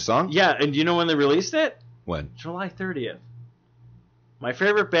released a new song? Yeah, and do you know when they released it? When? July 30th. My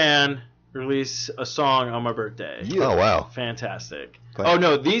favorite band released a song on my birthday. Yeah. Oh, wow. Fantastic. But, oh,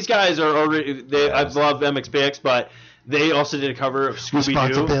 no, these guys are already... I love MXPX, but they also did a cover of Scooby-Doo.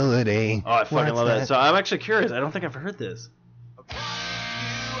 Responsibility. Oh, I fucking What's love that. that? So I'm actually curious. I don't think I've heard this.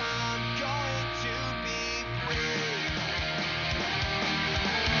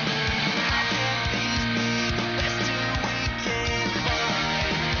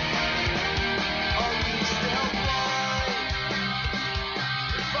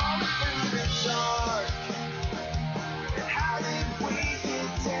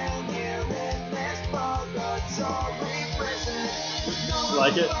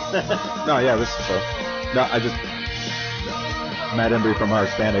 Like it? No, yeah, this is cool. No, I just... Matt Embry from Our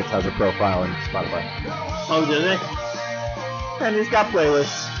Hispanics has a profile in Spotify. Oh, did they? And he's got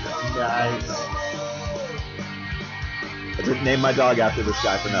playlists. Nice. I didn't name my dog after this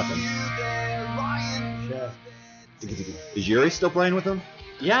guy for nothing. Is Yuri still playing with him?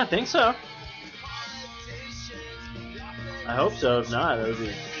 Yeah, I think so. I hope so. If not, that would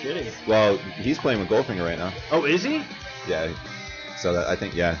be shitty. Well, he's playing with Goldfinger right now. Oh, is he? Yeah. So that, I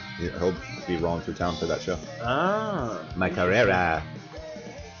think, yeah, he'll be rolling through town for that show. Ah. My Carrera.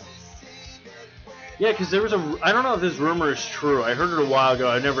 Yeah, because there was I don't know if this rumor is true. I heard it a while ago.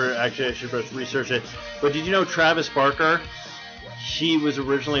 I should research it. But did you know Travis Barker? He was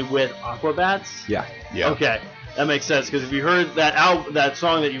originally with Aquabats. Yeah. Okay, that makes sense. Because if you heard that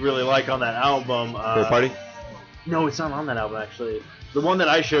song that you really like on that album, Third Party. No, it's not on that album actually. The one that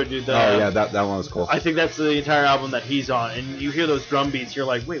I showed you. Oh yeah, that one was cool. I think that's the entire album that he's on, and you hear those drum beats, you're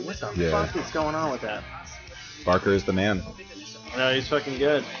like, wait, what the fuck is going on with that? Barker is the man. No, he's fucking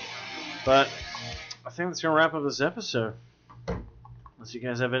good. But I think that's gonna wrap up this episode. Unless you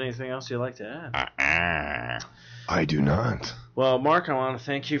guys have anything else you'd like to add. I do not. Well, Mark, I want to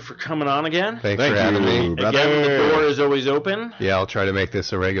thank you for coming on again. Thanks for having me. Again, the door is always open. Yeah, I'll try to make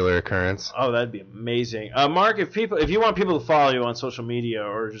this a regular occurrence. Oh, that'd be amazing. Mark, if you want people to follow you on social media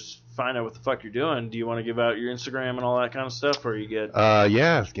or just find out what the fuck you're doing, do you want to give out your Instagram and all that kind of stuff, or are you good?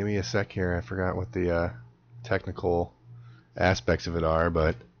 Yeah, give me a sec here. I forgot what the technical aspects of it are,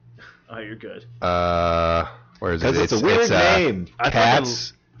 but... Oh, you're good. Where is it? Because it's a weird name.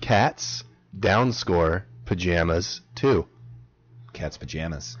 Cats, Downscore, Pajamas 2. Cat's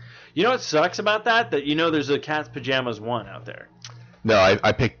Pajamas. You know what sucks about that? That there's a Cat's Pajamas 1 out there. No,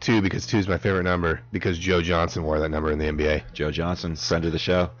 I picked 2 because 2 is my favorite number because Joe Johnson wore that number in the NBA. Joe Johnson, friend of the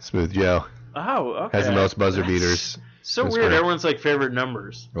show. Smooth Joe. Oh, okay. Has the most buzzer beaters. So weird. Everyone's like favorite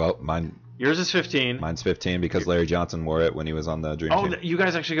numbers. Well, mine. Yours is 15. Mine's 15 because Larry Johnson wore it when he was on the Dream Team. Oh, you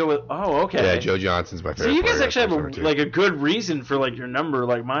guys actually go with... Oh, okay. Yeah, Joe Johnson's my favorite. So you guys actually have a good reason for like your number.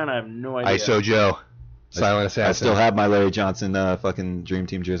 Like mine, I have no idea. ISO Joe. Silent Assassin. I still have my Larry Johnson fucking Dream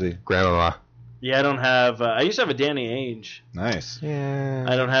Team jersey. Grandma. Yeah, I don't have... I used to have a Danny Ainge. Nice. Yeah.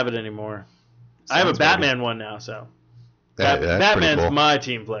 I don't have it anymore. I have a Batman one now, so... That's Batman's cool. my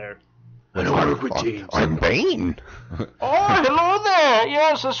team player. I don't work with teams. I'm Bane. Oh, hello there.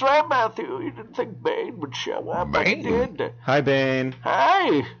 Yes, that's right, Matthew. You didn't think Bane would show up, but he did. Hi, Bane.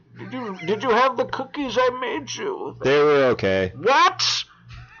 Hi. Did you have the cookies I made you? They were okay. What?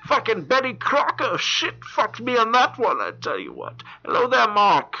 Fucking Betty Crocker shit fucked me on that one, I tell you what. Hello there,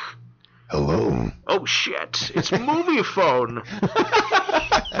 Mark. Hello. Oh, shit. It's movie phone.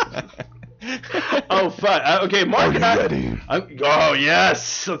 Oh, fuck. Okay, Mark and I... ready? Oh,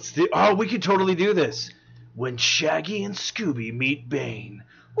 yes. We could totally do this. When Shaggy and Scooby meet Bane.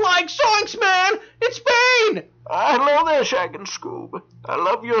 Like Zoinks, man! It's Bane! Hello there, Shag and Scoob. I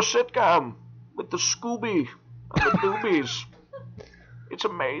love your sitcom with the Scooby and the Doobies. It's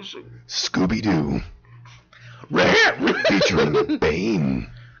amazing. Scooby-Doo. Featuring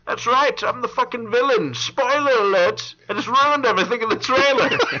Bane. That's right, I'm the fucking villain. Spoiler alert. I just ruined everything in the trailer.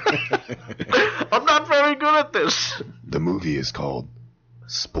 I'm not very good at this. The movie is called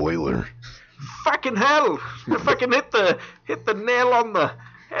Spoiler. Fucking hell. I fucking hit the nail on the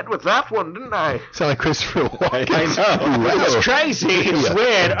head with that one, didn't I? Sound like Christopher Walken. I know. It's crazy. It's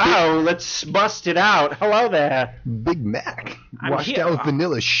weird. Oh, let's bust it out. Hello there. Big Mac. Washed out with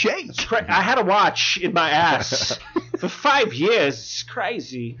vanilla shake. I had a watch in my ass for 5 years. It's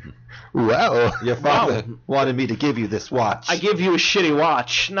crazy. Wow. Your father wanted me to give you this watch. I give you a shitty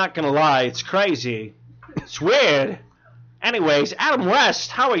watch. Not gonna lie, it's crazy. It's weird. Anyways, Adam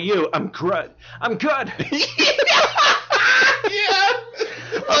West, how are you? I'm good. I'm good. Yeah.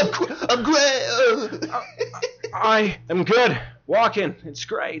 I'm great. I am good. Walking. It's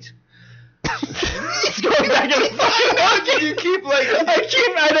great. It's going back in the fucking walking. You keep like...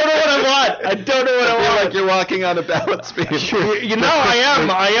 I don't know what I want. I don't know what I want. Like you're walking on a balance beam. You know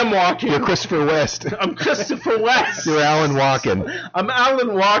I am walking. You're Christopher West. I'm Christopher West. You're Alan Walken. I'm Alan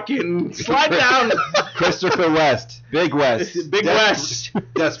Walken. Slide down. Christopher West. Big West. Big West.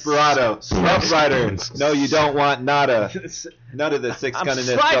 Desperado. Rough Rider. No, you don't want nada. None of the six I'm gun in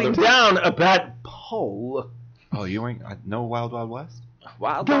this. sliding down a bad pole. Oh, you ain't no Wild Wild West?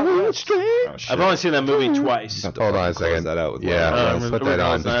 Wild Wild West. Oh, I've only seen that movie twice. Hold on a second. That out with let's put that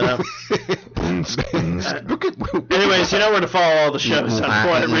on. Anyways, you know where to follow all the shows on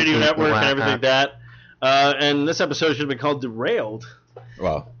Planet Radio Network and everything like that. And this episode should have been called Derailed.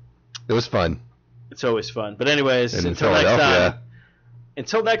 Well, it was fun. It's always fun. But anyways, And in until next time. Philadelphia.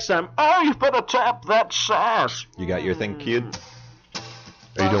 Until next time. Oh, you better tap that sass. You got your thing queued?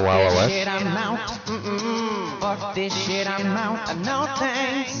 Are you doing Wild Wild West? Shit, I'm out. Fuck this shit, I'm out. No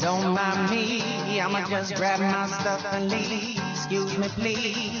thanks, don't mind me. I'ma just grab my stuff and leave. Excuse me,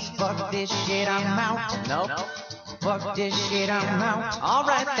 please. Fuck this shit, I'm out. Nope. Fuck this shit, I'm out.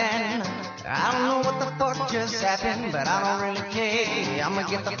 Alright then. I don't know what the fuck just happened, but I don't really care. I'ma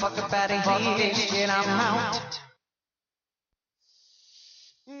get the fuck up out of here. Fuck this shit, I'm out.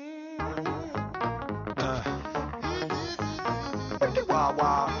 Wicked wild,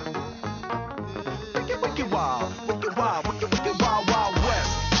 wild. Wicked wild, wicked wild, wicked wild, wild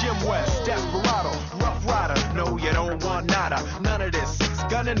West. Jim West, Desperado, Rough Rider. No, you don't want nada. None of this. Six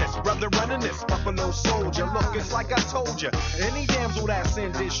gunning this, brother running this. Buffalo ghetto soldier. Look, it's like I told you. Any damsel that's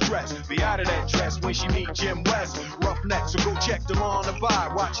in distress, be out of that dress when she meet Jim West. Roughneck, so go check the law and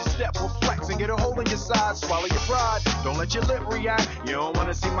abide. Watch your step, reflex, and get a hole in your side. Swallow your pride, don't let your lip react. You don't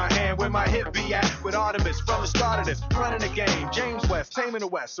wanna see my hand where my hip be at. With Artemis from the start of this, running the game. James West, taming the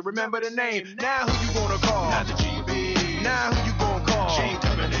West, so remember the name. Now who you gonna call? Not the GB. Now who you gonna call? Shane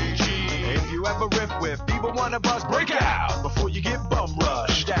Company G. If you ever riff with either one of us, break out before you get bum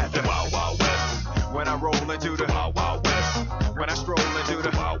rushed at the Wild Wild West. When I roll into the Wild Wild West. When I stroll into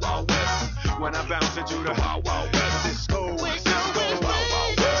the Wild Wild West. When I bounce into the Wild Wild West. Cisco, Cisco, Wild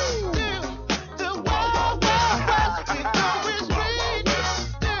Wild West. The Wild Wild West. We know it's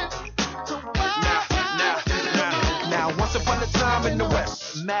Now, once upon a time in the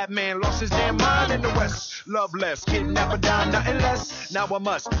West, madman lost his damn mind in the West. Love less, kidnapper down, nothing less. Now I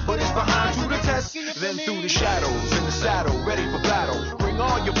must put his behind to the test. Then through the shadows, in the saddle, ready for battle. Bring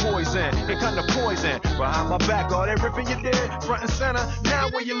all your poison, here come the poison. Behind my back, all that ripping you did, front and center. Now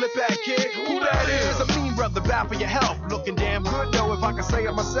where you lip at, kid? Who that is? A mean brother, bad for your health. Looking damn good though, if I can say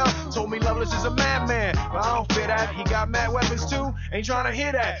it myself. Told me Loveless is a madman, but I don't fear that. He got mad weapons too, ain't trying to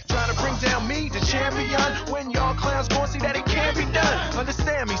hear that. Trying to bring down me, the champion. When y'all clowns gon' see that it can't be done.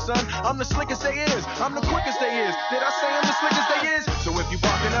 Understand me, son, I'm the slickest they is. I'm the quickest they is. Did I say I'm the slickest they is? So if you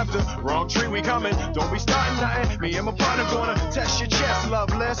barking up the wrong tree, we coming. Don't be starting nothing. Me and my partner gonna test your chest,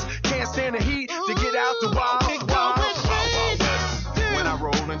 Loveless. Can't stand the heat to get out the wild.